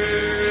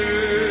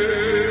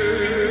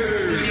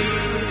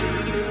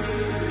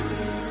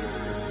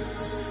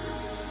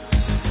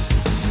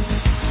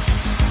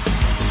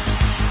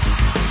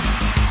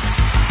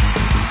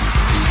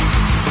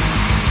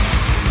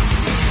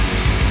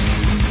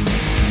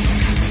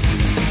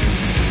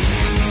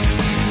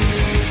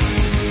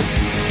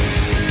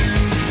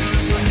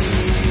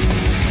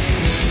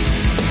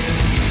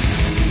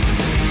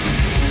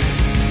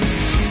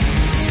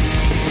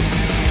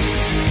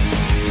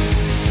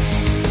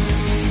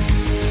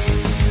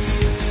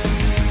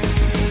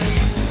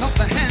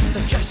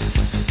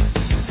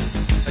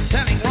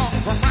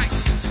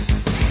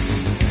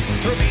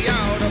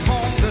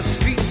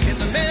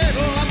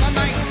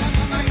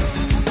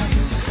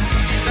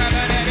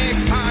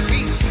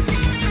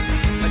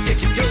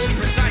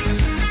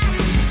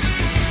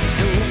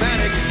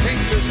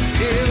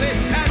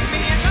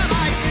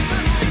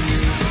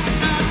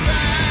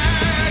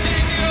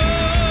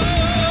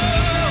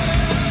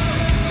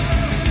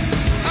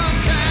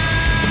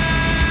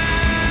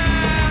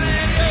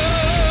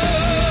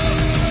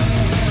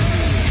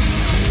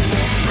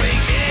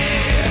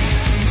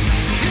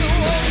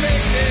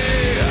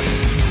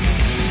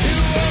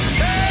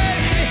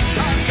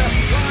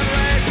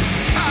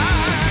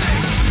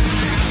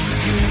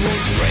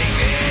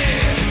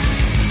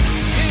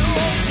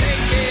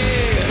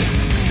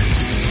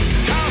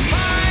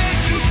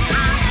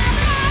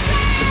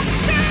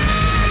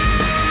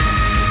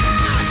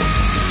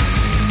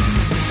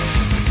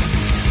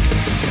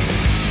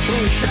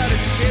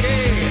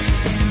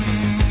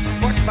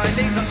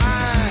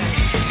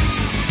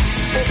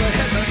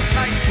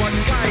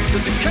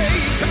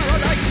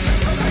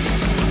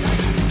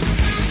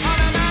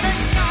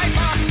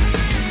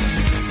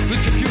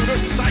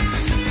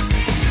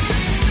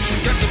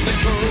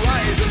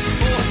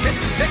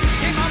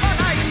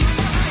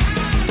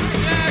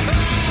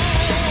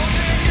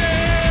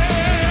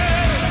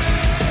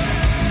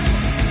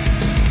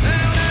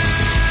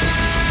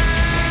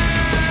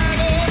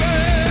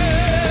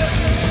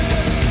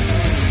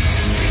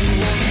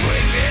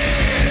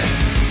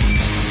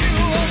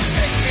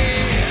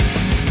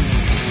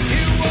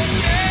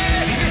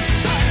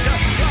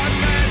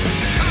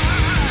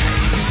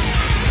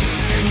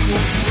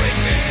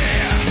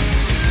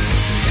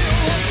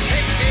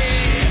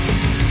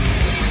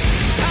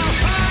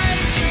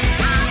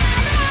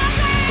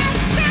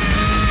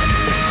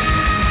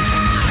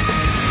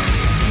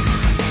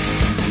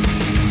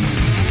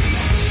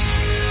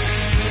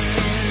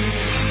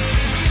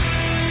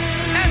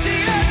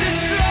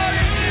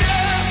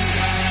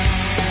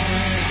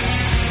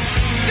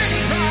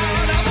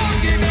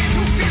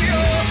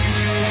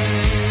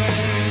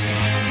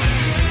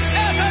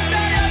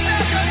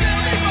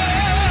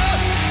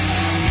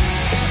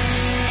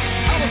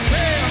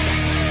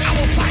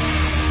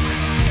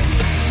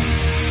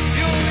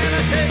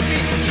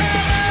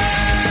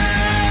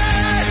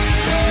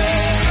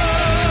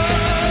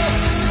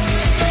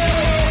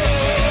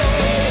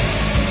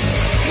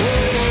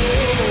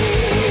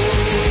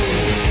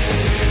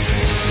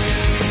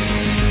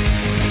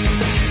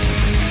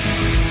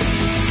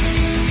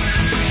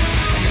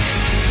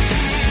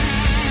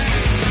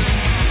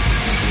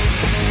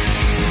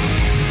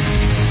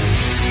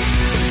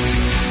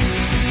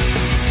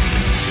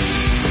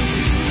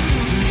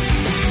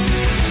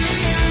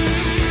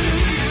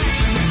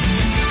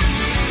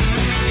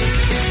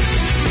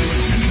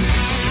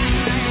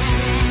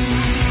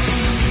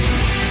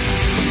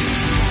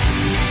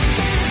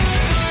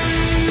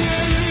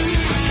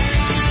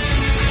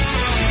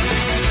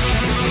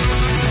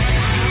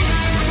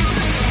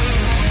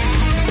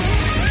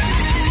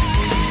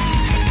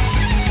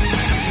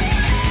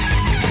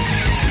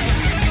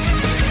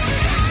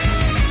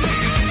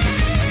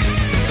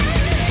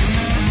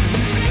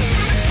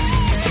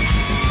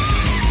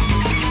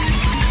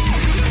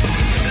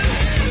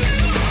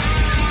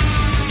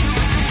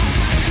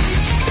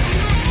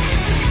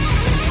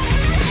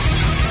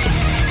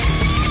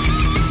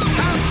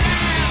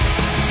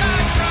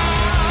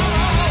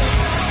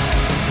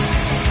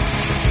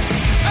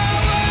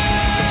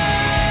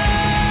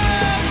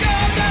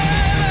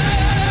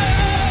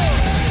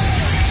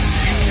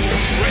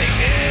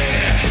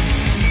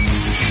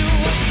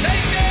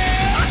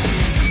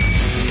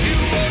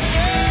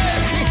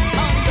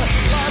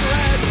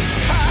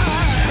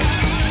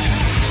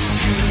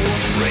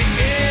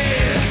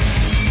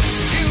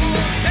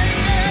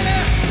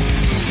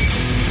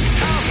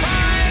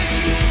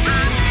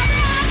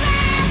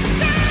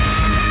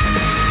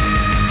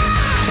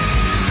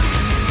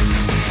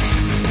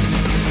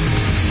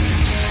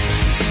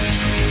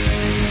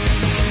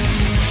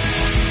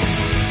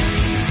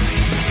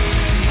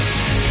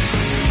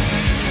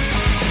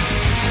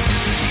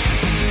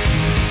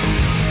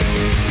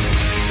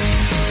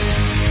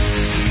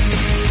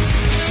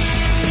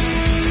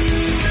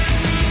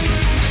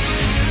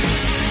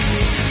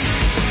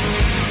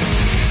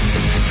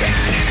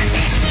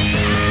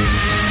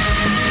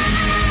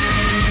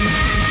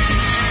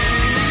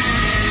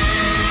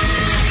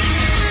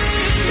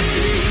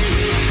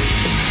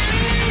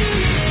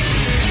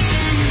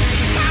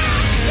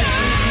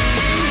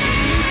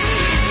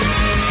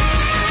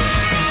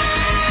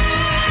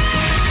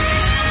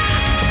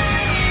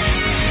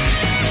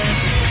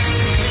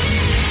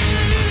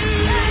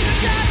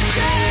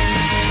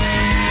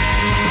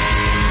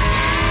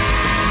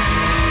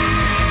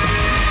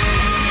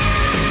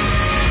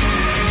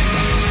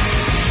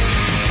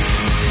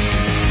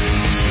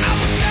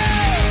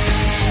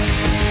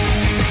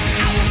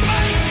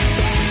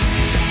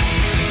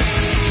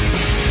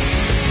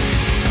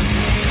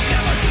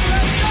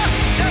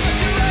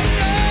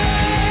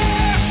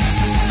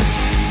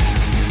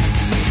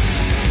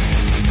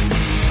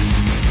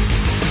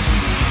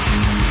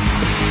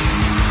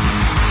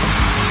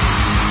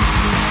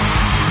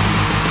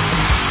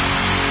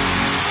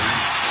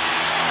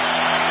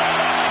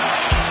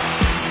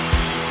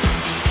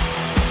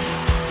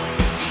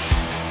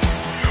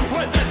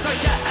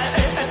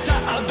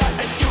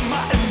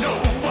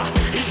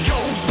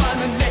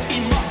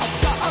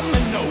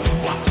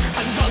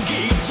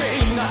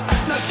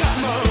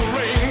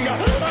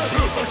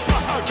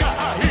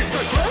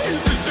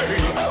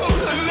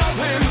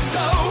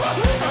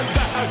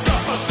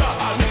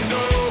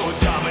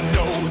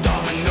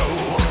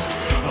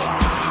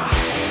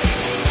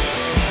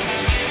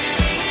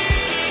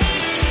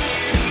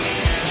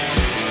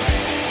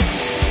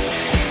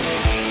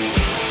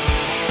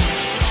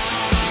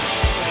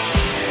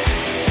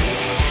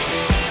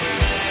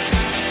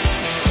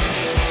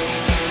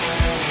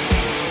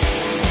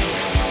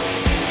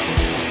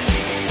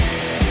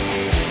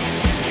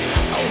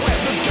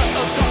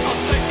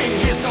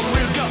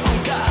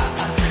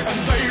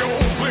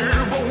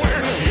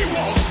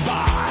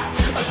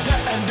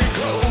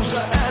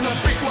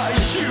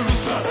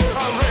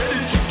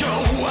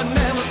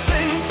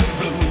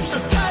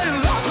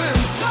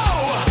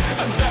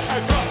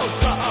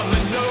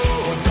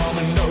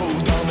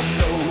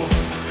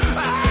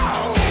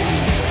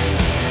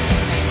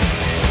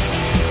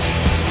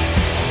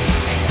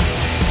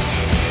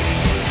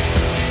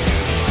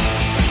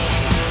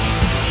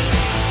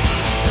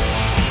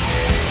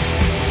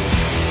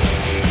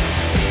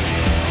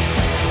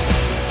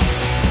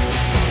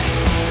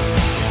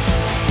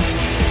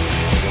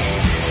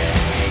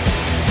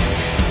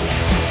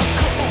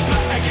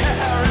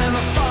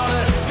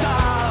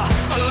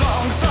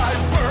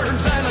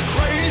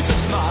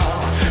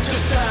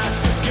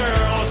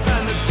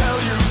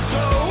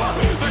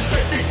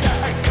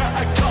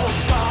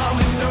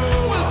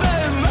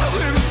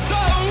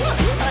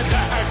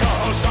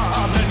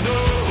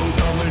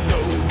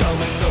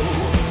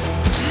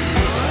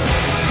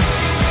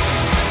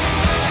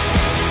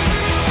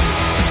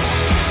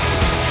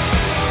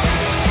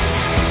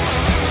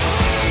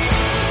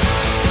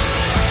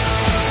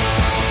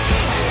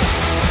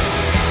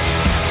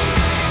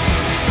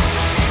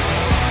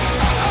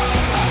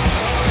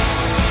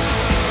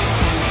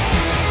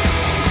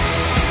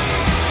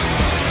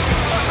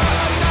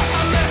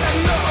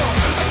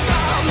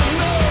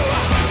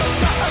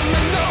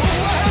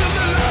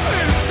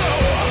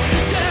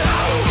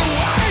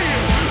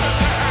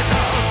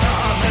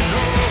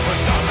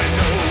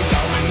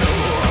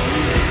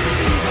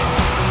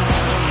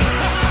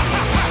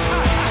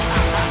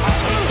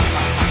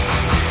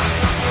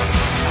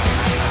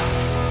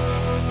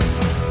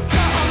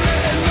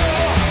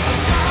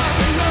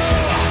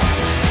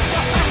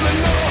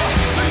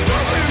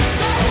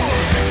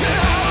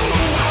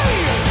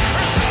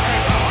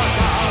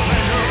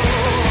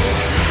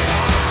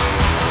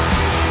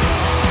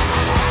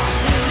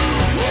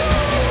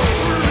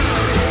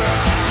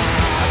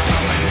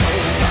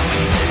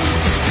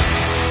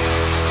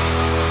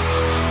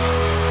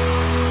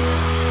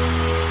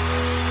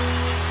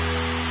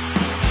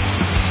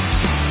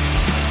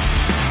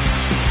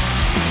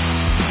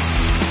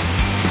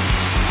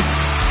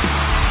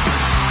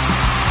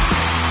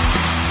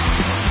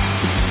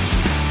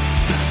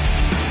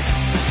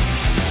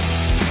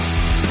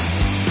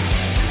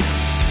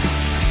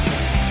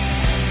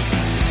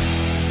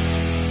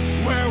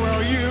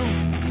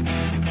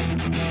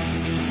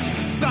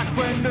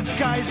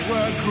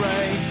 were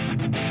grey.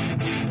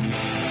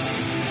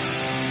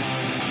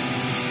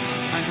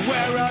 And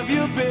where have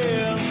you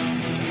been?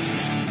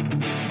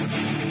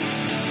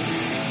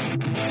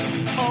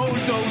 All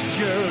those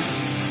years.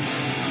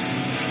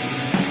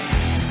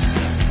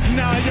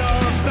 Now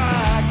you're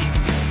back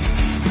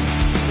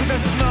with a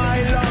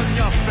smile on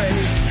your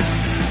face.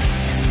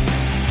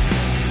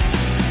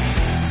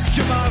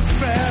 You're my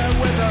fair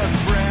weather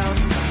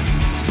friend,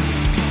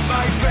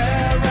 my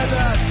fair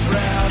weather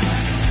friend.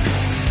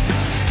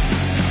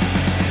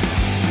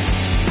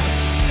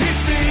 Hit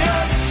me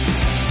up,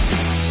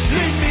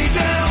 leave me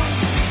down,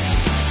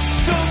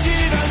 don't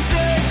give and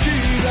take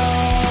it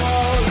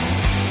all.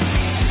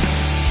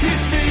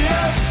 Hit me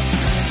up,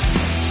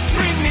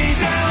 bring me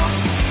down,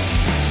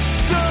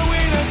 the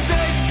winner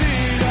takes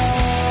it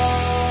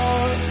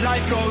all.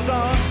 Life goes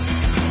on,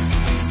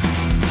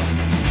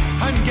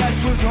 and guess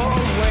was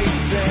always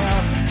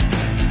there.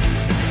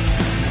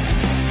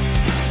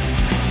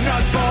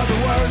 Not for the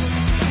worse,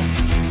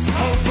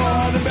 or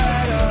for the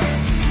better.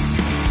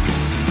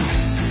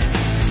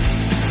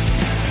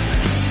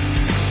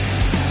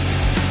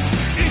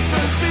 It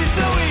must be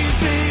so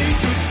easy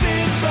to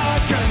sit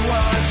back and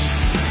watch,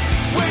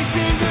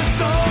 waiting the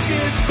song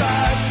is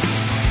back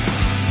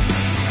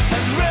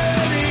and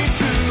ready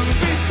to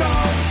be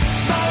sung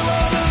by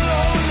one and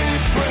only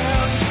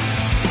friend,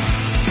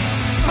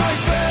 my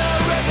fair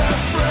weather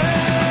friend.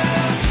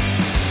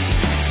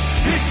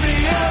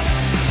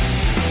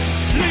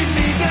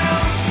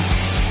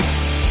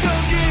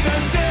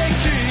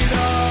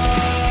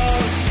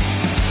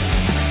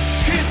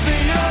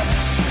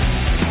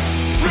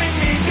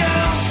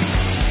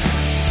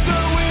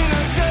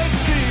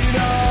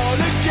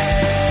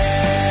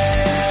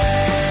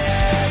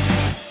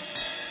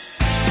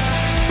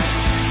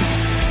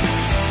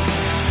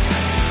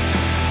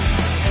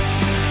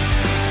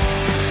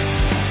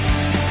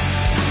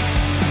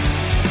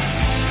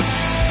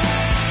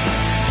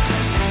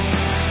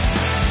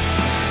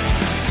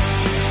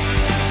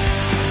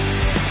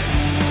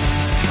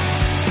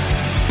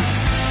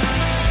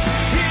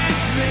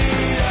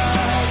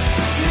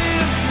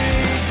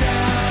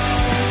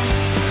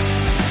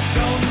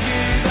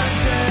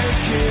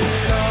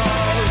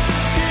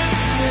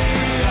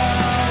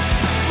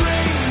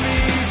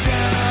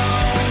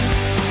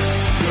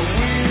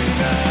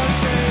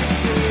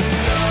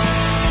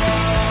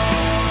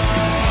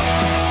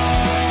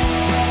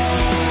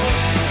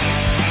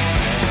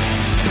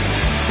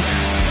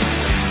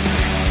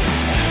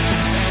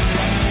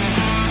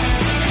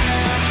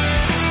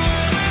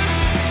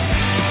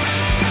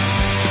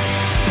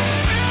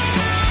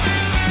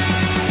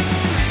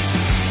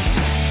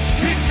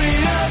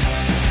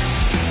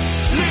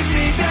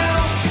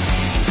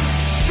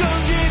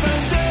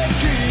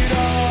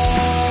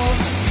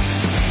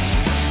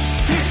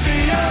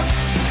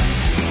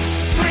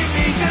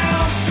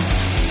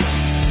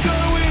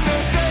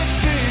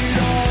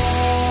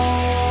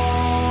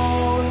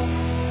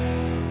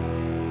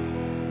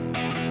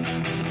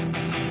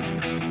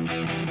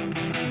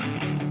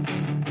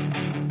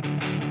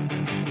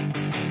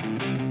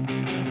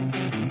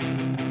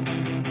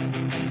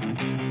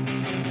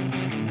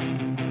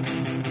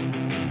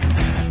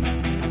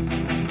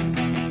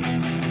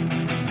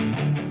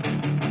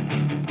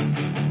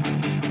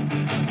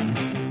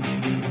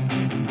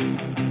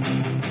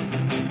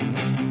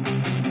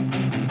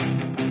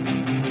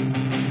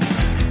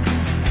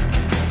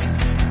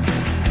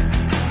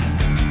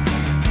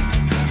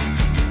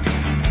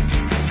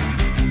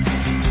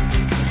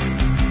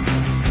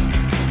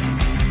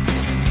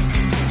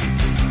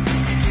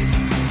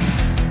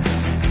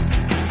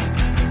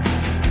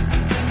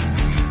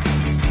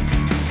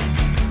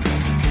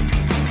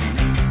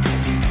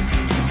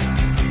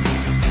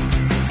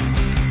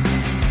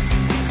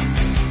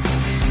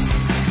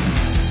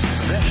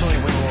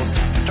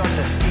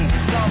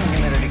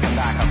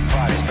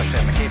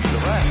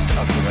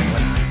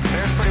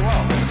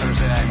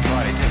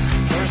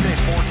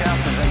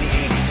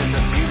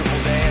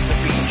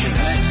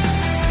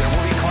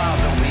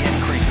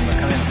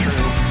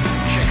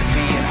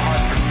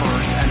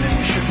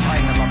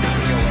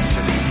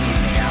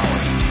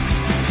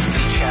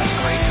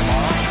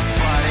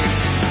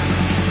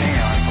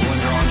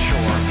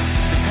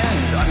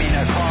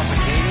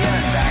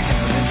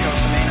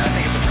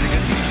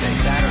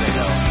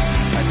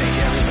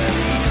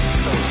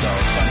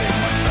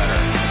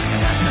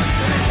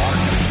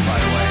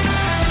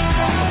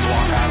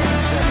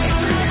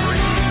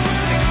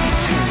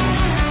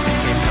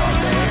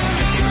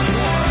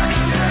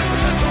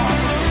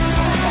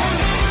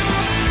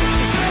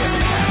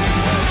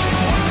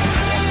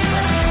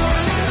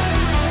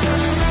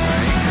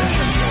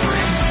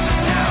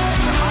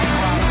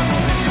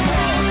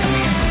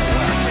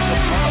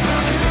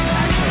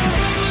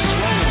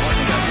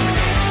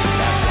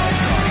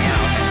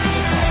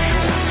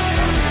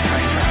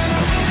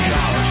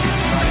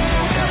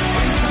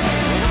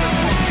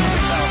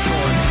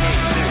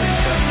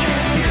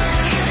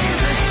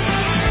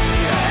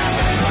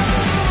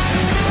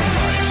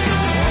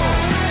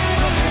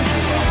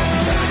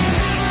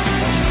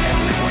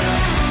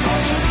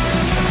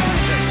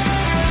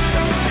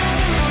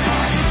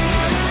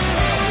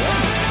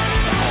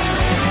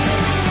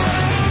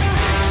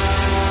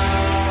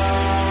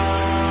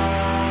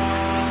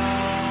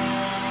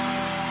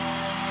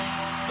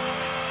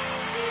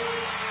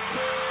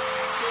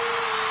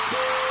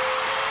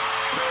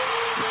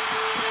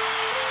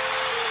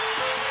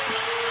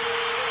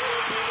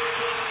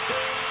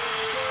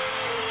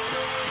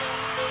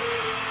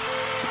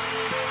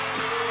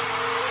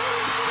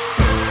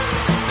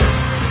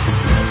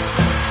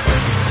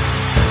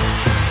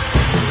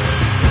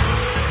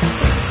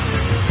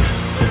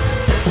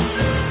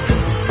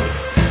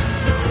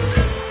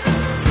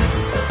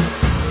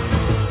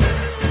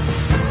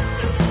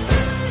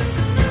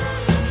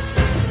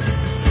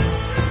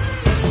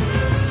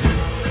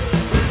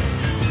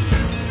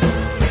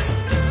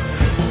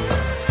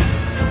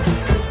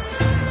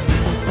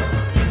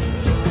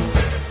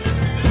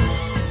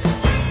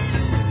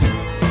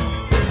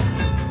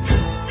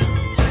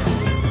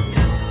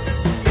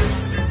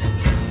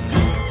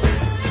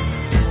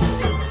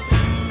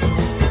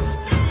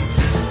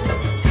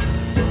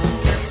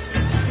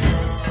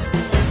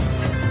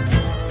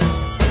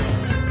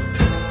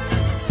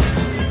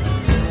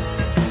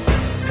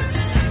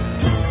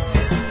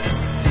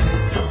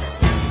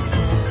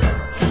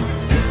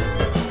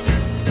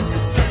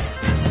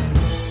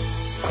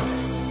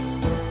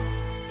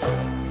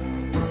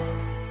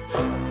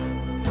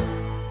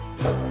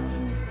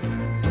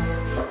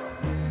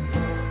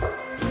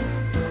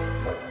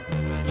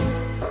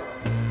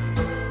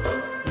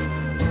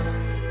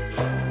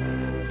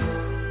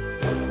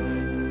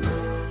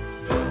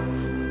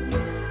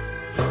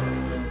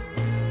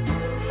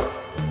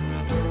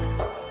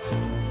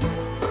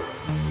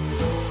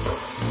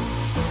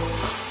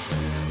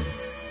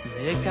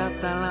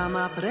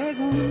 ma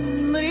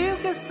pregumbrio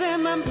che se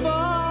me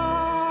importa.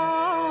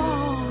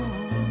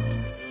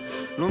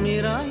 Lo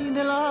mirai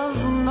de las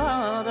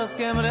ondadas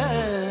que me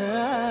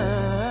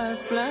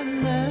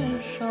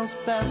resplendeix als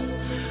pes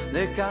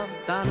de cap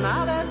tan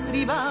aves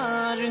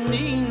ribage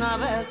ni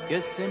navet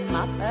que se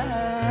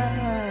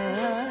m'aper.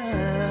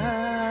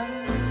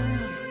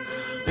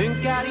 Un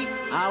cari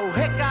au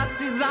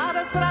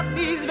hecatzizare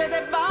strapis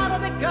vede bara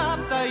de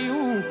capta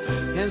iu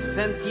em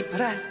senti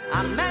prest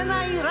a mena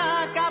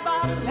ira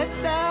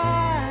caballete.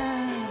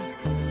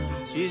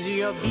 Si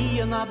io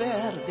via na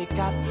verde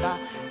capta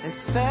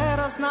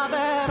esferas na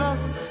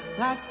veras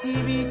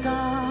actività.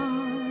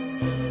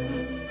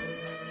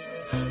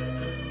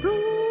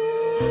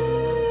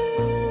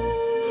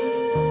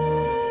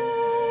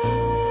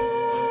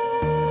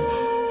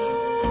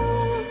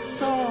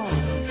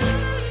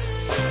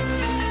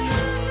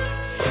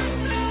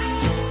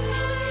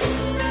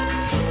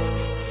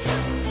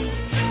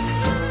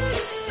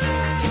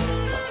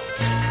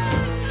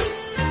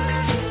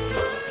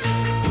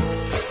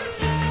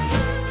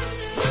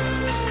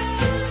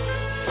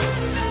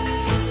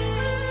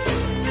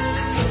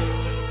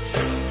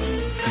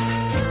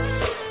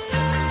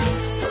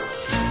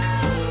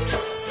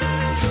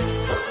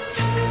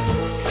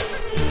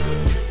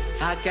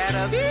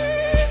 Quero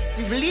vida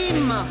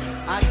sublime,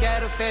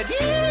 quero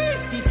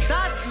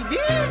felicidade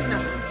divina.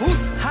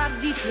 Os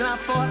hardit na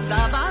porta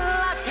la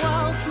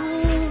qual tu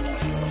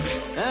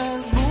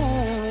és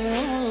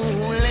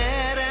bom.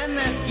 L'eren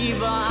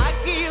esquiva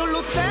aqui o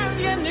lutem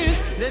venu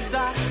de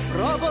dar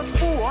robos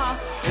pua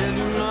de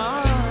una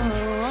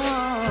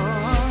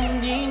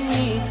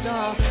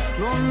dignità.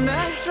 Non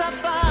deixa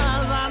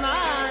pasa na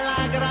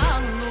la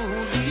gran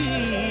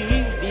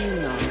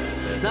divina.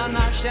 Na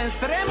nascença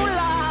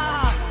tremula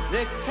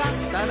de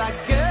canta la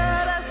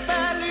guerra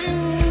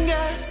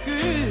spelungescu.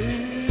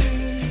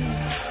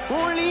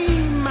 On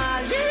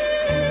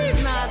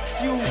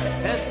l'imagination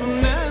est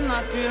une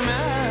nature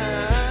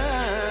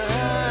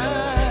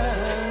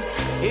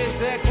et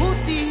c'est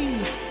couti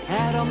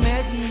era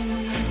medi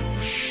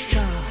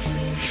cha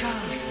cha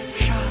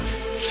cha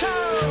cha.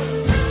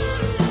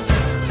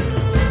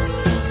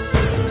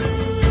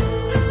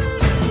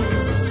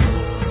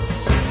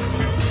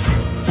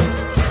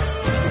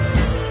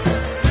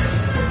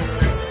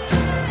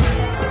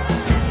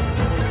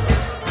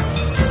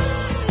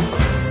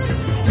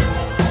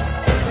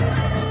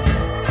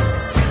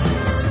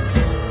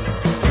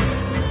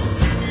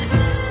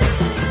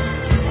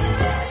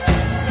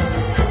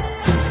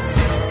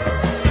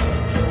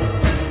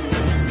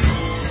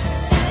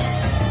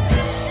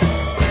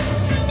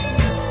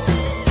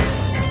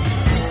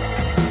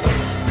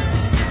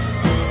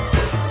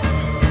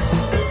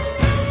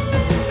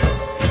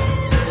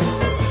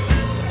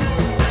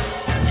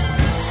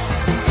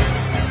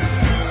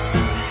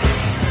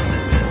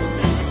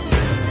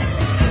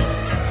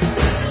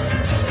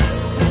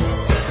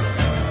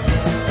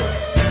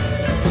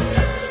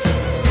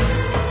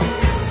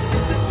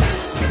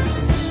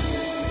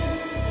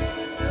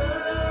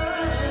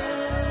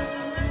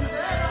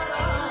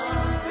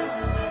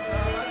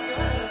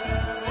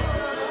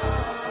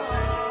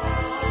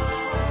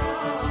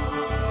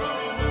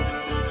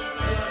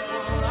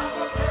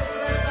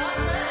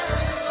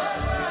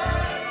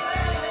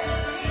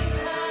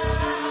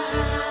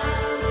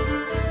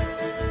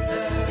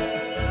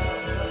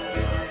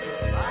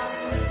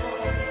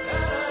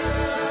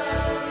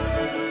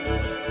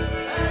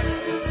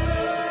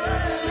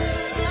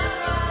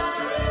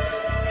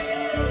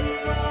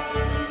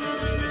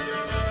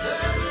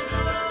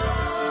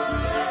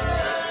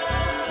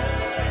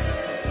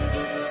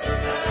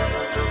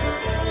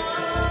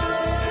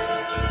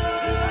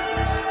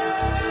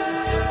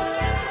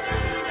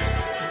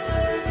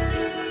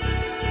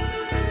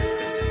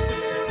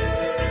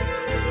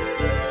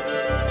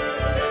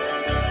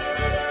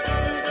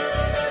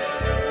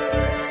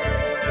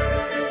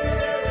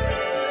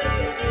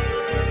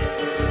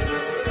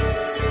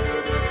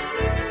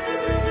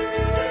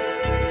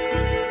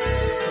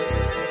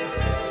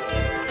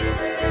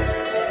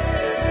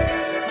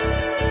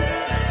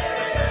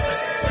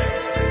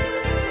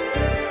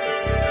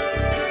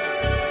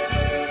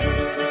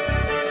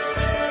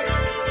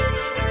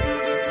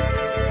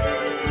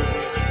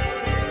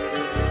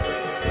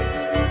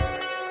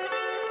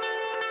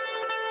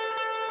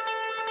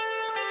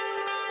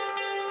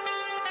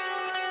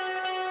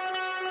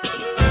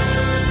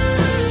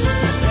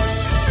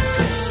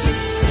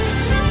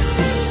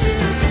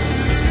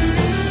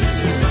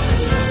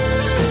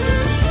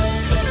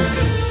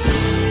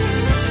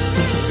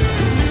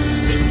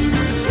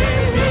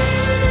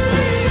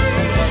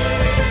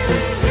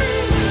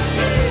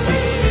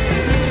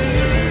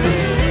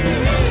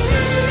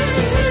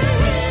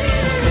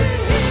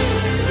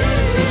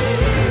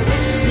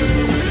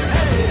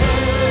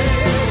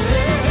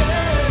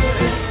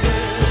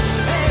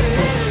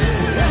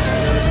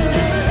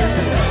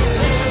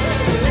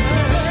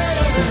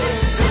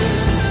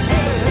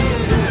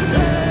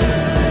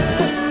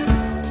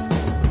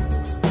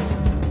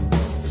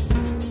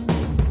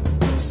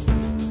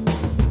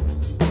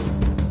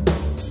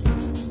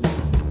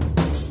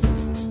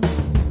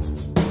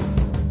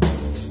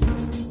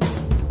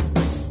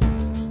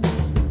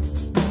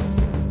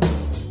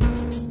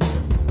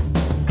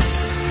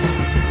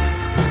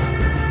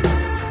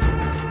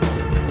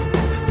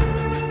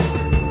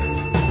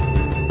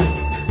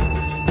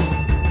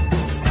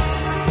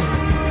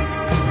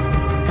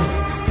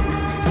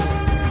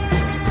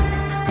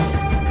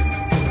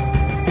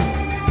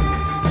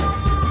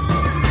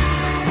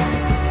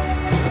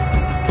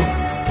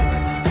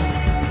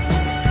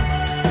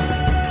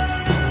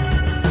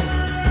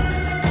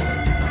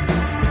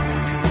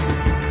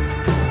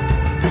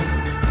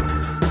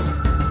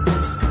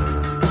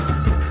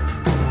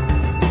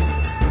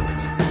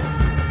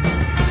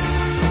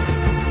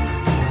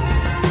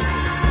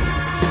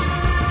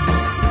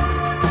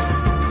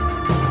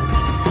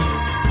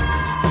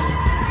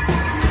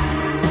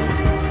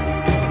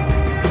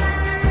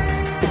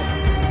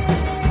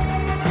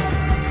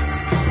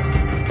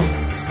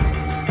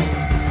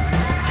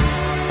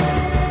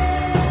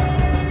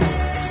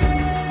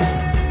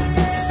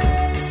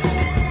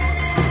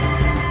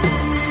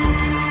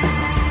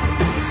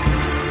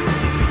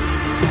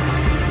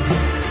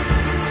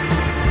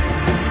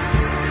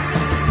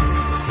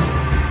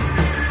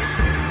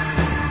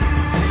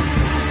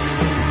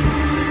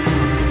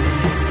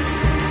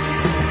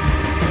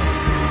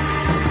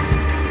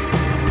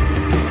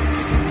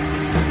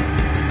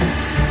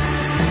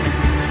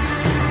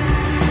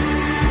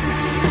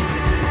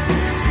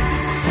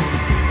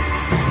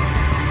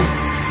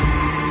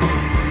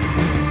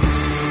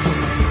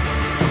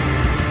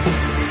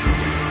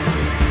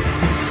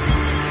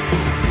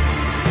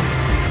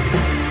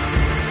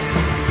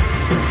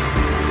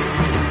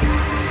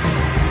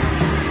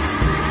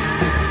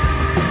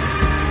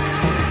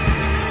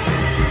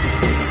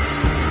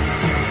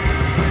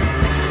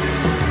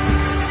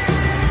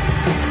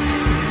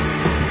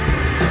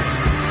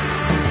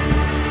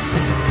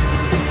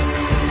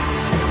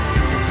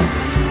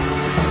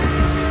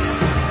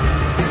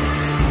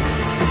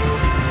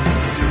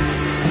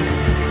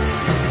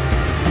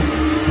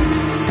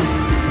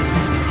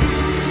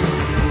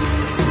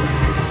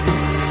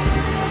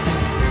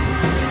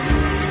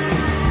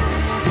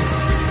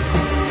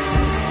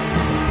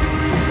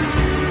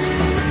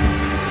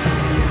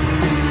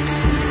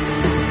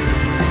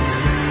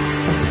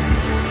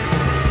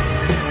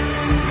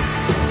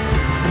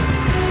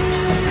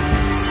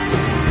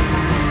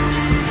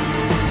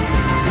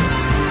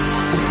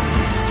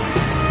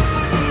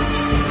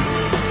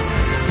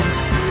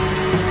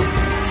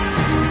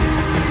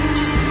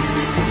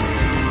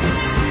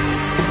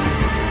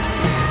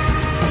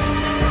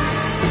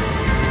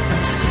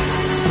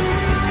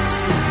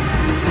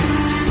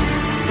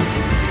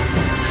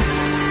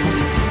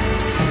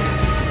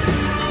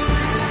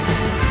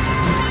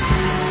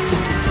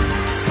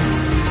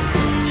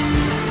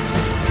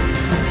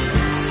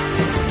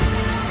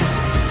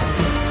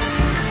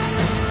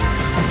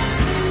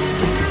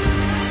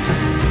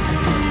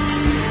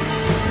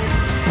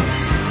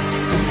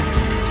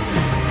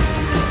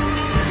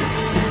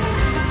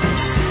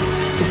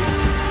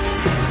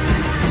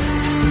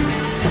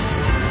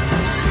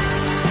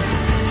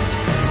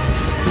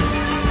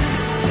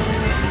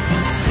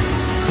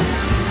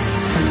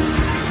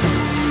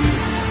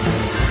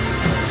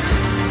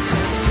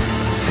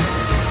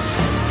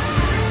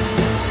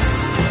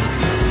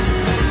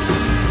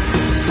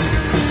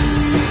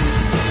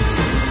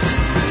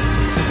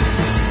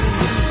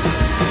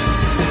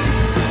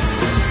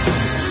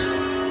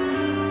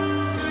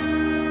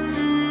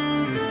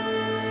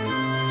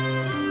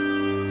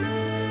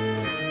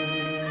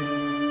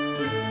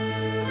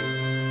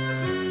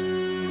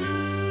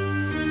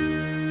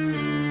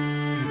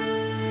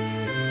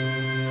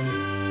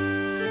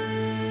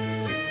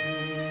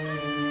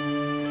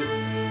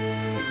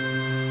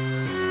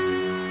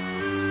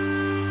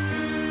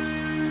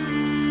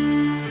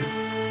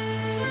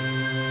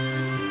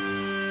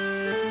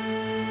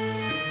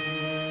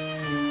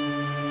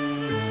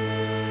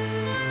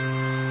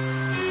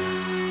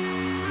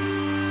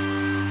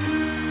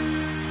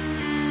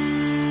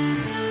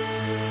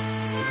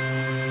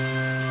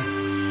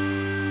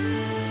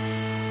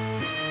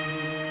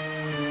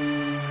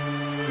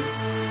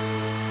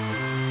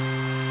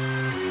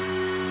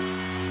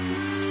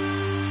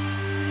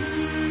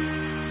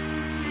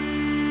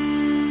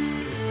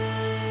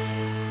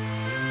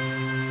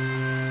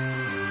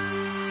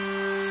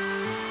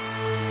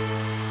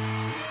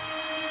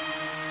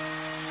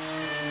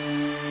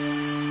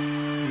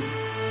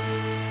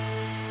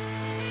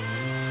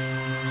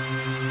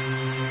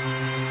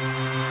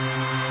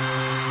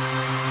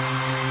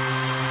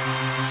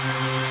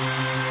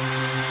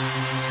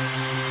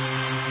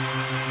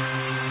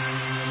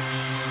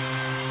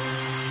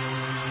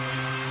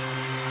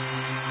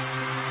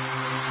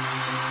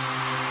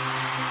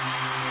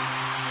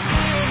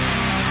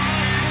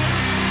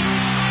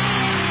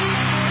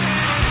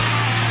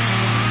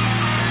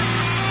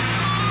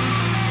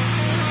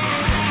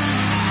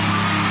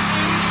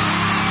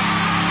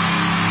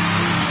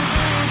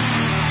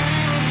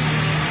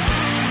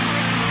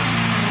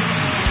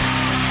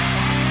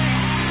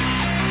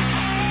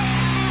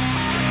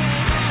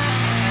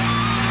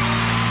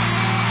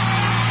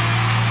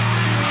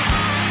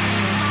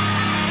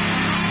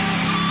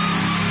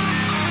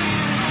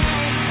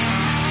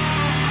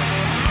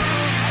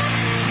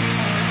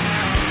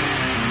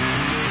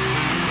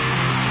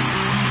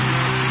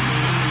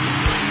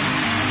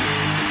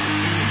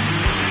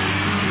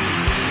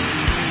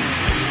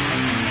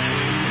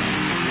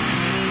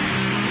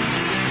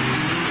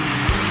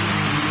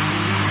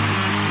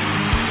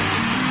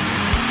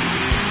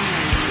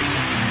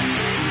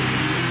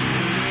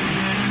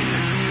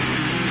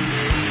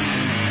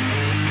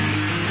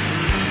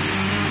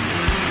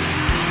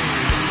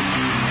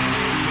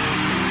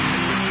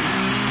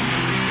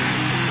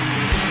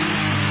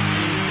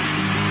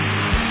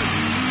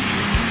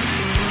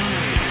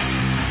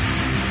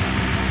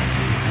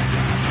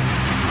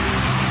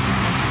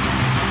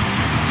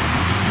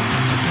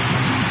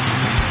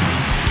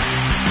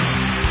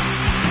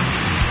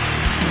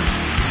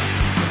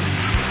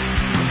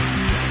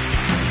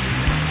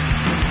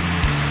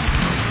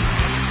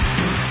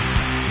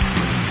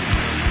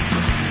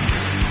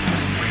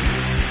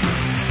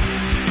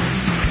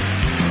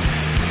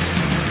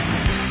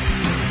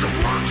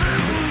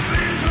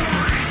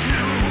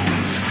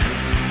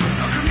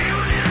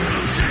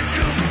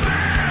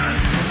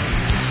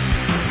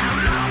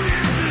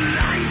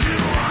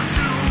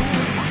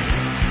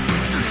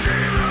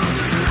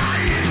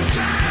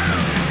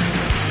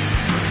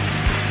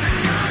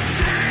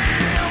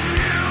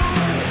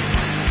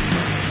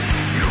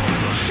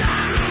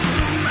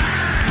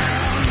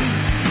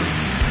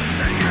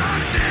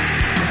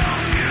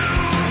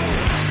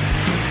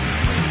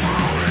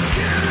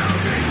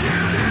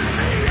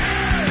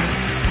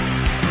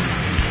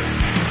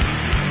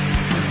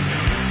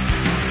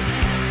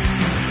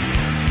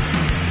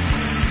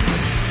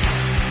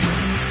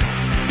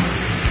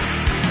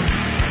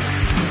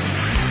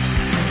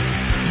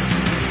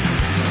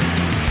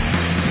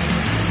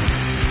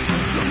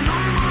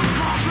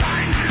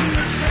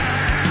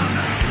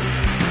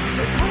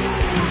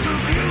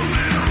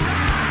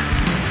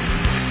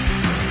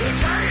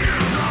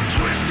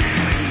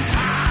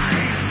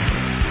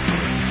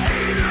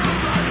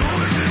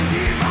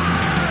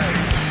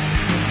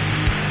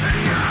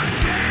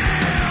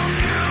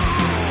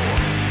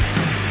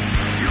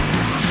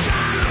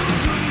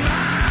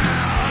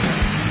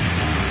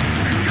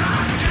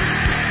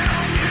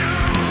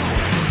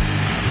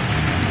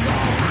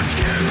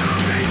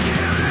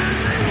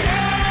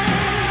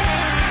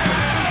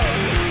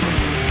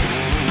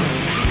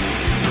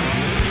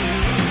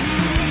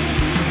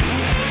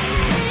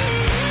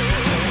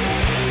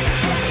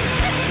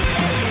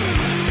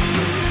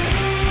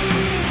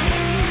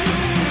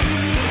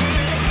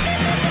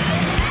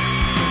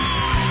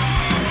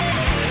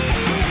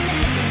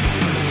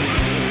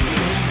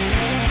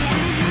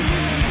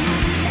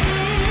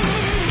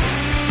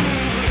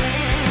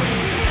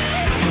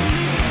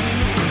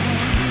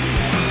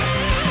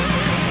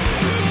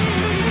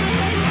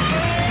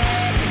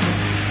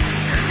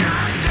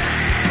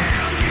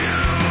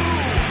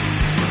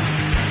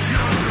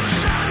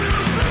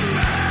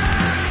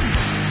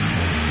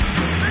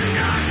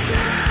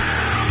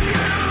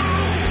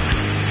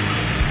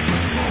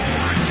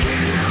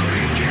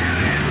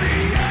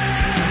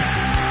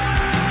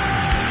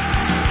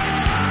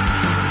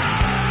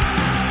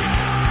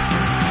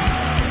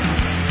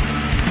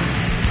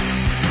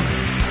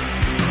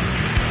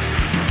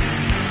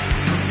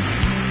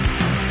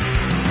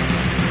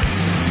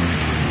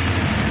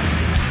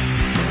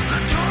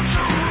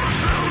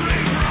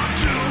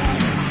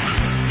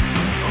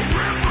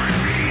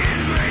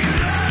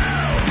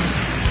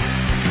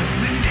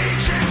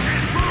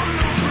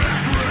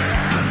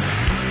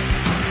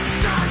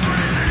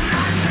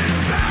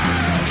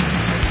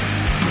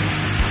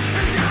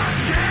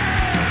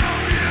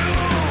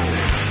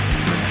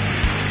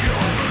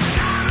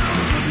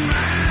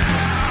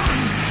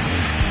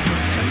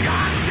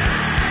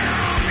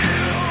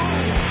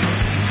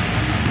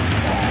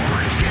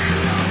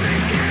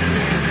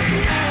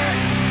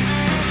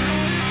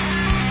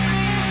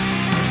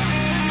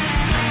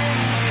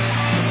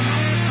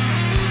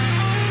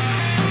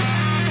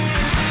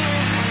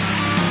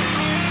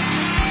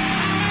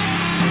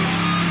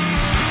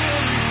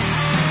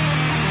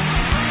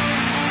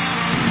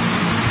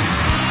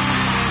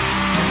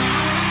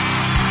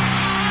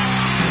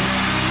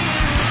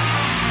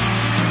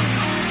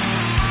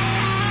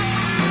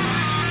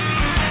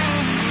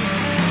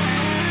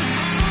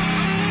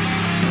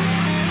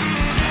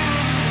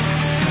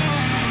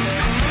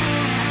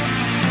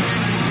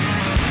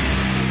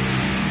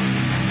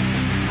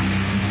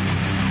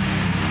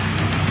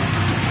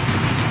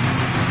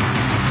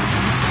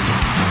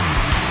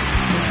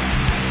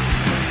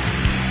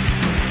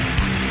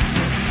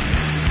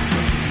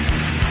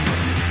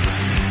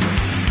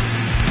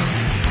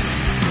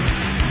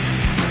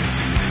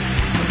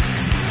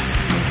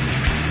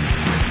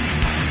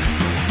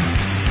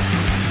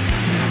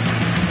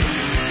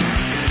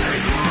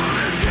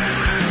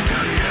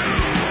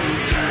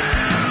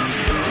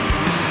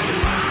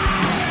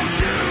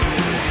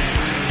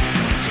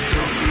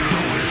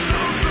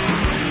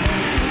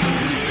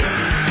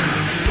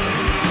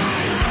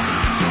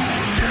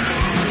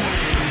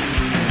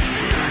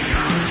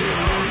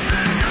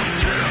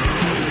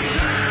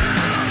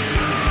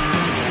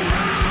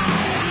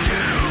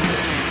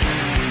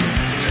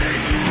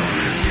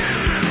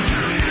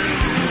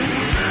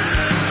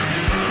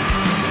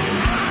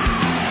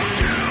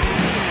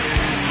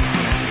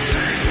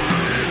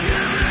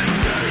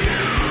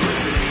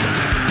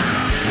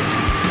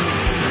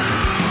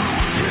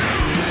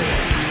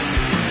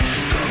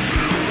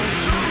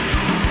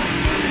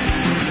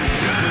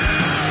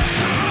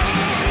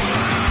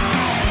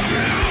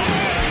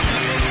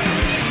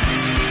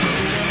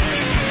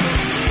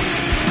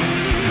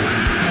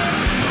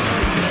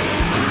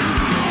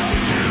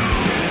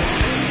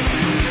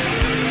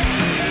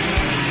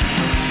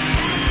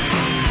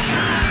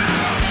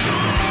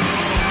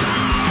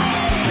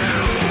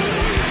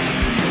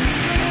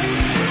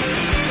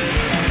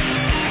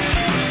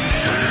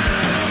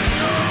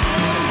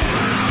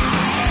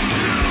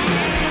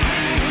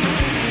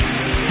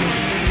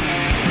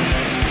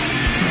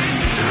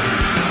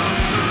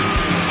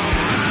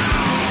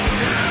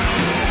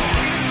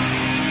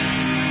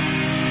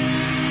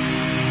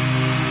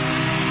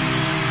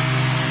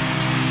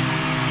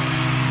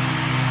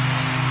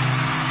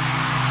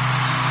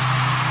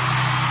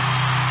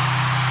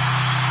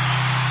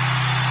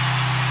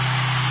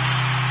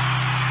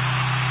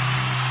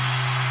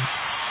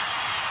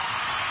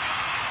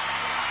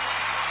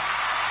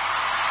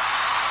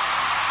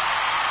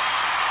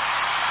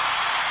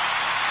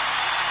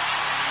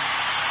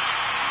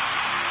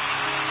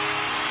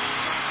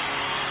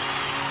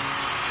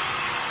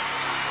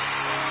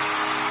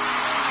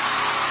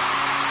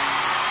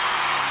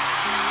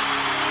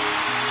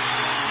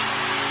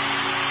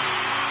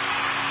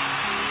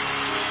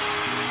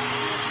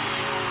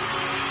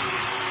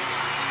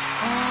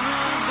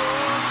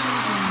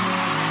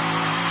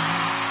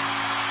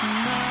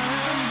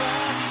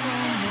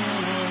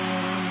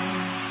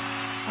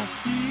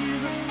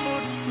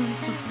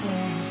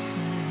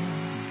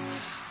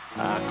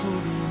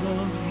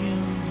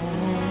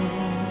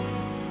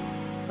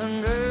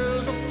 and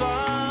there's a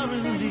fire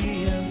in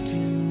the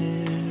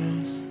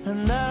emptiness,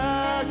 and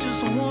I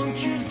just want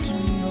you to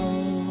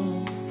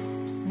know.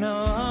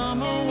 Now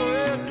I'm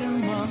awake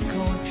in my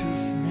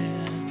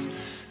consciousness.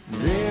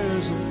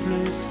 There's a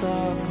place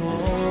I go.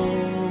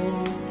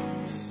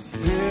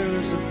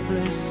 There's a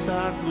place I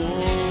go.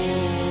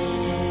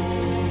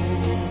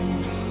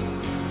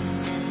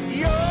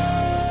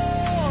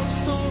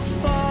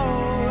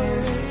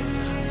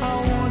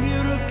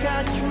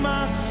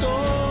 My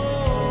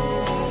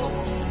soul,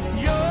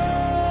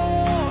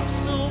 you're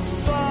so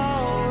far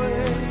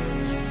away,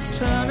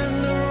 turning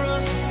the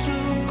rust to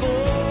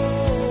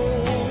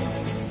gold.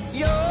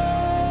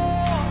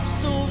 You're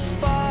so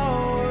far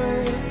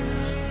away,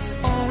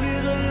 only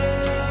the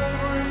love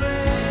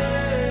remains.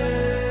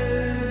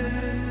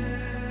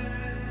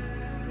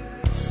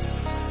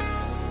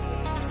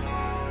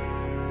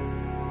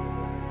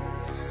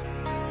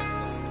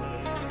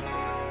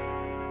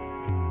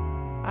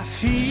 I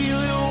feel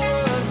your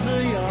words,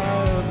 they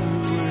are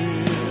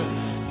everywhere,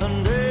 and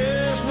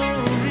there's no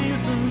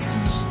reason to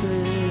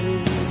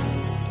stay.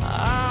 I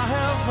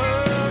have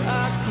heard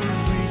I could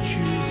reach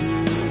you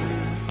there.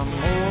 I'm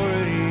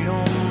already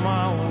on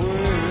my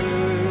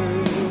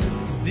way.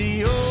 The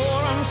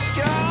orange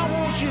sky,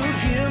 won't you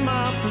hear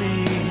my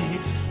plea?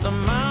 The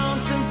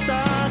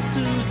mountainside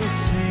to the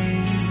sea,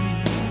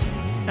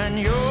 and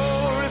your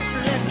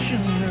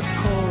reflection is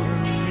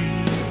calling me.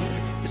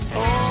 It's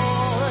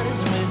all that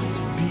is meant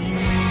to be.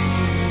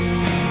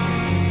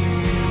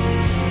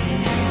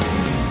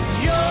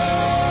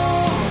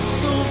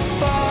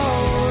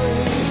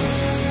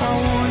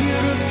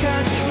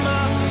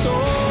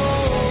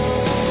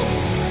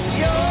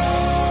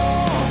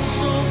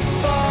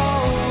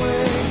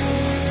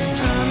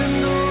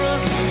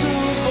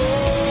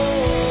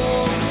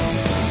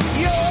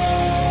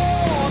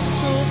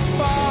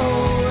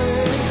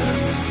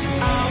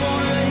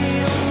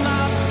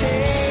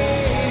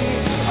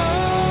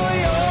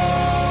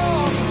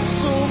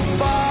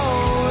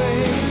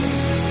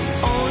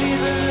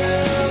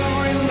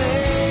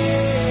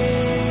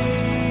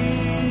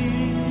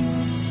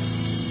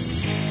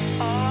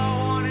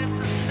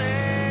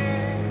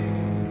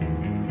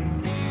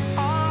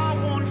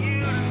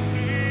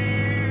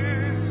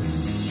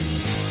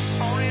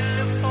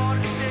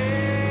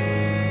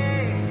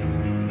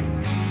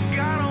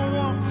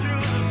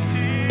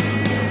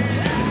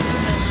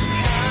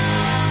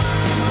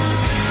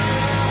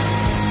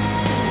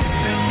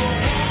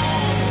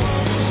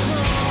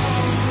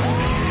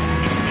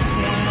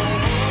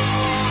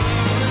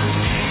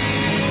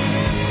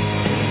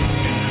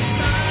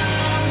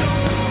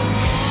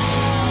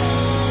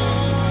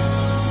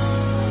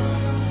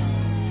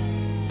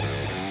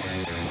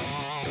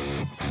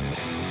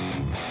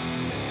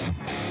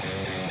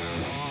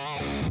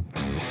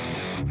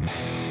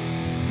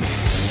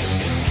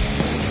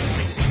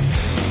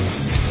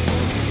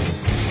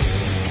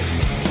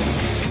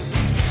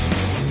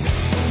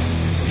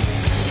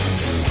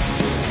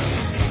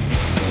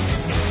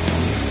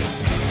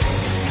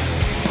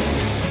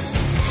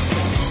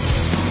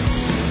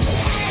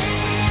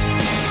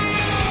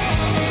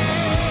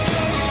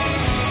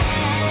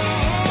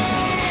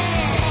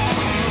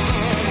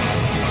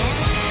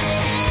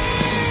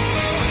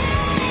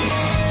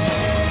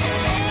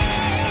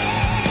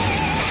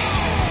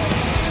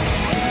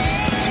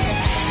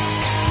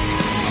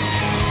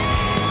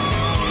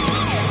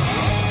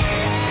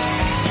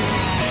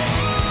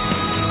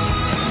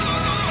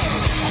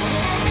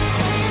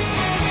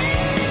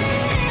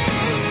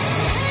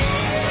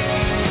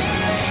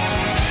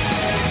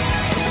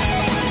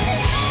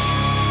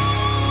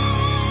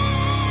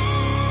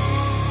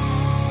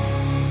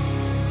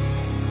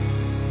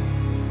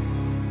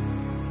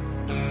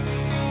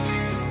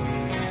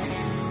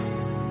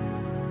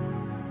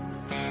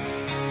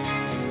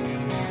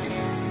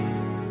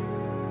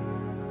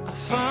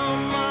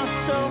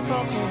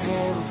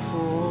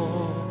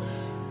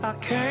 I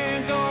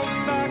can't go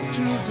back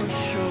to the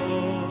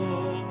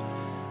shore,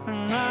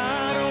 and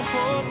I don't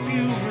hope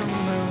you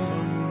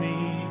remember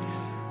me.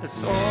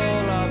 It's all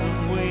I've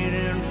been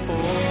waiting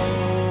for,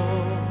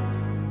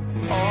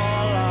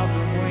 all I've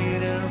been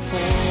waiting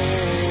for.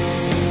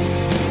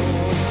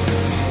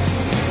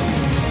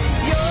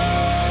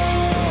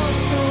 You're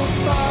so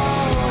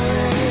far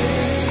away,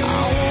 I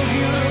want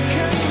you to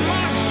catch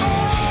my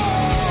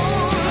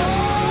soul.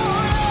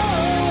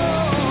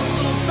 You're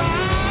so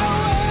far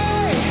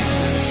away,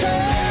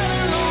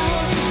 turning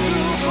us to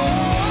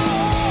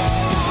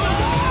gold.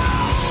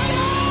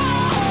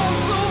 You're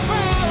so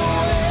far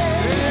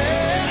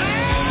away, I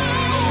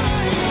wanna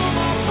hear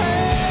my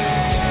pain.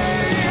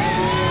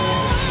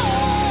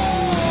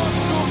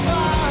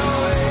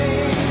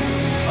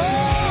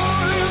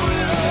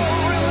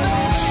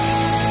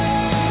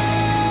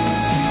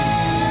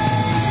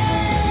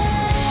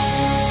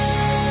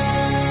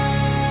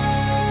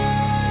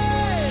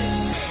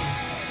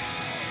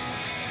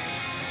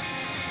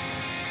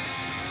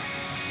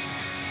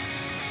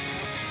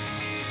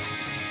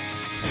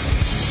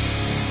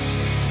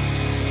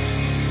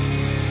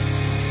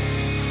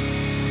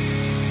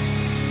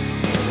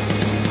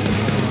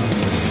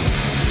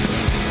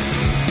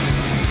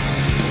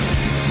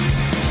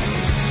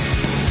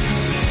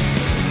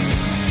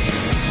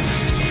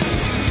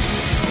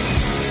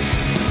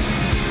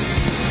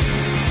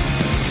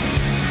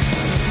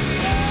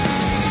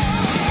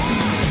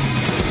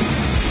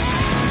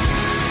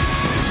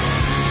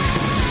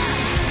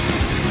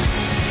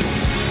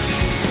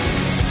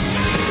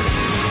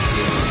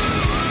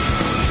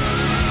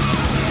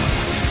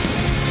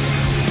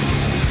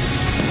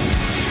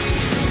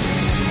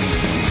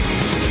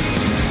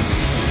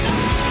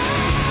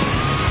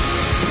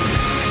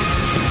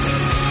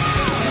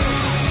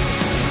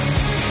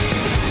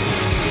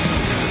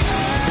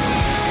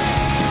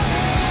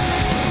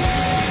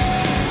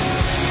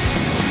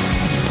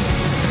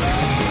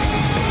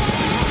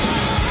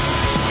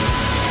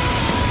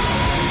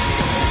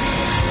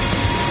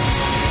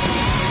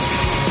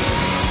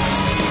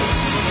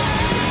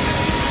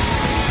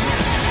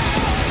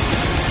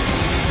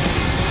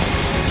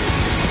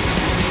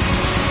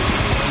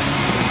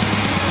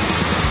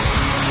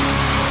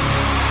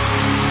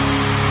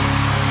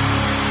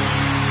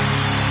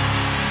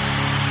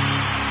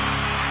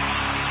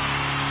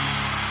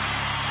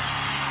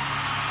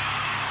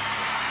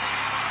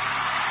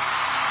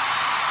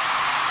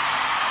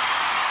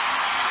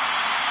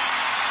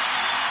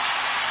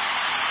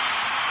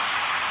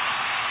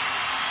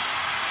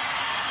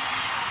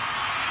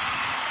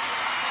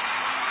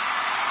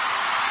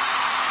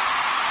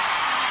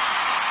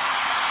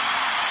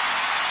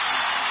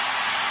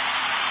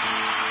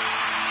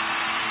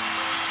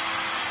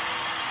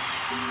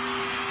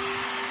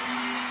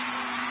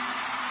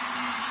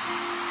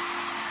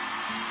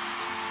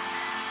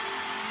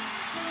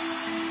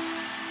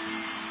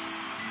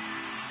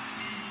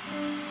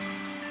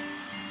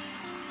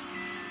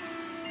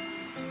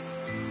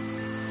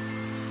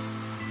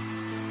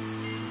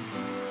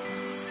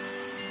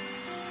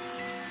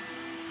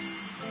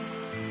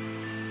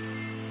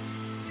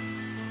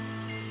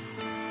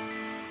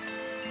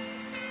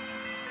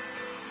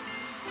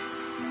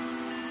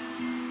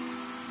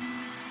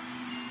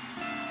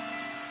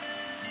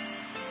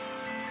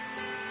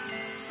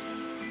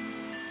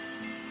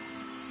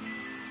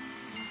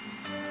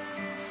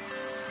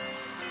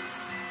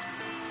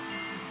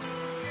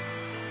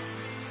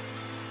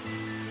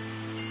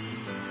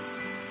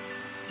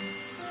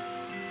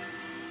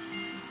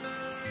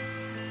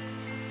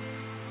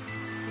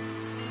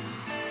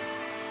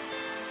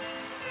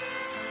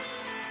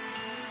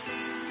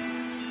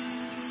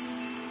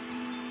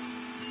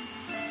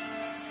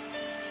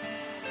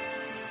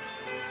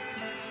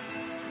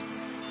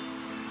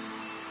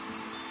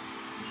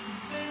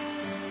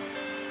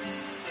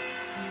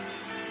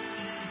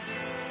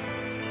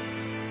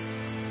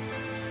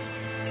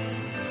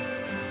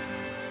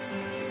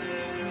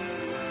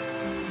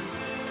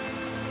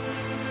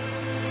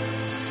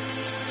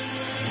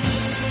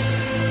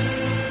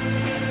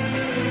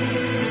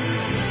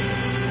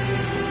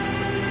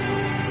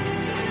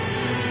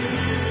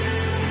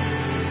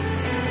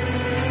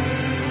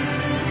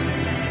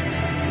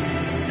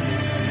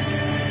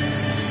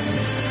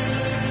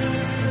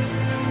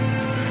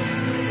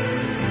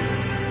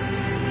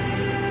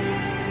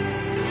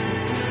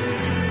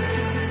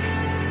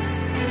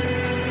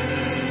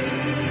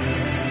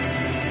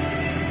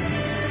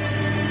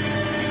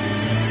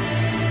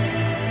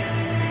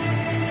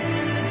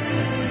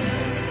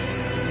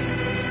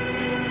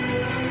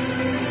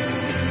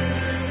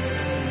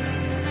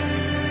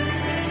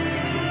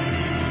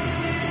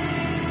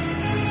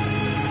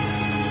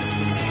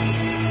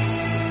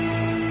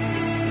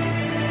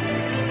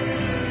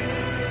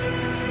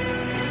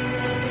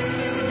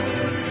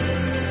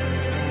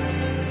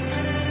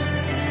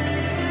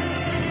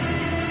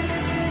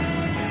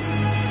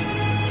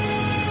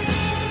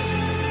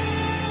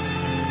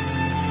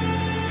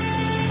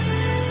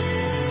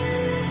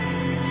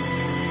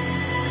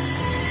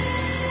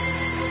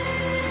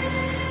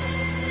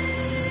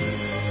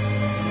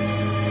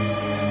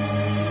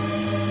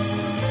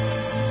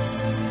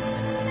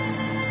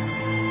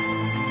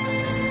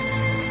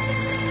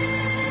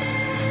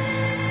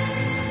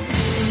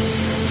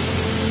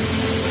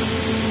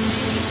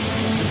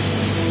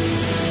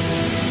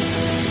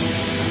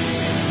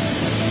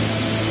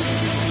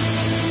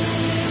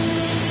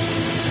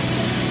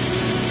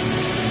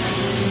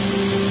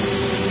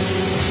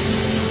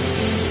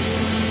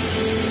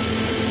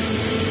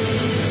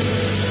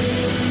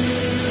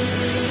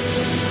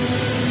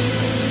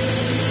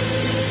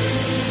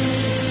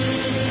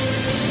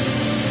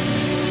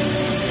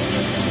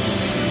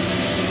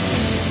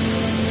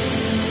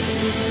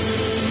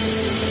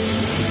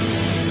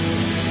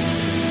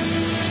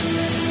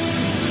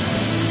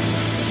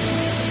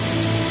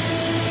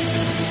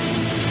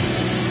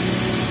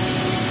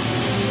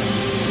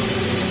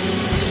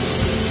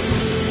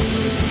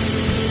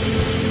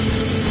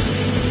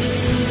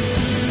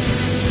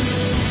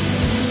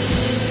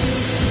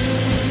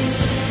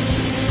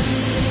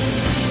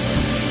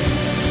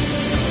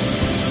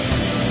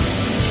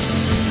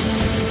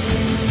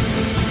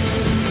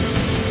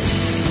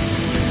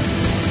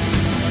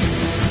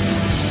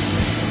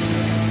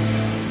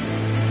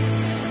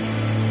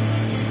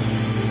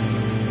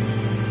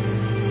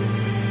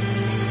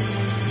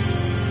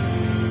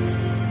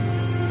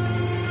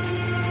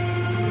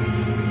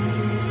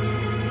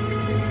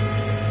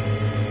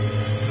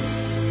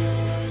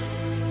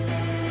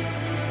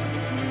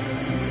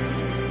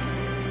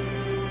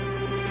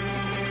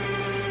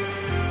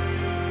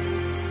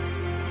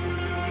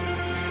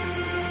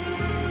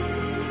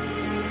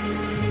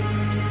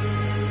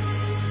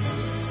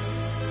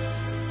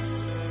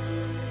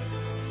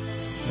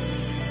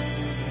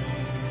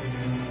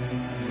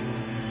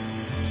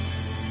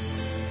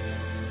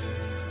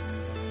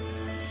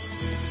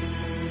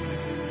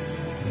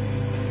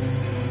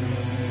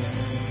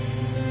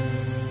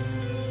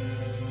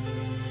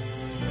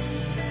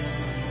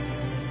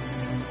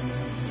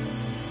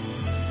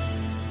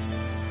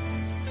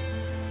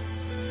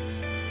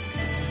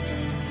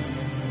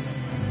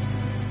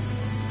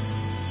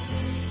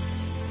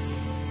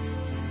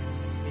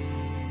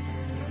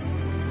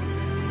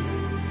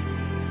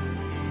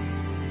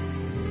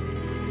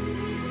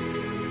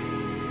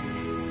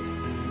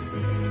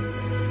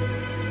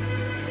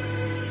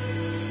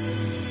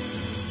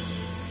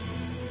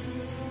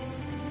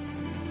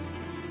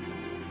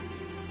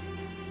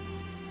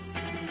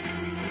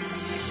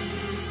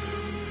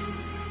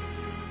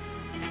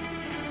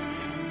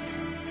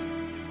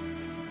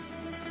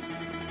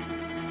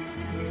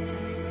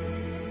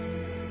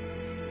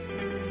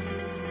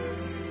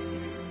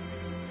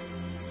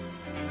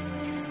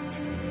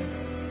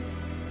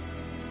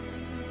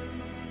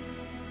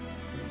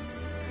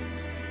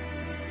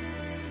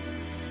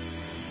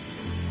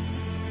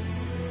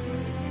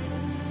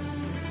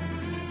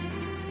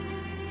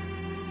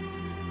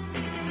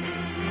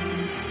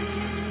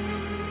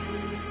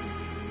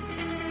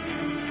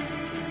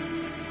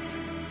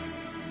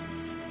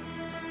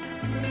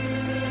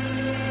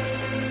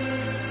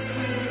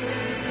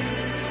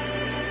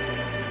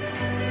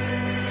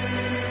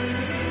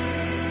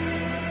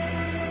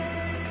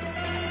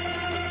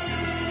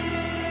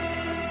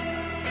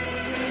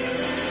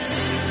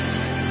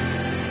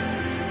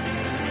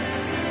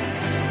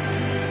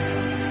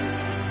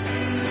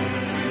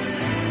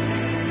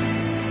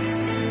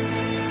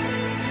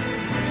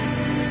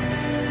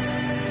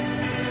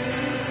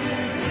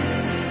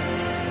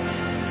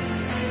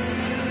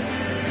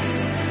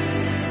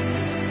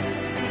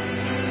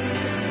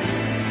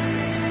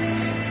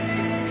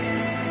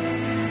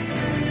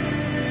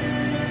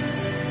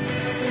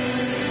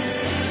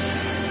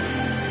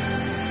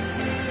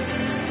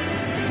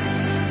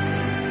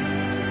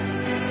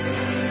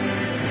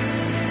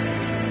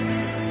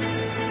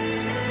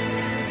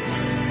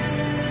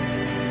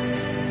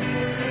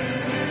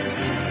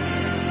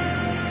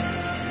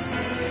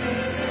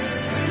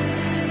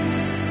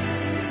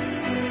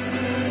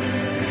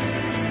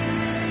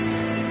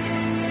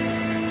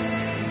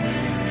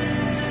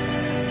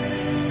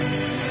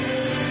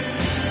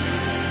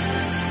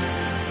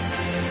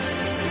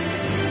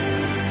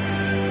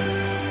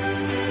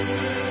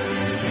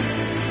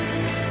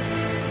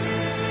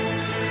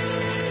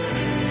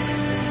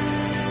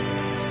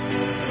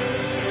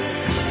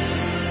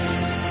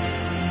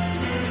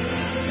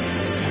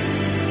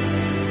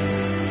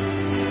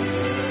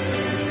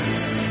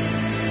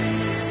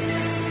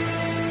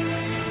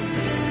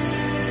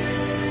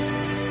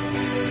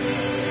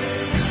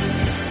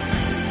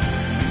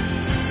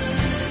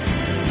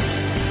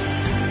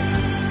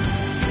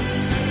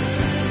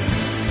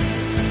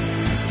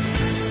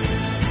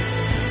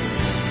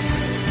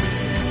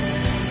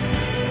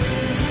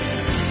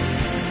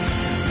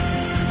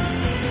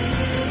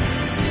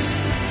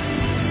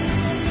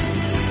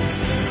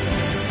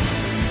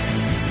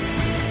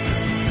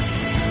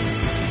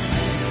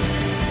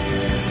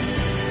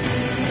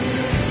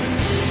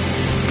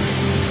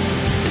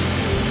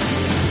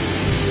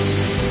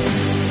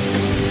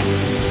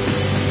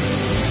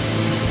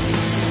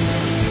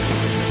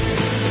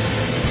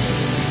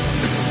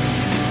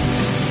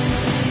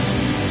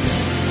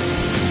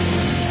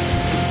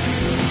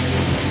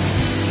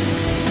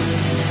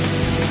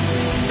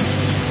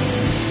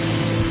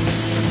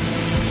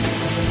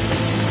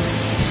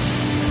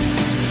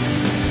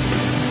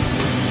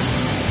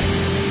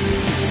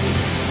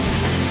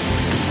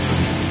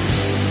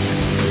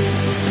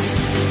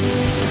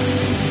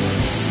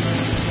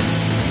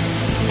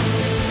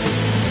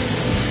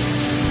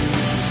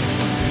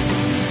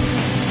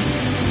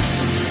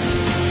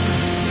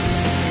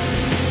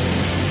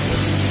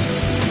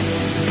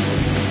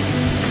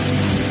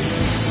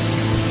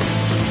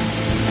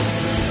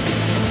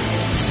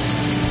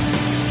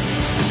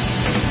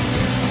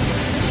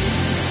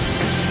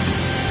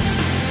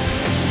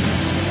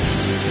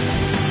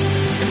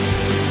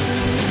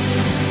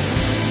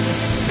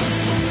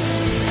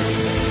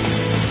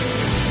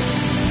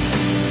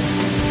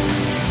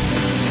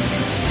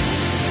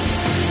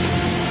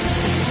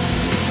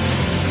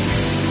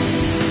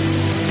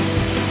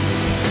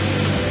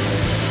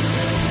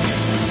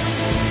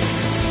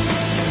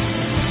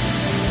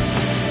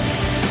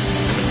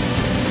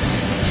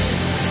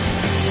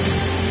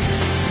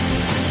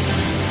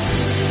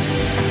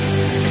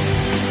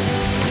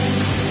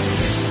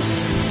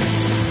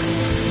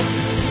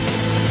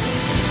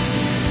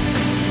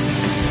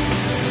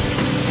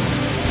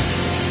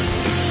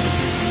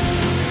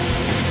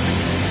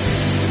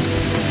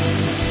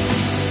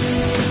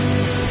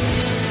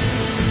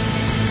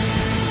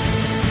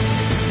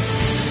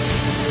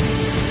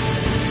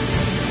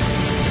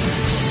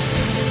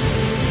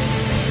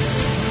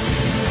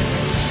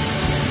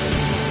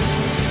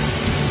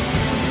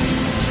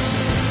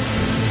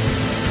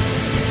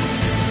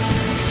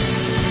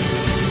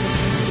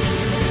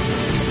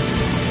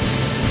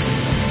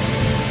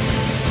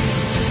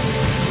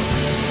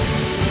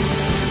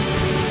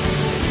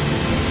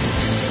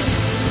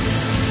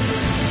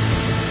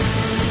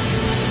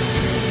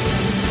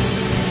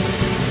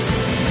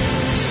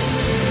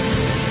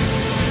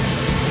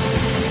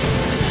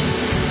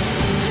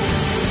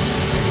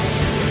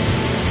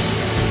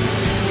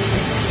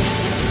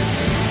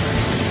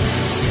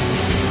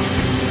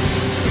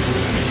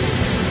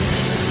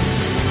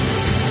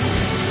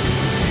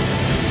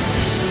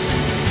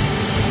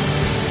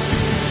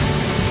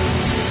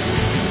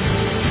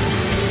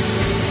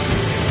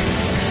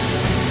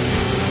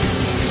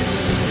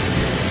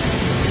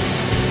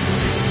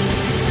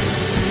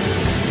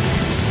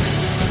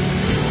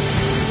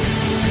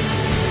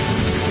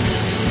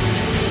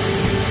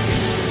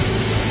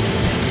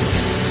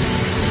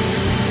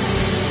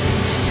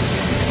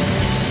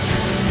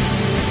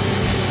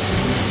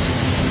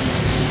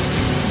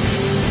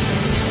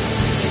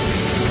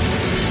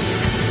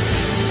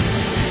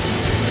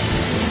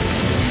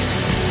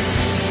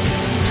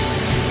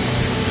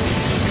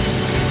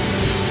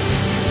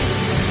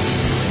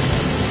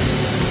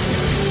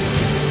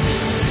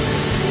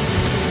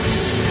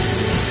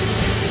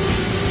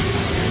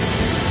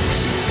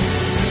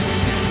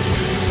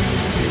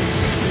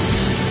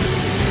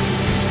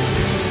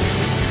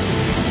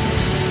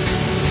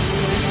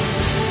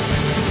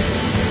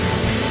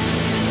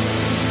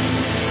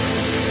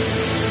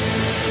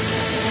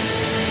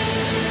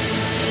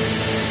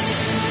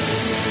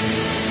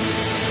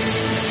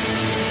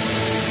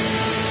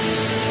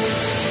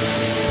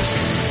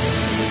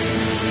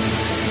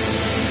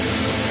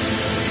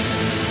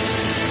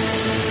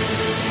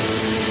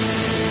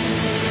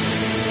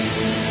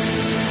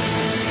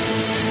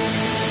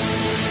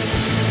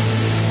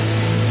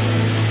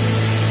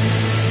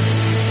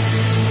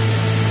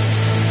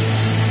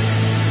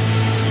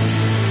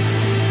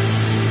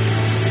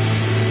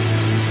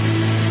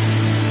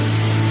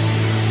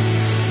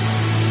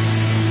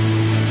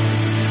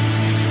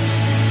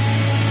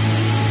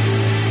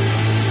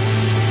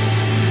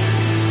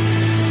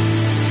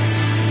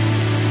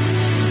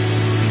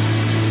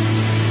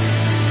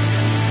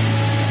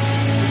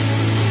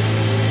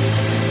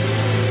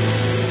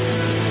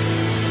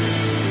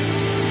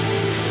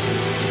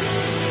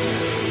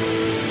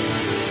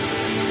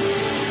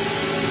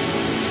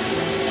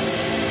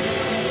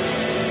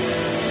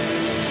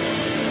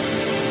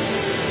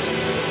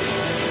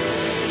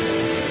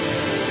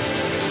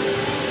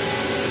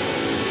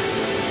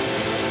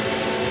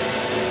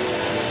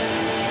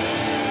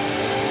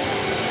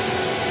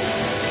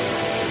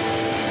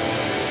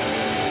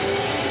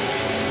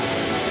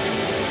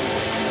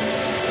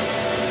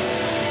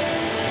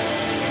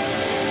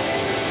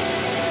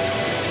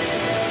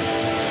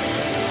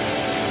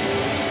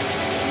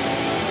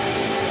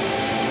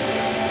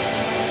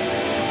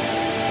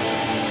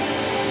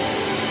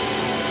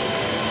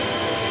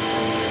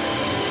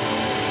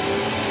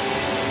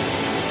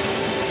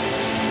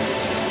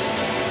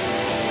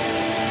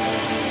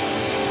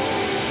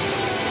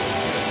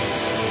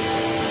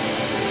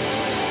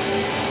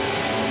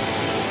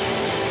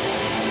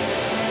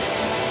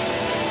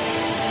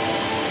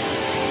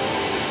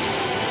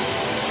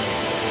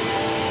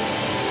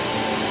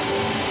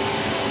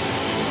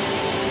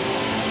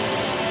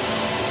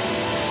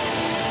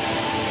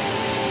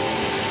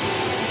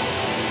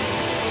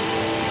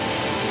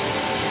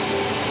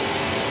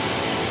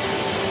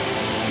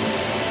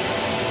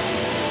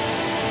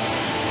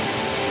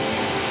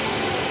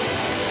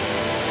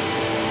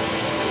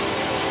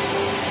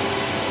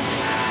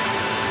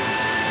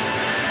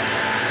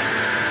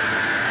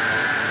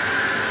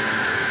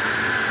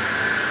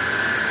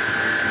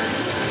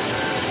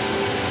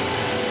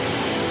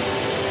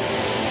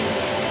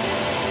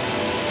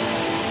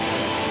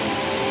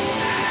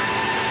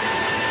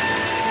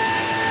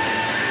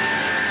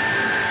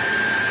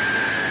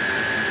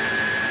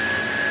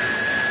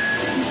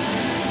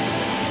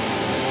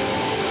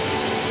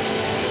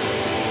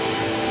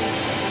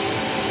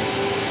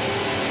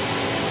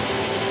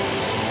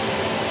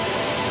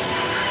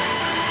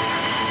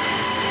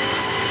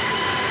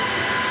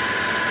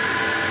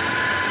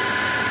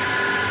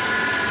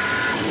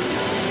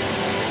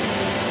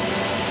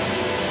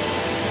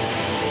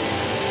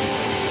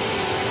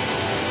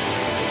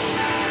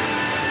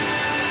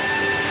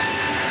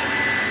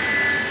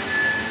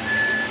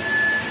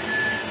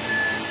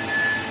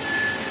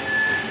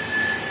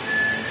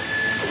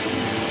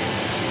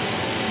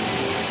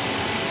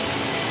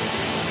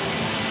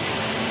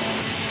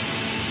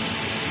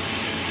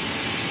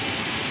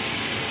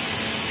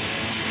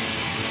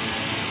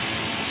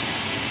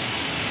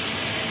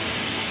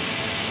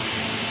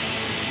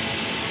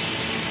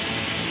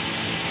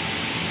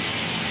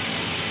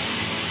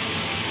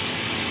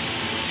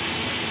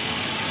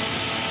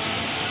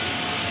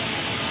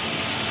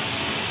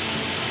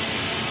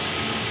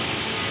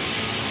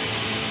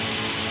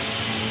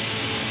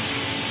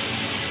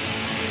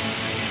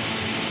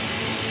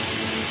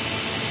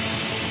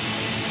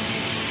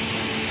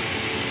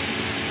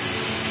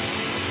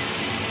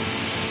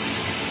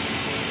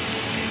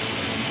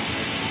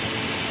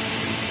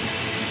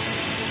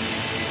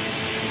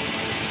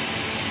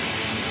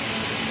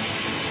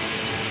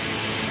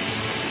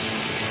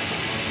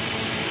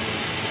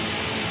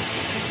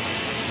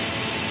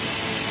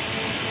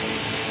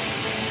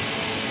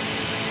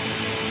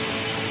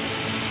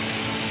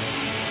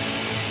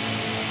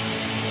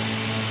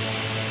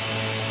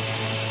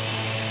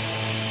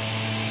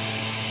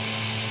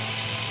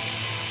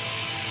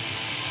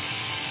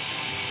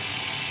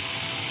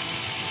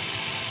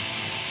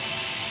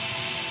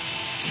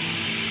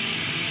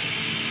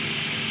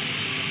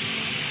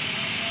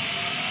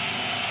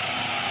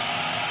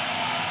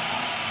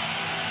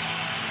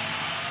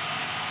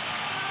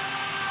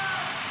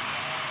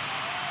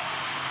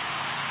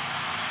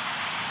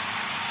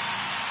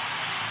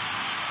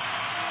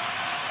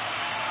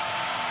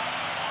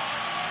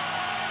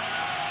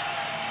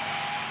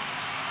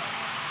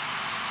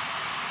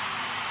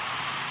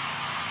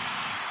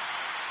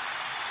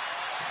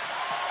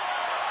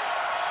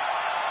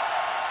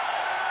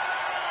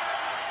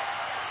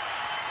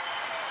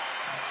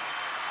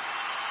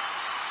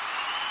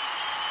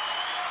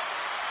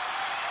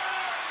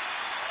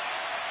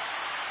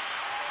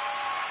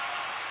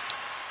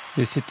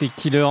 Et c'était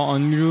Killer on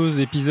Mulhouse,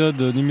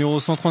 épisode numéro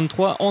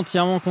 133,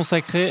 entièrement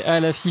consacré à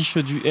l'affiche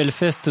du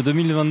Hellfest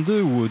 2022,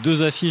 ou aux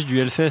deux affiches du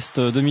Hellfest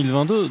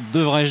 2022,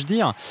 devrais-je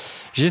dire.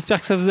 J'espère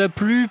que ça vous a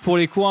plu. Pour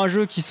les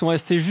courageux qui sont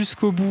restés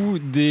jusqu'au bout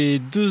des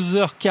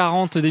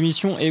 2h40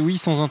 d'émission, et oui,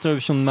 sans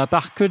interruption de ma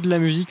part, que de la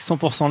musique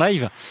 100%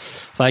 live,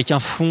 enfin avec un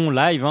fond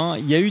live, hein.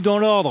 Il y a eu dans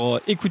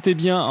l'ordre, écoutez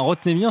bien,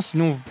 retenez bien,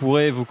 sinon vous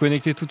pourrez vous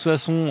connecter de toute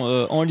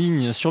façon en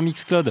ligne sur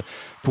Mixcloud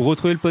pour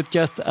retrouver le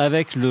podcast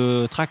avec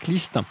le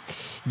tracklist.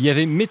 Il y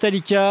avait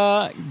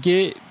Metallica,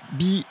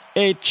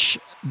 GBH,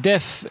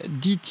 Def,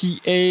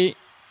 DTA,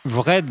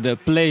 Vred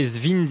Plays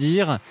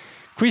Vindir,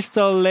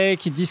 Crystal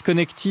Lake,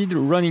 Disconnected,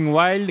 Running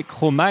Wild,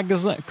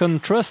 Cro-Mags,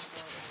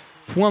 Contrast,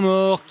 Point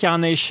Mort,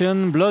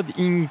 Carnation, Blood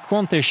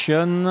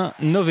Incantation,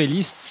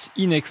 Novelists,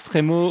 In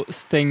Extremo,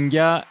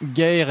 Stenga,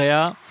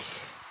 Gaerea,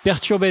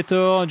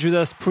 Perturbator,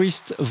 Judas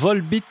Priest,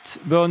 Volbeat,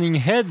 Burning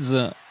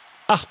Heads,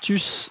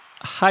 Artus,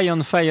 High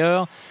on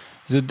Fire,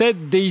 The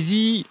Dead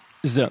Daisies,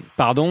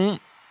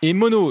 et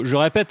Mono, je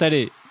répète,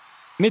 allez,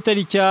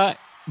 Metallica,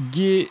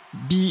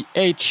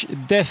 GBH,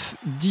 Def,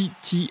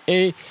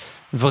 DTA,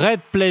 Vred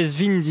Plays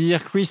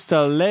Vindir,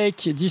 Crystal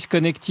Lake,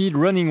 Disconnected,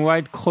 Running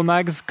Wild,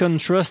 Cro-Mags,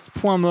 Contrast,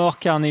 Point Mort,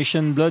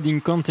 Carnation, Blood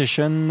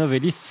Incantation,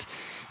 Novelists,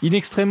 In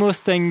Extremo,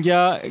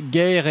 Stenga,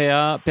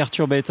 Gaerea,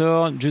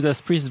 Perturbator,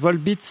 Judas Priest,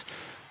 Volbeat,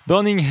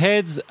 Burning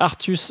Heads,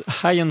 Artus,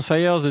 High on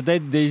Fire, The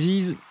Dead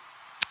Daisies,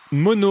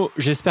 Mono.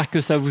 J'espère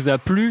que ça vous a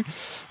plu.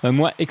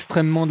 Moi,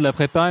 extrêmement de la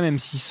préparer, même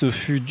si ce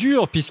fut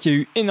dur, puisqu'il y a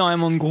eu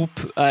énormément de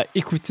groupes à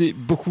écouter,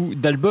 beaucoup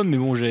d'albums, mais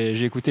bon,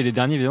 j'ai écouté les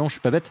derniers, évidemment, je suis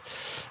pas bête.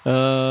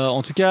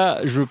 En tout cas,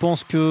 je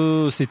pense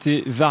que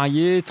c'était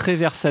varié, très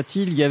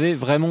versatile. Il y avait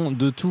vraiment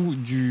de tout,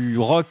 du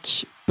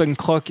rock, punk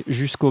rock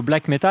jusqu'au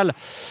black metal,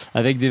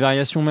 avec des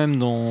variations même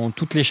dans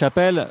toutes les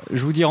chapelles.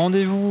 Je vous dis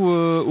rendez-vous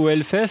au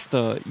Hellfest.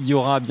 Il y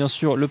aura bien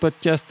sûr le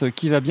podcast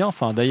qui va bien,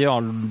 enfin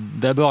d'ailleurs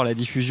d'abord la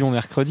diffusion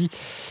mercredi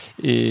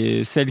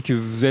et celle que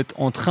vous êtes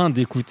en train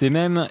d'écouter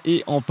même,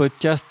 et en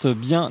podcast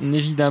bien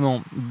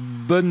évidemment.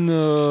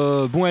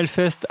 Bon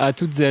Hellfest à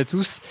toutes et à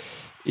tous,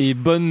 et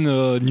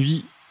bonne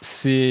nuit.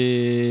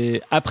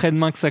 C'est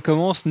après-demain que ça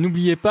commence.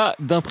 N'oubliez pas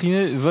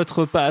d'imprimer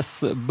votre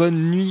passe.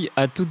 Bonne nuit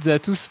à toutes et à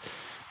tous.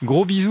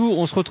 Gros bisous,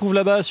 on se retrouve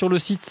là-bas sur le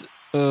site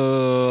à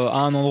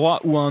un endroit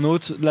ou à un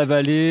autre, la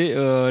vallée,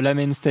 la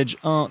main stage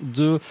 1,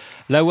 2,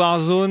 la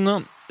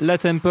Warzone, la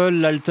Temple,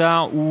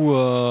 l'Altar, ou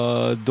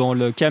dans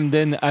le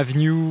Camden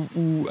Avenue,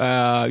 ou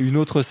à une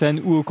autre scène,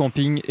 ou au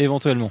camping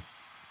éventuellement.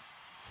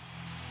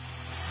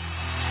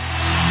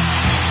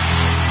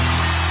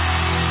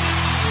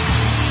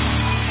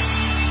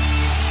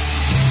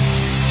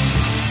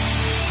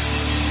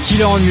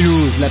 Killer on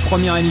Mulhouse, la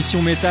première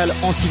émission métal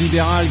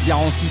antilibérale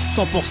garantie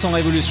 100%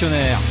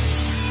 révolutionnaire.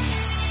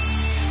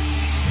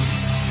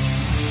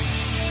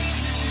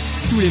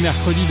 Tous les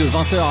mercredis de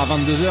 20h à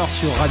 22h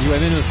sur Radio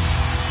MNE.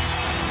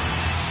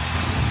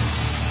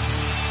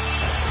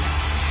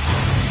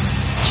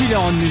 Killer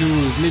on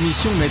Mulhouse,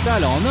 l'émission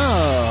métal en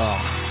or.